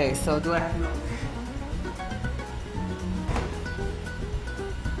vanilla. Okay, so do I have milk?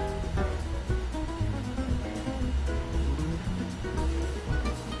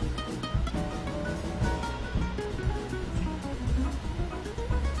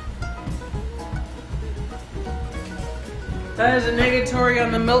 That is a negatory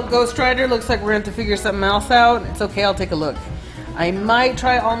on the milk ghostwriter. Looks like we're going to have to figure something else out. It's okay, I'll take a look. I might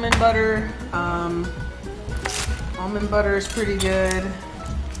try almond butter. Almond butter is pretty good.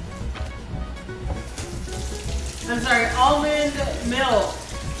 I'm sorry, almond milk.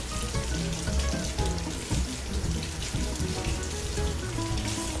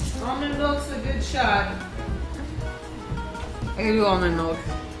 Almond milk's a good shot. I can do almond milk.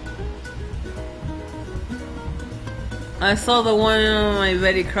 I saw the one on my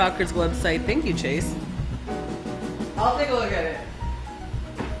Betty Crocker's website. Thank you, Chase. I'll take a look at it.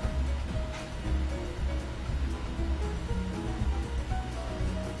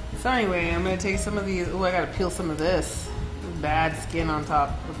 So anyway, I'm going to take some of these. Oh, I got to peel some of this. Bad skin on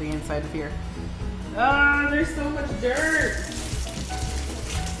top of the inside of here. Ah, there's so much dirt.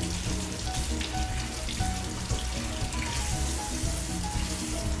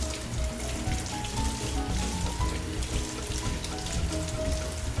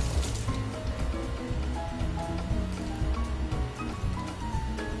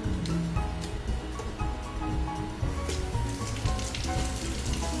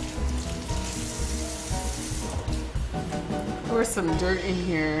 There's some dirt in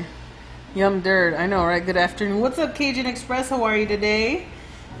here. Yum dirt. I know, right? Good afternoon. What's up, Cajun Express? How are you today?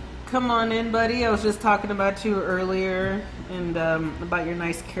 Come on in, buddy. I was just talking about you earlier and about your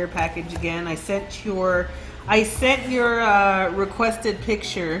nice care package again. I sent your requested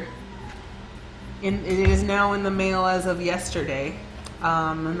picture. It is now in the mail as of yesterday,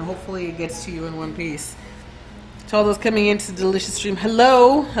 and hopefully it gets to you in one piece. To all those coming into the delicious stream,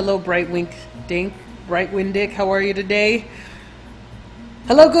 hello, Brightwind Dick. How are you today?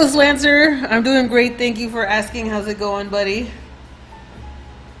 Hello, Ghost Lancer. I'm doing great. Thank you for asking. How's it going, buddy?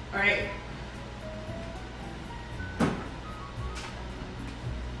 All right.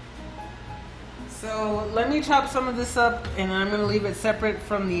 So let me chop some of this up, and I'm going to leave it separate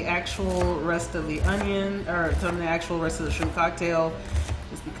from the actual rest of the onion, or from the actual rest of the shrimp cocktail,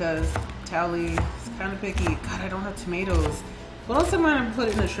 just because Tally is kind of picky. God, I don't have tomatoes. What else am I going to put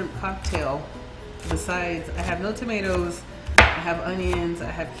in the shrimp cocktail? Besides, I have no tomatoes, I have onions, I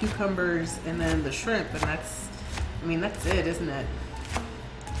have cucumbers, and then the shrimp, and that's it, isn't it?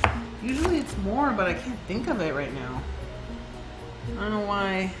 Usually it's more, but I can't think of it right now. I don't know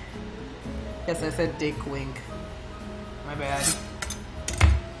why. Yes, I said dick wink. My bad.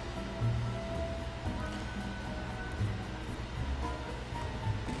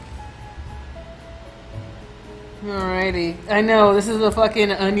 Alrighty. I know, this is the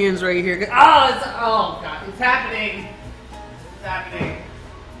fucking onions right here. Oh god, it's happening. It's happening.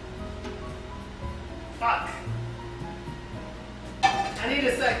 Fuck. I need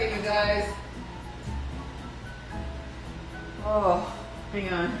a second, you guys. Oh,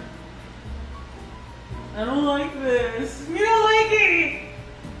 hang on. I don't like this. You don't like it!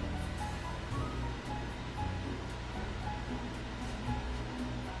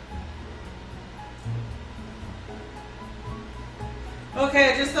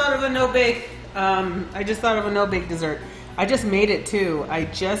 Okay, I just thought of a no-bake. Dessert. I just made it too. I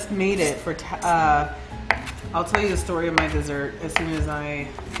just made it for. I'll tell you the story of my dessert as soon as I'm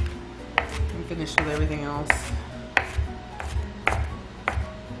finished with everything else.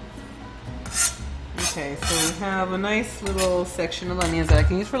 Okay, so we have a nice little section of onions that I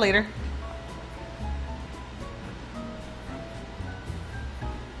can use for later.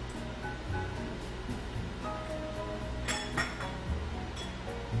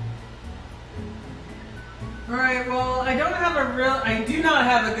 Alright, well, I do not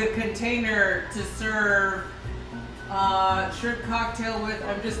have a good container to serve Shrimp cocktail with,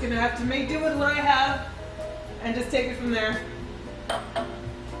 I'm just gonna have to make do with what I have and just take it from there.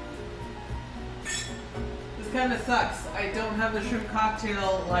 This kind of sucks. I don't have the shrimp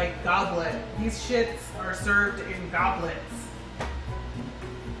cocktail like goblet. These shits are served in goblets.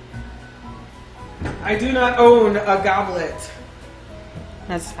 I do not own a goblet.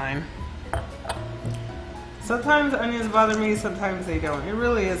 That's fine. Sometimes onions bother me, sometimes they don't. It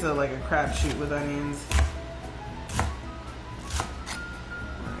really is like a crapshoot with onions.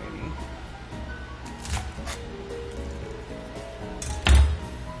 Alrighty.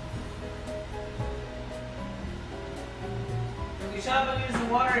 When we chop onions in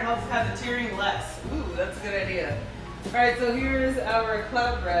water, it helps have the tearing less. Ooh, that's a good idea. Alright, so here's our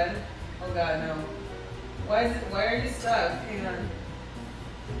cloud bread. Oh god, no. Why are you stuck? Hang on.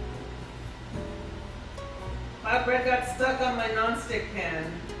 My bread got stuck on my nonstick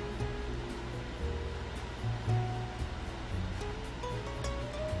pan.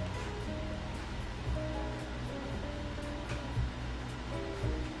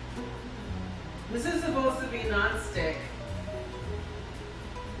 This is supposed to be nonstick.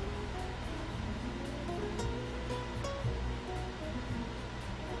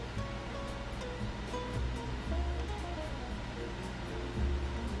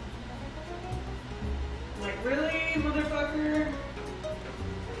 Really, motherfucker?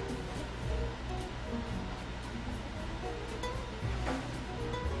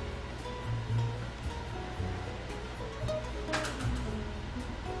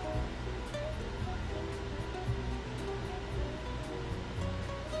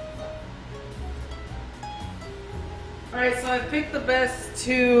 Alright, so I've picked the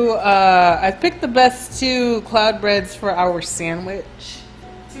best two cloud breads for our sandwich.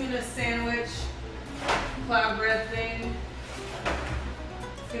 Tuna sandwich. Cloud bread thing.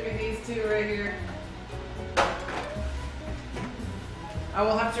 It's gonna be these two right here. I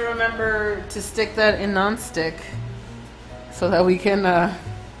will have to remember to stick that in nonstick so that we can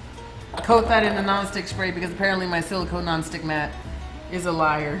coat that in the nonstick spray, because apparently my silicone nonstick mat is a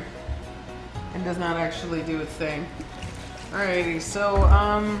liar and does not actually do its thing. Alrighty, so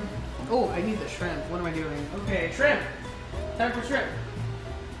oh, I need the shrimp. What am I doing? Okay, shrimp. Time for shrimp.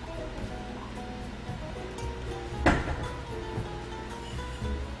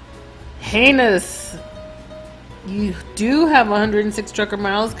 Heinous, you do have 106 trucker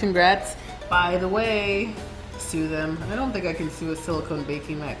miles. Congrats. By the way, sue them. I don't think I can sue a silicone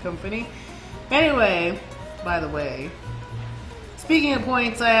baking mat company. Anyway, by the way, speaking of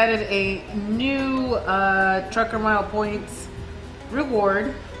points, I added a new trucker mile points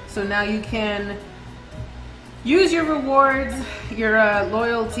reward. So now you can use your rewards, your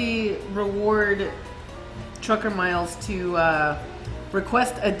loyalty reward trucker miles to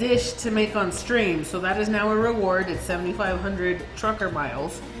request a dish to make on stream. So that is now a reward. It's 7,500 trucker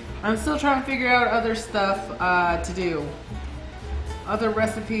miles. I'm still trying to figure out other stuff to do. Other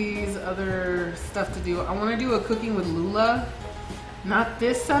recipes, other stuff to do. I want to do a cooking with Lula. Not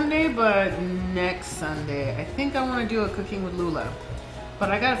this Sunday, but next Sunday. I think I want to do a cooking with Lula.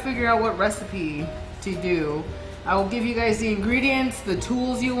 But I got to figure out what recipe to do. I will give you guys the ingredients, the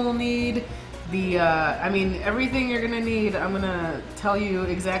tools you will need, I mean, everything you're gonna need. I'm gonna tell you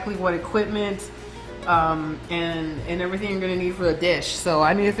exactly what equipment and everything you're gonna need for the dish. So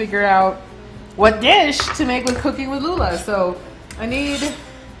I need to figure out what dish to make with cooking with Lula. So I mean,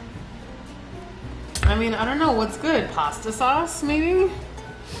 I don't know what's good. Pasta sauce, maybe.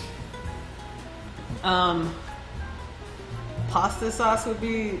 Pasta sauce would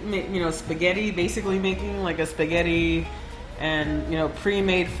be, spaghetti. Basically making like a spaghetti. And,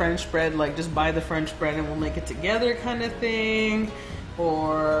 pre-made French bread, like just buy the French bread and we'll make it together kind of thing.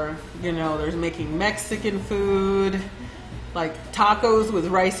 Or, there's making Mexican food, like tacos with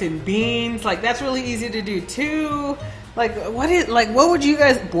rice and beans. Like, that's really easy to do too. Like, what would you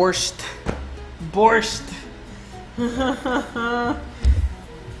guys, borscht.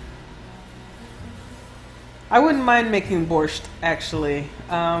 I wouldn't mind making borscht, actually.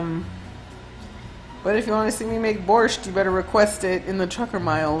 But if you want to see me make borscht, you better request it in the trucker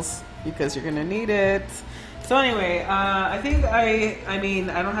miles because you're gonna need it. So anyway, I think I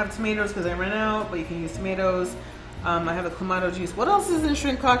don't have tomatoes because I ran out, but you can use tomatoes. I have a clamato juice. What else is in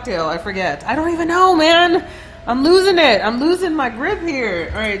shrimp cocktail? I forget. I don't even know, man. I'm losing it. I'm losing my grip here.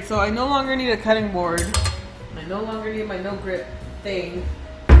 All right, so I no longer need a cutting board. I no longer need my no grip thing.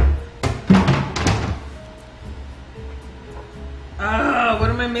 What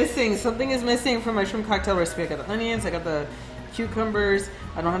am I missing? Something is missing from my shrimp cocktail recipe. I got the onions, I got the cucumbers,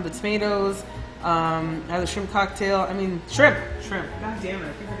 I don't have the tomatoes, I have the shrimp cocktail. Shrimp. God damn it,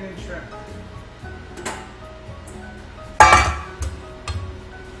 I keep forgetting shrimp.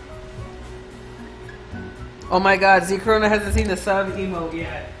 Oh my god, Z Corona hasn't seen the sub emote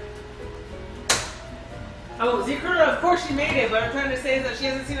yet. Oh, Z Corona, of course she made it, but I'm trying to say is that she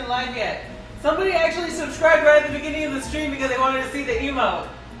hasn't seen it live yet. Somebody actually subscribed right at the beginning of the stream because they wanted to see the emote.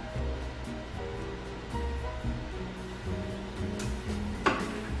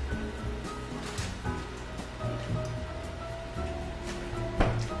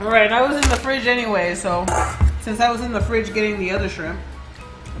 Alright, I was in the fridge anyway, so since I was in the fridge getting the other shrimp,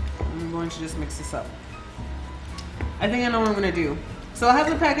 I'm going to just mix this up. I think I know what I'm going to do. So I have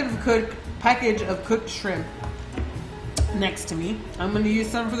the package of cooked shrimp next to me. I'm going to use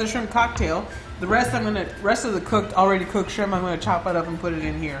some for the shrimp cocktail. The rest of the already cooked shrimp, I'm going to chop it up and put it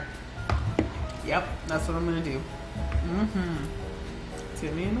in here. Yep, that's what I'm going to do. It's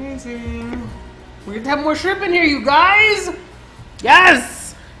going to be amazing. We're going to have more shrimp in here, you guys!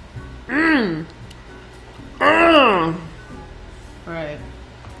 Yes! Alright.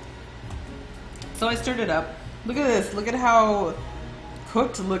 So I stirred it up. Look at this. Look at how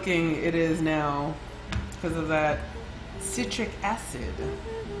cooked looking it is now because of that citric acid.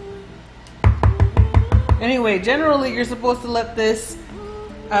 Anyway, generally you're supposed to let this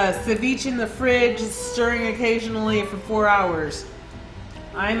ceviche in the fridge, stirring occasionally for 4 hours.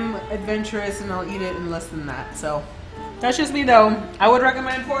 I'm adventurous and I'll eat it in less than that, so that's just me though. I would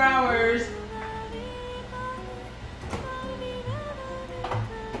recommend 4 hours.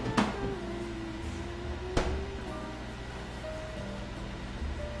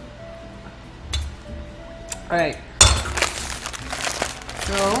 Alright.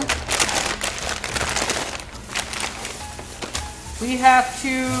 So we have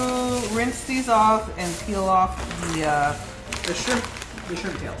to rinse these off and peel off the shrimp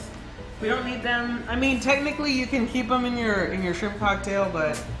tails. We don't need them. I mean, technically you can keep them in your shrimp cocktail,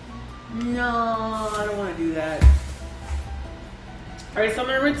 but no, I don't want to do that. All right, so I'm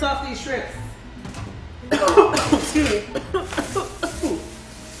gonna rinse off these shrimps. Excuse me.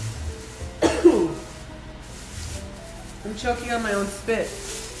 I'm choking on my own spit.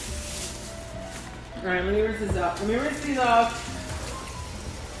 All right, let me rinse this off. Let me rinse these off.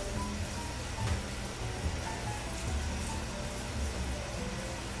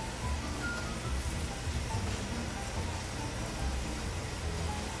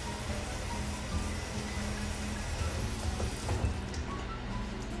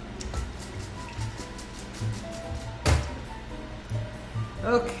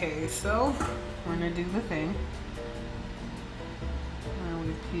 Okay, so we're gonna do the thing. And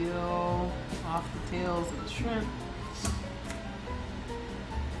we peel off the tails of the shrimp.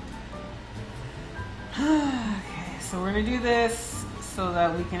 Okay, so we're gonna do this so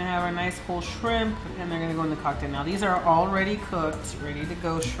that we can have a nice whole shrimp, and they're gonna go in the cocktail. Now these are already cooked, ready to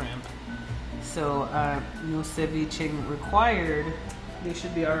go shrimp. So no ceviche required. They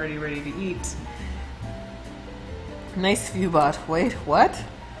should be already ready to eat. Nice view bot. Wait, what?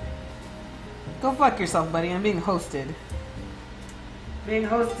 Go fuck yourself, buddy. I'm being hosted. Being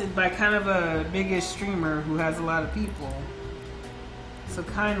hosted by kind of a biggish streamer who has a lot of people. So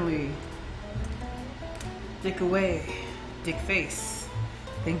kindly dick away. Dick face.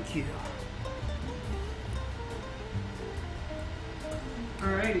 Thank you.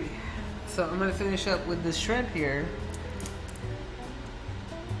 Alrighty. So I'm gonna finish up with this shrimp here.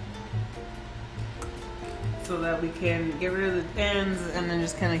 So that we can get rid of the ends and then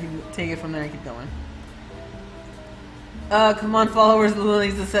just kind of take it from there and keep going. Come on, followers. Lula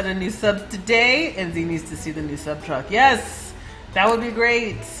needs to set a new sub today, and Z needs to see the new sub truck. Yes! That would be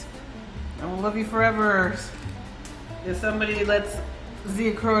great. I will love you forever. If somebody lets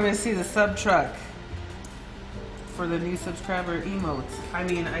Z Corona see the sub truck for the new subscriber emotes. I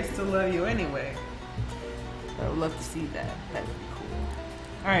mean, I still love you anyway. But I would love to see that. That would be cool.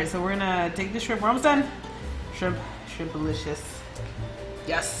 Alright, so we're gonna take the shrimp. We're almost done. Shrimp delicious.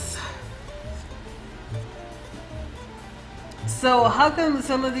 Yes. So how come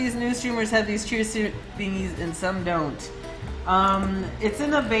some of these new streamers have these cheer thingies and some don't? It's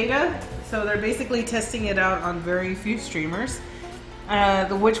in a beta, so they're basically testing it out on very few streamers.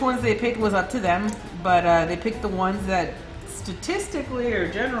 Which ones they picked was up to them, but they picked the ones that statistically or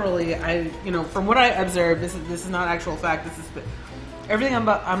generally, from what I observed, this is not actual fact. This is everything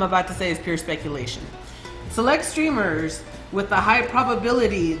I'm about to say is pure speculation. Select streamers with the high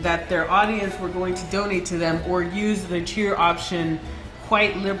probability that their audience were going to donate to them or use the cheer option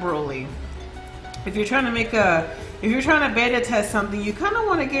quite liberally. If you're trying to beta test something, you kind of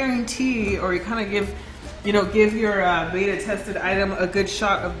want to guarantee, or you kind of give your beta tested item a good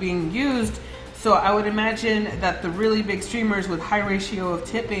shot of being used. So I would imagine that the really big streamers with high ratio of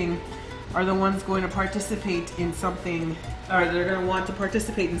tipping are the ones going to participate in something, or they're going to want to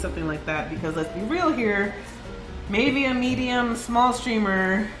participate in something like that, because let's be real here, maybe a medium, small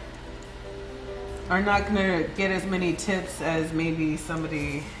streamer are not gonna get as many tips as maybe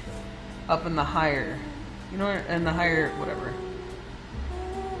somebody up in the higher, you know, in the higher, whatever.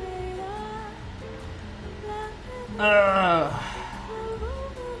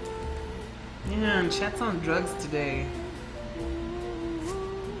 Yeah, chat's on drugs today.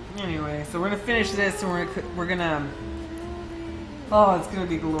 Anyway, so we're gonna finish this, and we're gonna. Oh, it's gonna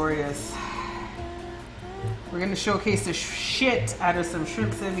be glorious. We're gonna showcase the shit out of some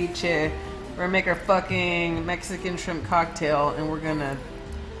shrimp ceviche. We're gonna make our fucking Mexican shrimp cocktail, and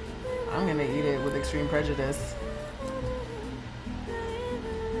I'm gonna eat it with extreme prejudice.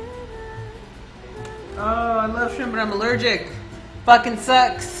 Oh, I love shrimp, but I'm allergic. Fucking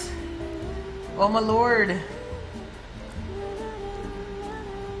sucks. Oh my lord.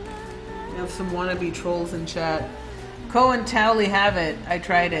 We have some wannabe trolls in chat. Co and Tally have it. I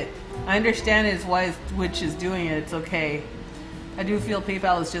tried it. I understand it's why Twitch is doing it. It's okay. I do feel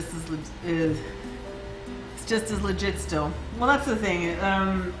PayPal is just as legit still. Well, that's the thing.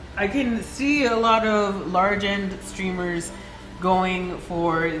 I can see a lot of large end streamers going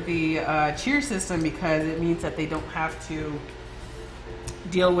for the cheer system because it means that they don't have to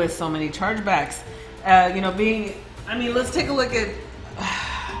deal with so many chargebacks. You know, I mean, let's take a look at,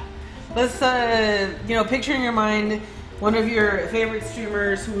 let's, you know, picture in your mind one of your favorite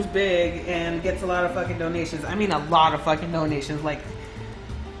streamers who's big and gets a lot of fucking donations. I mean, a lot of fucking donations, like,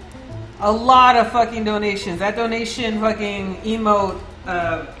 a lot of fucking donations. That donation fucking emote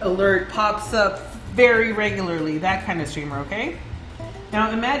alert pops up very regularly. That kind of streamer, okay? Now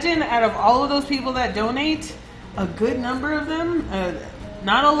imagine out of all of those people that donate, a good number of them,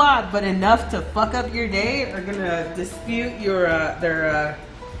 not a lot, but enough to fuck up your day, are gonna dispute your their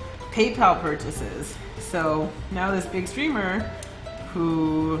PayPal purchases. So now this big streamer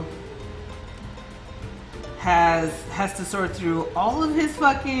who has to sort through all of his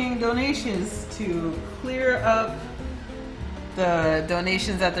fucking donations to clear up the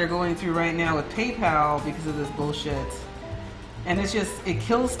donations that they're going through right now with PayPal because of this bullshit. And it's just, it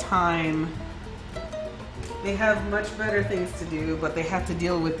kills time. They have much better things to do, but they have to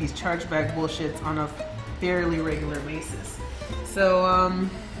deal with these chargeback bullshits on a fairly regular basis. So,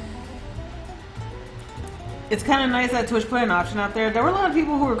 it's kind of nice that Twitch put an option out there. There were a lot of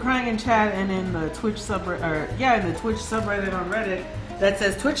people who were crying in chat and in the Twitch subreddit, in the Twitch subreddit on Reddit, that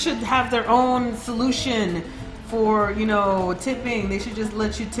says Twitch should have their own solution for, you know, tipping. They should just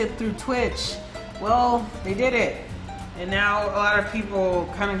let you tip through Twitch. Well, they did it. And now a lot of people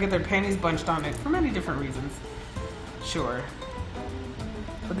kind of get their panties bunched on it for many different reasons. Sure.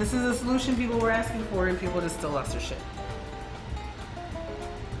 But this is a solution people were asking for, and people just still lost their shit.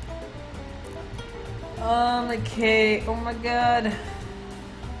 Okay, oh my god.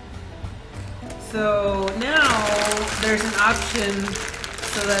 So now there's an option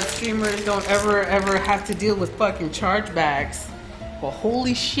so that streamers don't ever have to deal with fucking chargebacks. Well,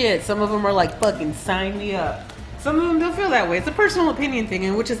 holy shit, some of them are like, fucking sign me up. Some of them don't feel that way. It's a personal opinion thing,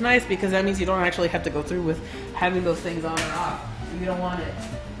 and which is nice because that means you don't actually have to go through with having those things on or off if you don't want it.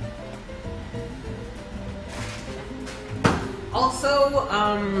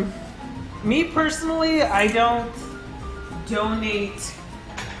 Also, me personally, I don't donate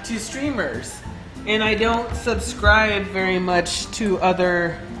to streamers, and I don't subscribe very much to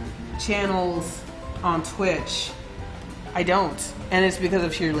other channels on Twitch. I don't, and it's because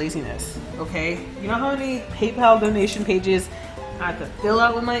of sheer laziness, okay? You know how many PayPal donation pages I have to fill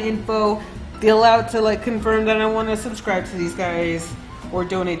out with my info, fill out to like confirm that I want to subscribe to these guys or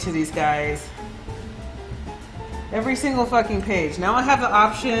donate to these guys? Every single fucking page. Now I have the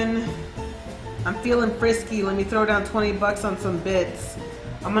option. I'm feeling frisky. Let me throw down 20 bucks on some bits.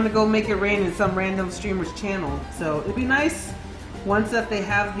 I'm gonna go make it rain in some random streamer's channel. So it'd be nice once that they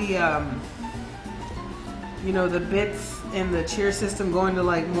have the, you know, the bits and the cheer system going to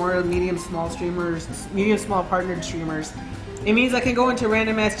like more medium small streamers, medium small partnered streamers. It means I can go into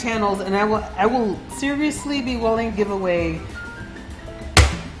random ass channels, and I will seriously be willing to give away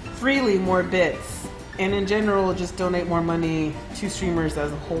freely more bits, and in general just donate more money to streamers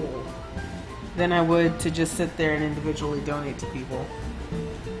as a whole than I would to just sit there and individually donate to people.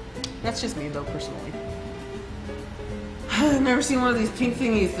 That's just me though, personally. I've never seen one of these pink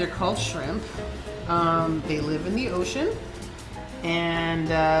thingies. They're called shrimp. They live in the ocean, and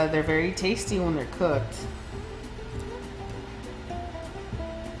they're very tasty when they're cooked.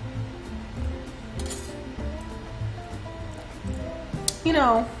 You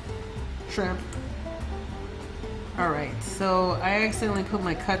know, shrimp. Alright, so I accidentally put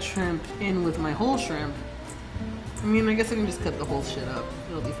my cut shrimp in with my whole shrimp. I mean, I guess I can just cut the whole shit up.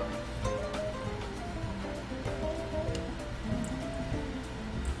 It'll be fine.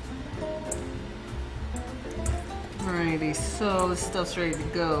 Alrighty, so this stuff's ready to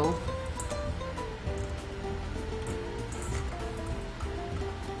go.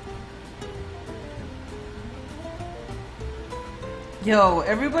 Yo,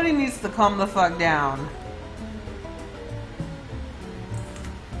 everybody needs to calm the fuck down.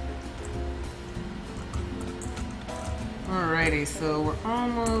 Alrighty, so we're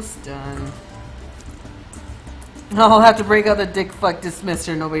almost done. I'll have to break out the dick fuck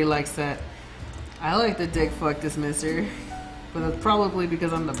dismisser. Nobody likes that. I like the dick fuck dismisser, but that's probably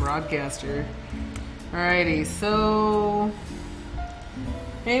because I'm the broadcaster. Alrighty, so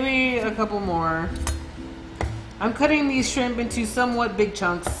maybe a couple more. I'm cutting these shrimp into somewhat big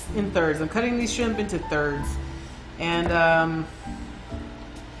chunks in thirds. I'm cutting these shrimp into thirds, and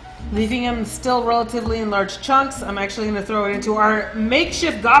leaving them still relatively in large chunks. I'm actually going to throw it into our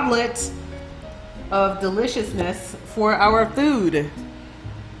makeshift goblet of deliciousness for our food.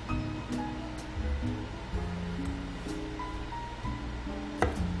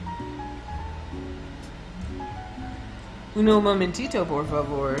 Uno momentito, por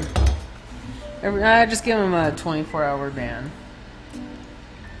favor. I just give him a 24-hour ban.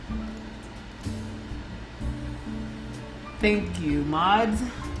 Thank you, mods.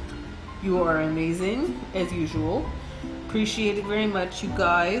 You are amazing, as usual. Appreciate it very much, you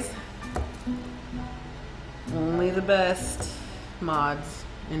guys. Only the best mods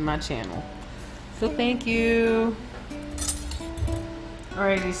in my channel. So thank you.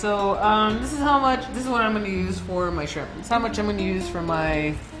 Alrighty, so this is what I'm going to use for my shrimp. This is how much I'm going to use for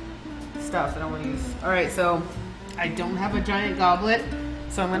my stuff that I want to use. Alright, so I don't have a giant goblet,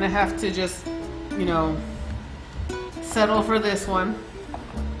 so I'm going to have to just, you know, settle for this one.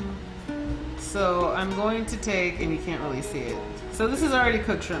 So I'm going to take, and you can't really see it. So this is already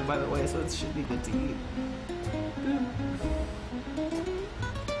cooked shrimp, by the way, so it should be good to eat.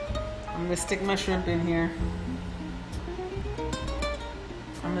 I'm going to stick my shrimp in here.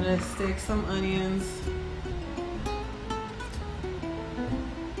 I'm going to stick some onions.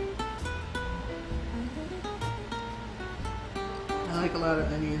 I like a lot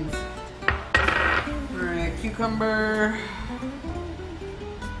of onions. Alright, cucumber.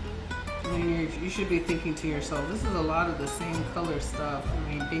 I mean, you should be thinking to yourself, this is a lot of the same color stuff. I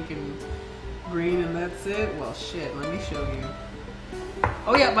mean, pink and green and that's it? Well, shit, let me show you.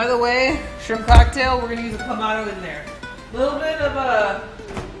 Oh yeah, by the way, shrimp cocktail, we're going to use a Clamato in there. Little bit of a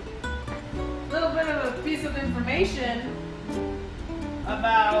piece of information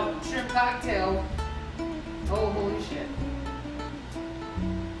about shrimp cocktail. Oh, holy shit.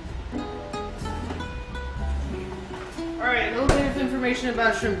 Alright, a little bit of information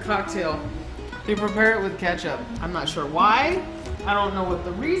about shrimp cocktail. They prepare it with ketchup. I'm not sure why. I don't know what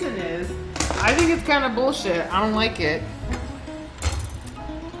the reason is. I think it's kind of bullshit. I don't like it.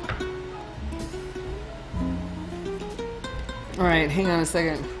 Alright, hang on a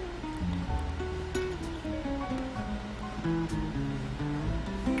second.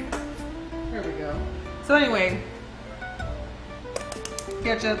 There we go. So anyway,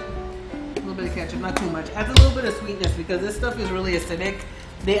 ketchup. A little bit of ketchup, not too much. Adds a little bit of sweetness because this stuff is really acidic.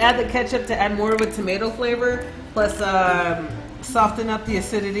 They add the ketchup to add more of a tomato flavor, plus soften up the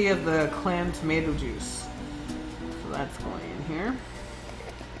acidity of the clam tomato juice. So that's going in here.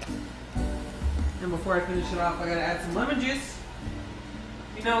 And before I finish it off, I gotta add some lemon juice.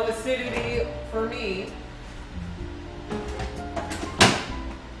 You know, acidity for me.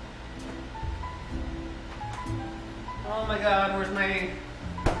 Oh my god, where's my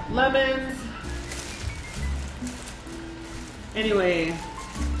lemons? Anyway,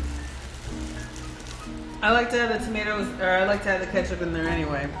 I like to add the tomatoes, or I like to add the ketchup in there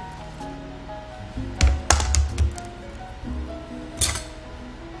anyway.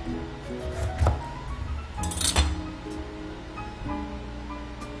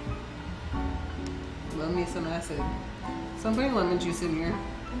 Love me some acid. So I'm putting lemon juice in here.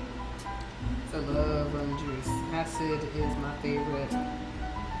 I love lemon juice. Acid is my favorite.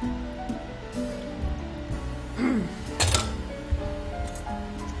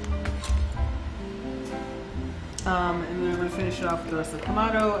 And then I'm going to finish it off with the rest of the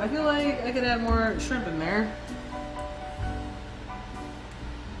Clamato. I feel like I could add more shrimp in there.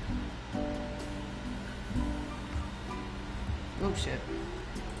 Oh shit.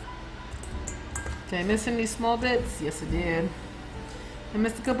 Did I miss any small bits? Yes, I did. I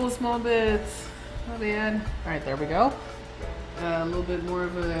missed a couple of small bits. Oh, bad. Alright, there we go. A little bit more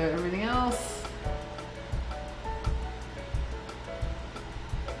of everything else.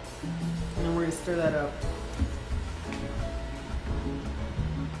 And then we're going to stir that up.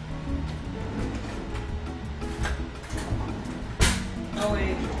 Oh,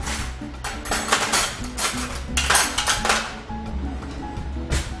 wait.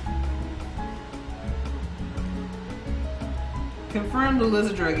 Confirmed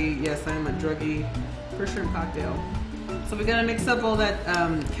Lula's a druggie. Yes, I am a druggie for shrimp cocktail. So we gotta mix up all that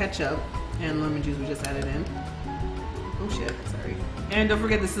ketchup and lemon juice we just added in. Oh shit, sorry. And don't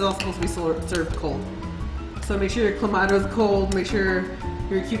forget, this is all supposed to be served cold. So make sure your Clamato is cold. Make sure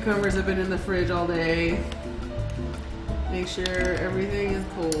your cucumbers have been in the fridge all day. Make sure everything is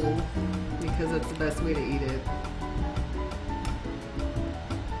cold because that's the best way to eat it.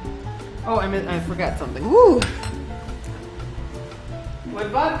 Oh, I forgot something. Woo! Would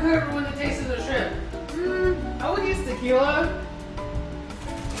vodka ruin the taste of the shrimp? I would use tequila.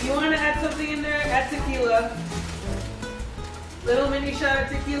 If you want to add something in there, add tequila. Little mini shot of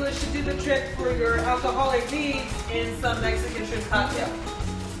tequila should do the trick for your alcoholic needs in some Mexican shrimp cocktail.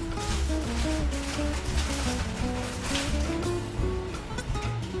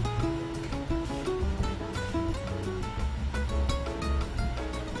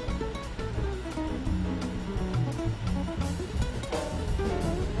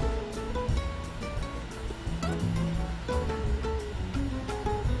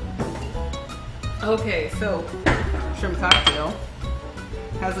 Okay, so shrimp cocktail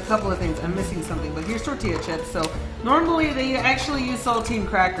has a couple of things. I'm missing something, but here's tortilla chips. So normally they actually use saltine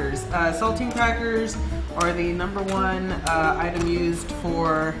crackers. Saltine crackers are the #1 item used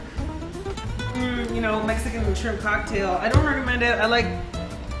for, you know, Mexican shrimp cocktail. I don't recommend it. I like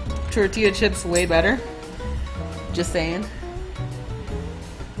tortilla chips way better. Just saying.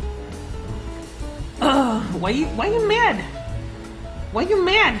 Why you mad? Why you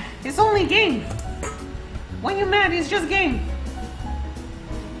mad? It's only a game. Why you mad? It's just game.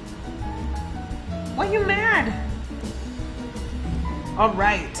 Why you mad? All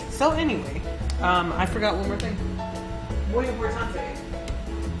right. So anyway, I forgot one more thing. Muy importante.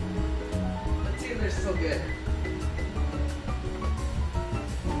 Let's see if they're still good.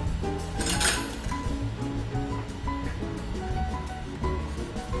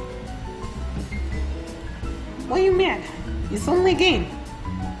 Why you mad? It's only a game.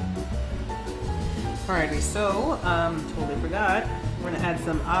 Alrighty, so, totally forgot. We're gonna add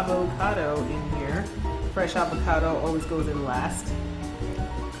some avocado in here. Fresh avocado always goes in last.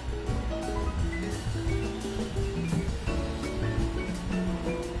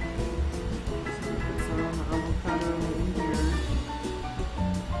 Put some avocado in here.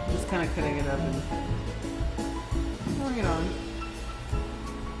 Just kind of cutting it up and throwing it on.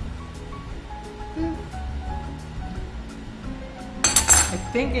 I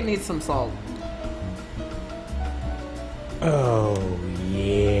think it needs some salt. Oh,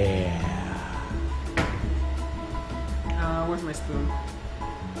 yeah. Where's my spoon?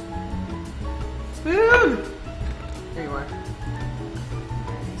 Spoon! There you are.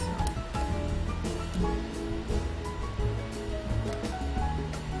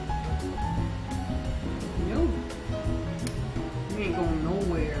 No. You ain't going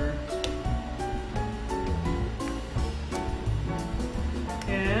nowhere.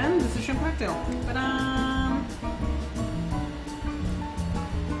 And this is shrimp cocktail. Ta-da!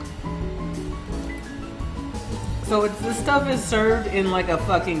 So this stuff is served in like a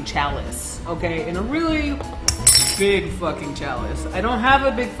fucking chalice, okay? In a really big fucking chalice. I don't have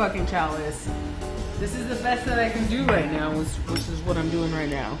a big fucking chalice. This is the best that I can do right now, which is what I'm doing right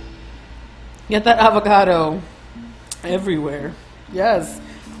now. Get that avocado everywhere. Yes.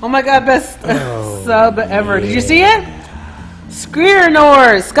 Oh my god, best sub ever. Did you see it?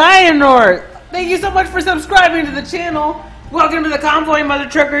 Skynor, thank you so much for subscribing to the channel. Welcome to the convoy, mother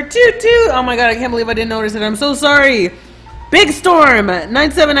trucker. Toot toot. Oh my god, I can't believe I didn't notice it. I'm so sorry. Big Storm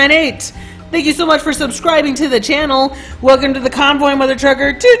 9798. Thank you so much for subscribing to the channel. Welcome to the convoy, mother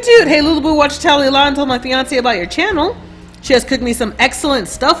trucker. Toot toot. Hey, Lulaboo, watch Tally La and told my fiance about your channel. She has cooked me some excellent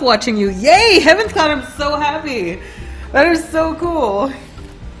stuff watching you. Yay! Heaven's Cloud, I'm so happy. That is so cool.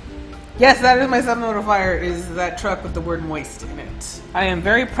 Yes, that is my sub notifier, is that truck with the word moist in it. I am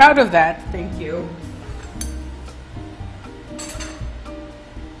very proud of that. Thank you.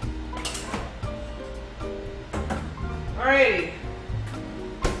 Alrighty.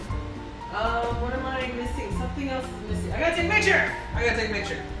 What am I missing? Something else is missing. I gotta take a picture! I gotta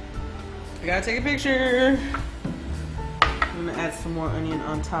take a picture. I'm gonna add some more onion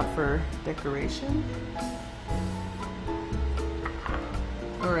on top for decoration.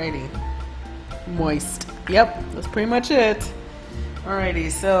 Alrighty. Moist. Yep, that's pretty much it.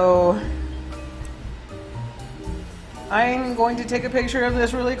 Alrighty, so I'm going to take a picture of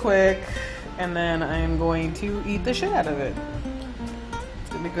this really quick, and then I'm going to eat the shit out of it. It's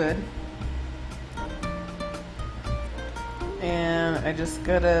gonna be good. And I just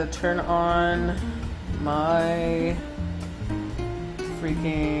gotta turn on my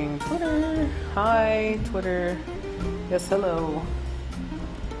freaking Twitter. Hi, Twitter. Yes, hello.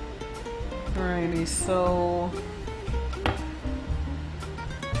 Alrighty, so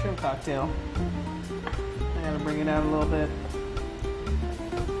shrimp cocktail. I gotta bring it out a little bit.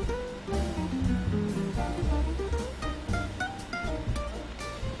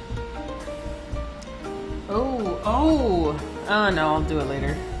 Oh no, I'll do it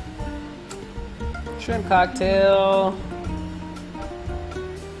later. Shrimp cocktail.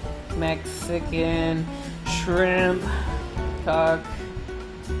 Mexican shrimp cock.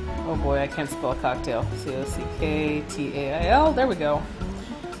 Oh boy, I can't spell cocktail. C-O-C-K-T-A-I-L. There we go.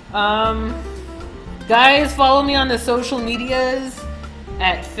 Guys, follow me on the social medias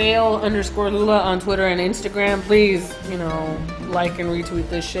at fail_Lula on Twitter and Instagram. Please, you know, like and retweet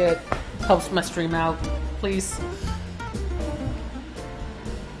this shit. Helps my stream out. Please.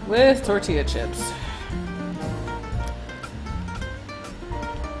 With tortilla chips.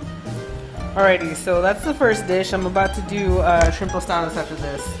 Alrighty, so that's the first dish. I'm about to do shrimp tostadas after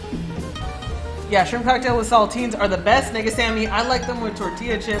this. Yeah, shrimp cocktail with saltines are the best, nigga Sammy. I like them with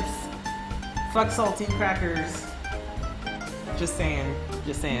tortilla chips. Fuck saltine crackers. Just saying.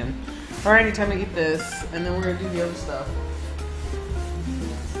 Just saying. Alrighty, time to eat this, and then we're gonna do the other stuff.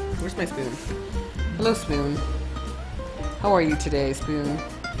 Where's my spoon? Hello, spoon. How are you today, spoon?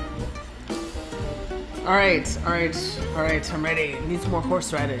 Alright, I'm ready. Need some more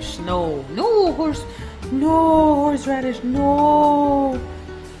horseradish. No horseradish, no!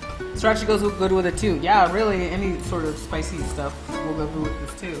 Sriracha goes good with it too. Yeah, really, any sort of spicy stuff will go good with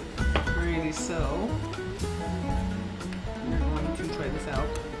this too. Alrighty, so we're going to try this out.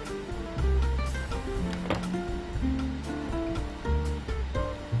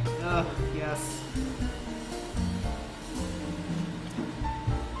 Ugh, yes.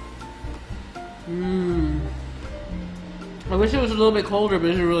 I wish it was a little bit colder, but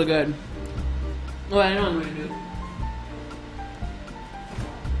this is really good. Oh, I know what I'm gonna do.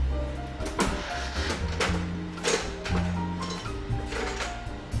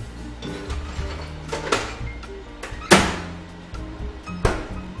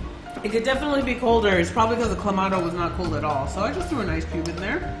 It could definitely be colder. It's probably because the clamato was not cold at all. So I just threw an ice cube in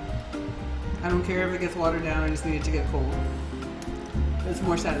there. I don't care if it gets watered down. I just need it to get cold. It's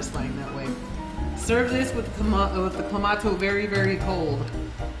more satisfying that way. Serve this with the clamato very, very cold.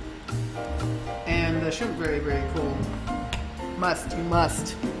 And the shrimp very, very cold. You must.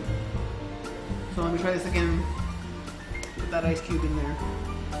 So let me try this again. Put that ice cube in there.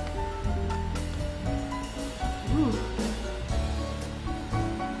 Ooh.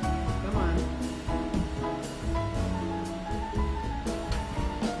 Come on.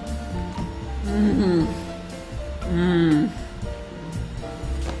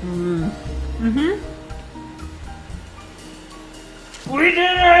 We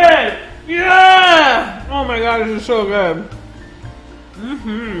did it! Yeah! Oh my god, this is so good.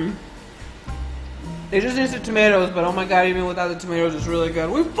 It just needs the tomatoes, but oh my god, even without the tomatoes, it's really good.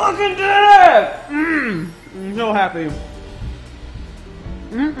 We fucking did it! I'm so happy.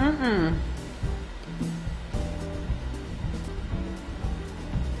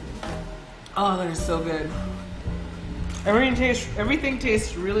 Oh, that is so good. Everything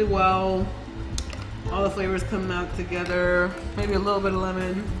tastes really well. All the flavors come out together. Maybe a little bit of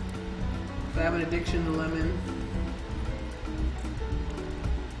lemon. If I have an addiction to lemon.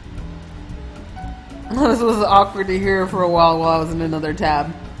 This was awkward to hear for a while I was in another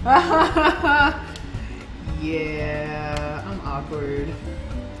tab. Yeah, I'm awkward.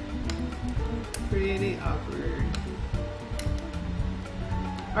 Pretty awkward.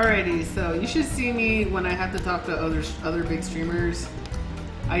 Alrighty, so you should see me when I have to talk to other big streamers.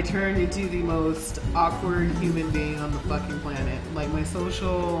 I turn into the most awkward human being on the fucking planet. Like, my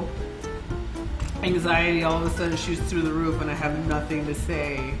social anxiety all of a sudden shoots through the roof and I have nothing to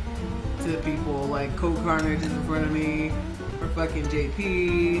say to people. Like, Coke Carnage is in front of me, or fucking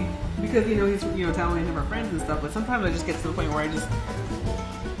JP, because, you know, he's, you know, telling different friends and stuff, but sometimes I just get to the point where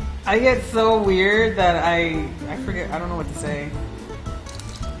I get so weird that I forget, I don't know what to say.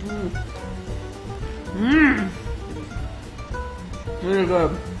 Really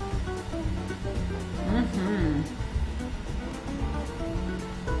good.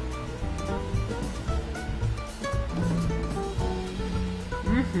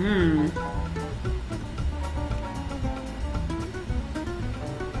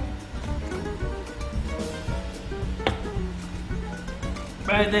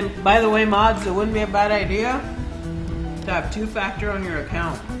 By the way, mods, it wouldn't be a bad idea to have two-factor on your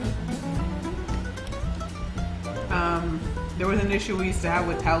account. There was an issue we used to have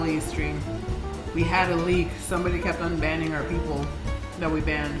with Tally's stream. We had a leak. Somebody kept unbanning our people that we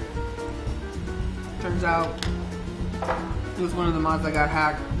banned. Turns out It was one of the mods that got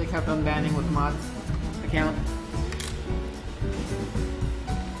hacked. They kept on banning with mods account.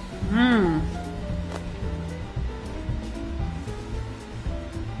 Mmm.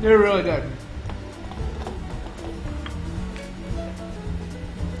 They're really good.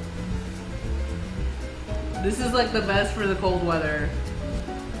 This is like the best for the cold weather.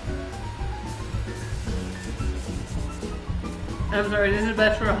 I'm sorry, this is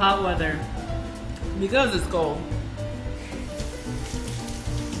best for hot weather. Because it's cold.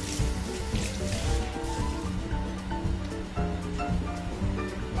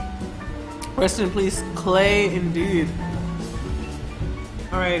 Rest in peace, Clay, indeed.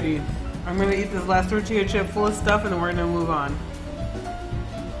 Alrighty. I'm gonna eat this last tortilla chip full of stuff and then we're gonna move on.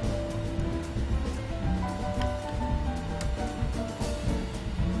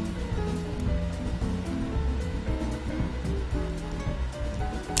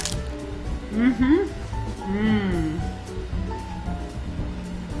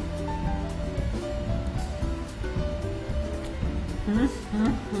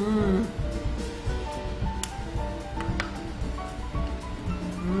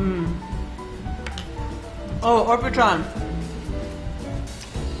 Oh, Orbitron.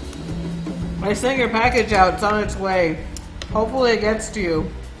 I sent your package out. It's on its way. Hopefully it gets to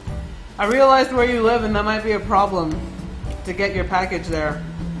you. I realized where you live and that might be a problem to get your package there.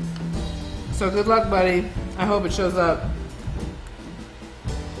 So good luck, buddy. I hope it shows up.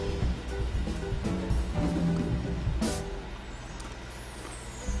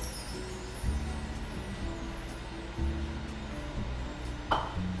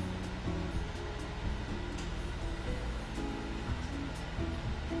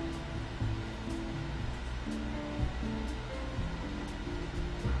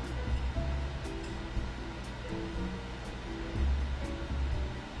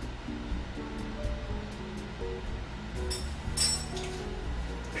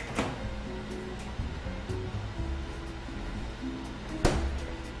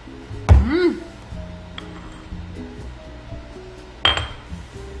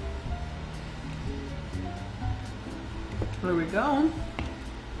 There we go.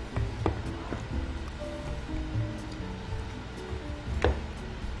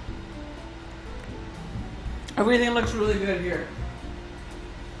 Everything looks really good here.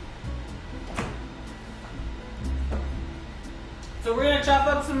 So we're gonna chop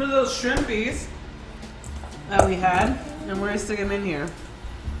up some of those shrimpies that we had, and we're gonna stick them in here.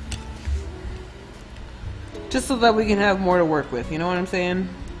 Just so that we can have more to work with, you know what I'm saying?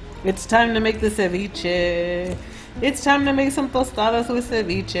 It's time to make the ceviche. It's time to make some tostadas with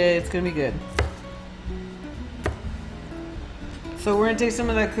ceviche. It's gonna be good. So we're gonna take some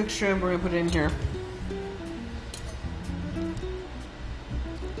of that cooked shrimp, we're gonna put it in here.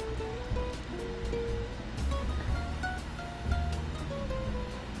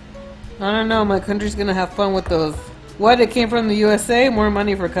 I don't know, my country's gonna have fun with those. What? It came from the USA? More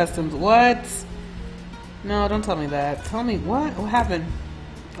money for customs. What? No, don't tell me that. Tell me what? What happened?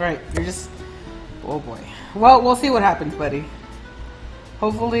 Right, you're just... Oh boy. Well, we'll see what happens, buddy.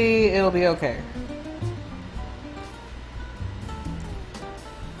 Hopefully, it'll be okay.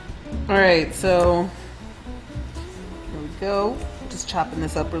 Alright, so... Here we go. Just chopping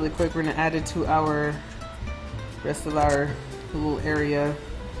this up really quick. We're gonna add it to our... rest of our little area.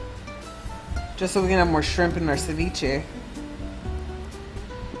 Just so we can have more shrimp in our ceviche.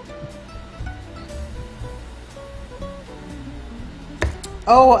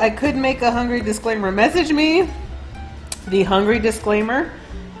 Oh, I could make a hungry disclaimer. Message me the hungry disclaimer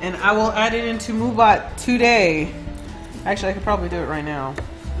and I will add it into MooBot today. Actually, I could probably do it right now.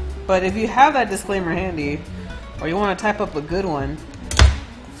 But if you have that disclaimer handy, or you want to type up a good one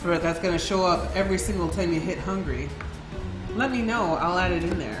for that's going to show up every single time you hit hungry, let me know. I'll add it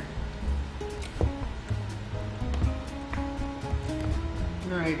in there.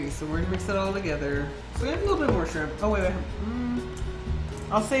 Alrighty, so we're going to mix it all together. So we have a little bit more shrimp. Oh, wait.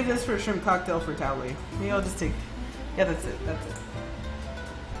 I'll save this for a shrimp cocktail for Tally. Maybe I'll just take... Yeah, that's it. That's it.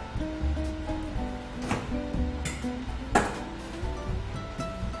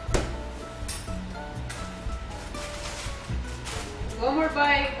 One more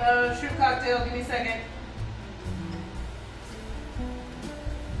bite of shrimp cocktail. Give me a second.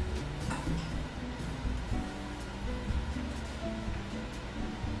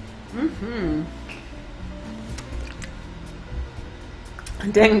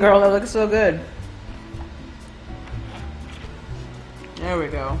 Dang, girl, that looks so good. There we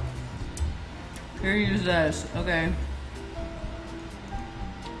go. Here, use this. Okay.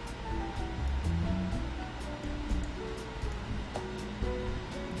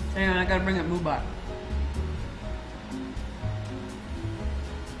 Hang on, I gotta bring up MooBot.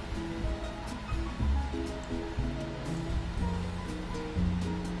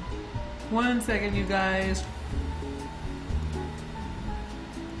 1 second, you guys.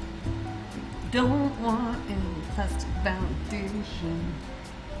 Don't want any plastic foundation.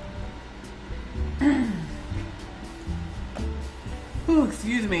 Ooh,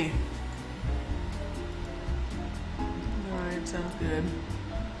 excuse me. Alright, sounds good.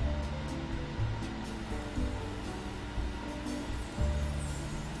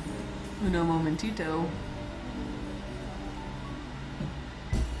 Uno momentito.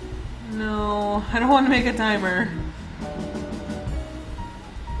 No, I don't want to make a timer.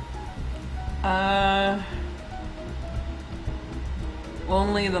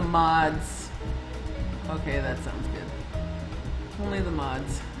 Only the mods. Okay, that sounds good. Only the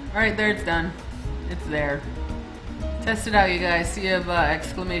mods. Alright, there, it's done. It's there. Test it out, you guys. See if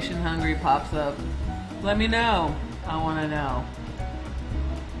exclamation hungry pops up. Let me know. I want to know.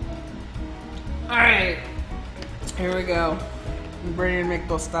 Alright. Here we go. I'm ready to make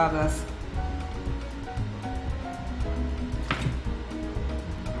tostadas.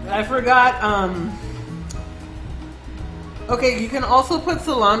 I forgot, okay, you can also put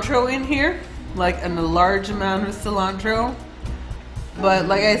cilantro in here, like a large amount of cilantro. But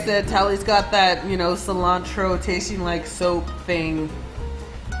like I said, Tally's got that, you know, cilantro tasting like soap thing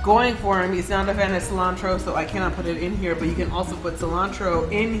going for him. He's not a fan of cilantro, so I cannot put it in here, but you can also put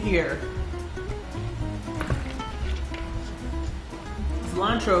cilantro in here.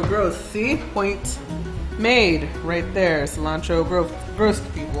 Cilantro grows, see? Point made right there. Cilantro grows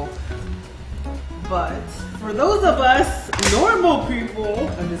people. But for those of us normal people,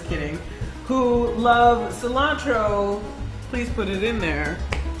 I'm just kidding, who love cilantro, please put it in there.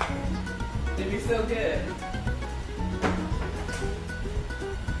 It'd be so good.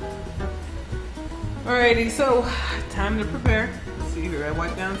 Alrighty, so time to prepare. Let's see here, I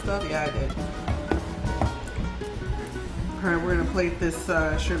wiped down stuff? Yeah, I did. Alright, we're gonna plate this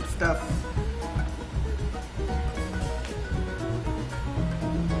shrimp stuff.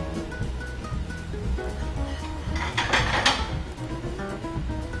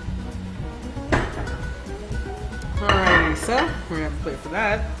 Alrighty, so we're gonna have to plate for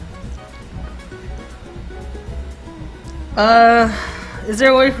that. Is there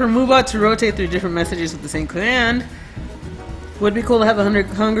a way for MoveBot to rotate through different messages with the same command? Would be cool to have the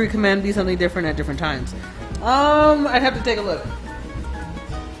hungry command be something different at different times. I'd have to take a look.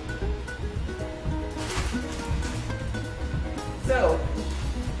 So,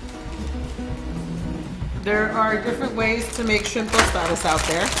 there are different ways to make shrimp tostadas out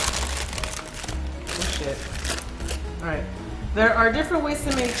there. Oh shit. Alright. There are different ways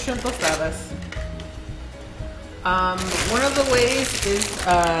to make shrimp tostadas. One of the ways is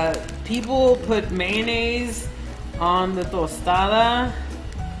people put mayonnaise on the tostada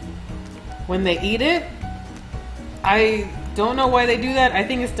when they eat it. I don't know why they do that. I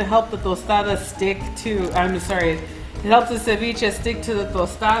think it's to help the tostada stick to, I'm sorry, it helps the ceviche stick to the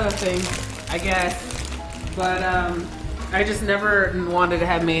tostada thing, I guess. But I just never wanted to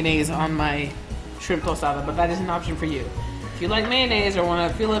have mayonnaise on my shrimp tostada, but that is an option for you. If you like mayonnaise or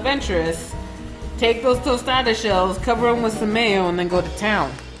want to feel adventurous, take those tostada shells, cover them with some mayo, and then go to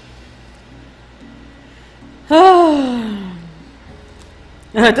town. Don't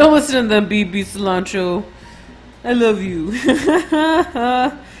listen to them, BB Cilantro. I love you.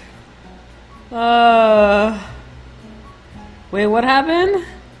 Wait, what happened?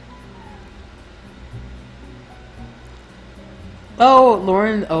 Oh,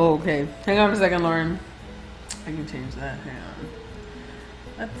 Lauren. Oh, okay. Hang on a second, Lauren. I can change that. Hang on.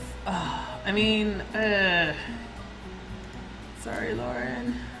 That's. I mean. Sorry,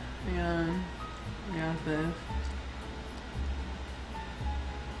 Lauren. Hang on. I got this.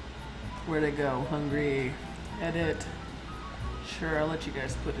 Where'd it go? Hungry. Edit. Sure, I'll let you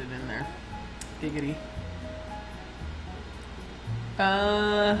guys put it in there. Giggity.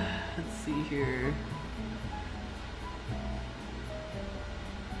 Let's see here.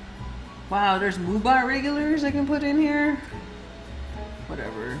 Wow, there's MoveBot regulars I can put in here?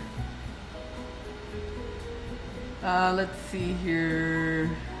 Whatever. Let's see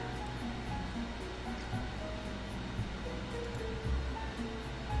here.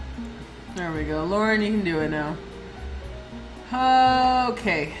 There we go. Lauren, you can do it now.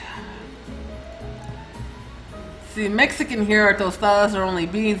 Okay. See, Mexican here are tostadas are only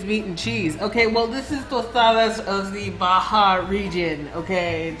beans, meat, and cheese. Okay, well, this is tostadas of the Baja region.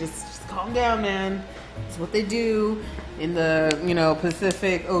 Okay, just calm down, man. It's what they do in the, you know,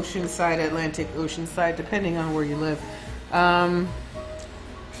 Pacific Ocean side, Atlantic Ocean side, depending on where you live. You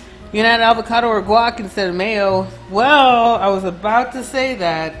can add avocado or guac instead of mayo. Well, I was about to say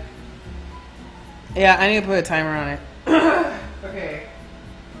that. Yeah, I need to put a timer on it. Okay.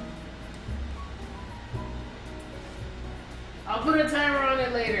 I'll put a timer on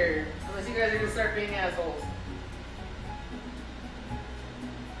it later. Unless you guys are gonna start being assholes.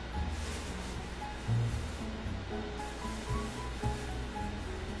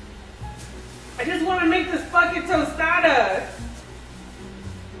 I just want to make this fucking tostada.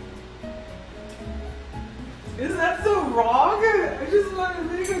 Is that so wrong? I just want to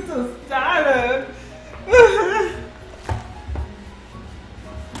make a tostada.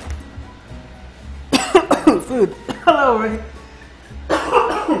 Food. Hello, Ray.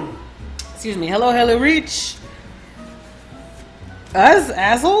 Excuse me. Hello, Reach. Us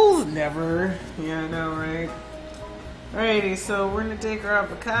assholes? Never. Yeah, I know, right? Alrighty, so we're gonna take our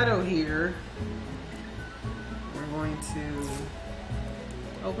avocado here. We're going to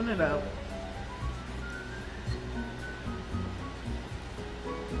open it up.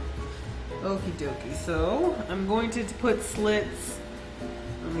 Okie dokie. So I'm going to put slits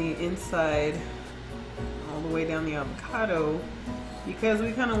on the inside all the way down the avocado because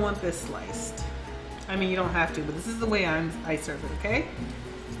we kind of want this sliced. I mean, you don't have to, but this is the way I serve it, okay?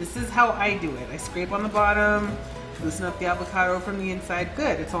 This is how I do it. I scrape on the bottom, loosen up the avocado from the inside.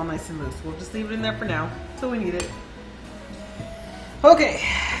 Good, it's all nice and loose. We'll just leave it in there for now until we need it. Okay,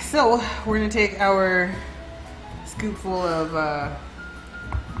 so we're gonna take our scoopful of,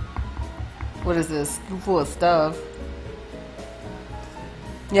 what is this? Scoopful of stuff.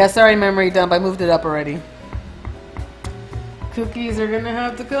 Yeah, sorry, memory dump. I moved it up already. Cookies are gonna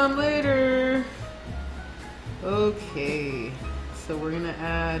have to come later. Okay, so we're gonna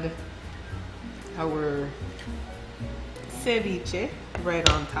add our ceviche right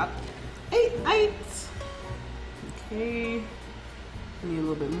on top. Eight. Okay, need a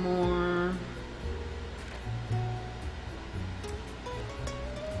little bit more.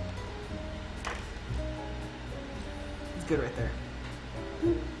 It's good right there.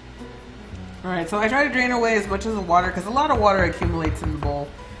 Alright, so I try to drain away as much of the water because a lot of water accumulates in the bowl.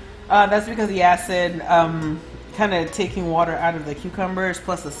 That's because the acid kind of taking water out of the cucumbers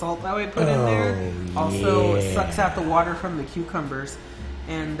plus the salt that we put in there also sucks out the water from the cucumbers.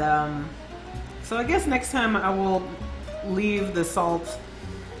 And so I guess next time I will leave the salt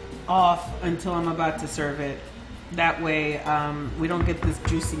off until I'm about to serve it. That way we don't get this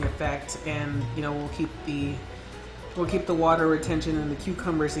juicing effect, and you know, we'll keep the water retention in the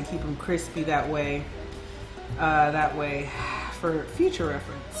cucumbers and keep them crispy that way. For future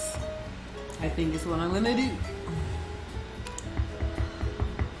reference, I think is what I'm gonna do.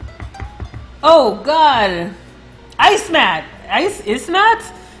 Oh God, Ismat,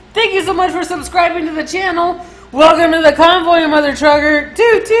 thank you so much for subscribing to the channel. Welcome to the convoy, mother trucker.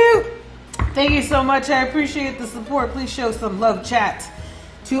 Toot toot. Thank you so much. I appreciate the support. Please show some love, chat,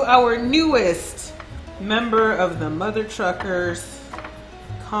 to our newest member of the Mother Truckers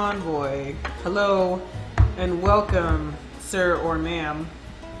convoy. Hello and welcome, sir or ma'am.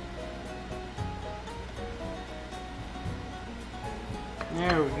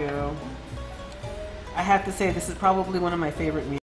 There we go. I have to say, this is probably one of my favorite meals.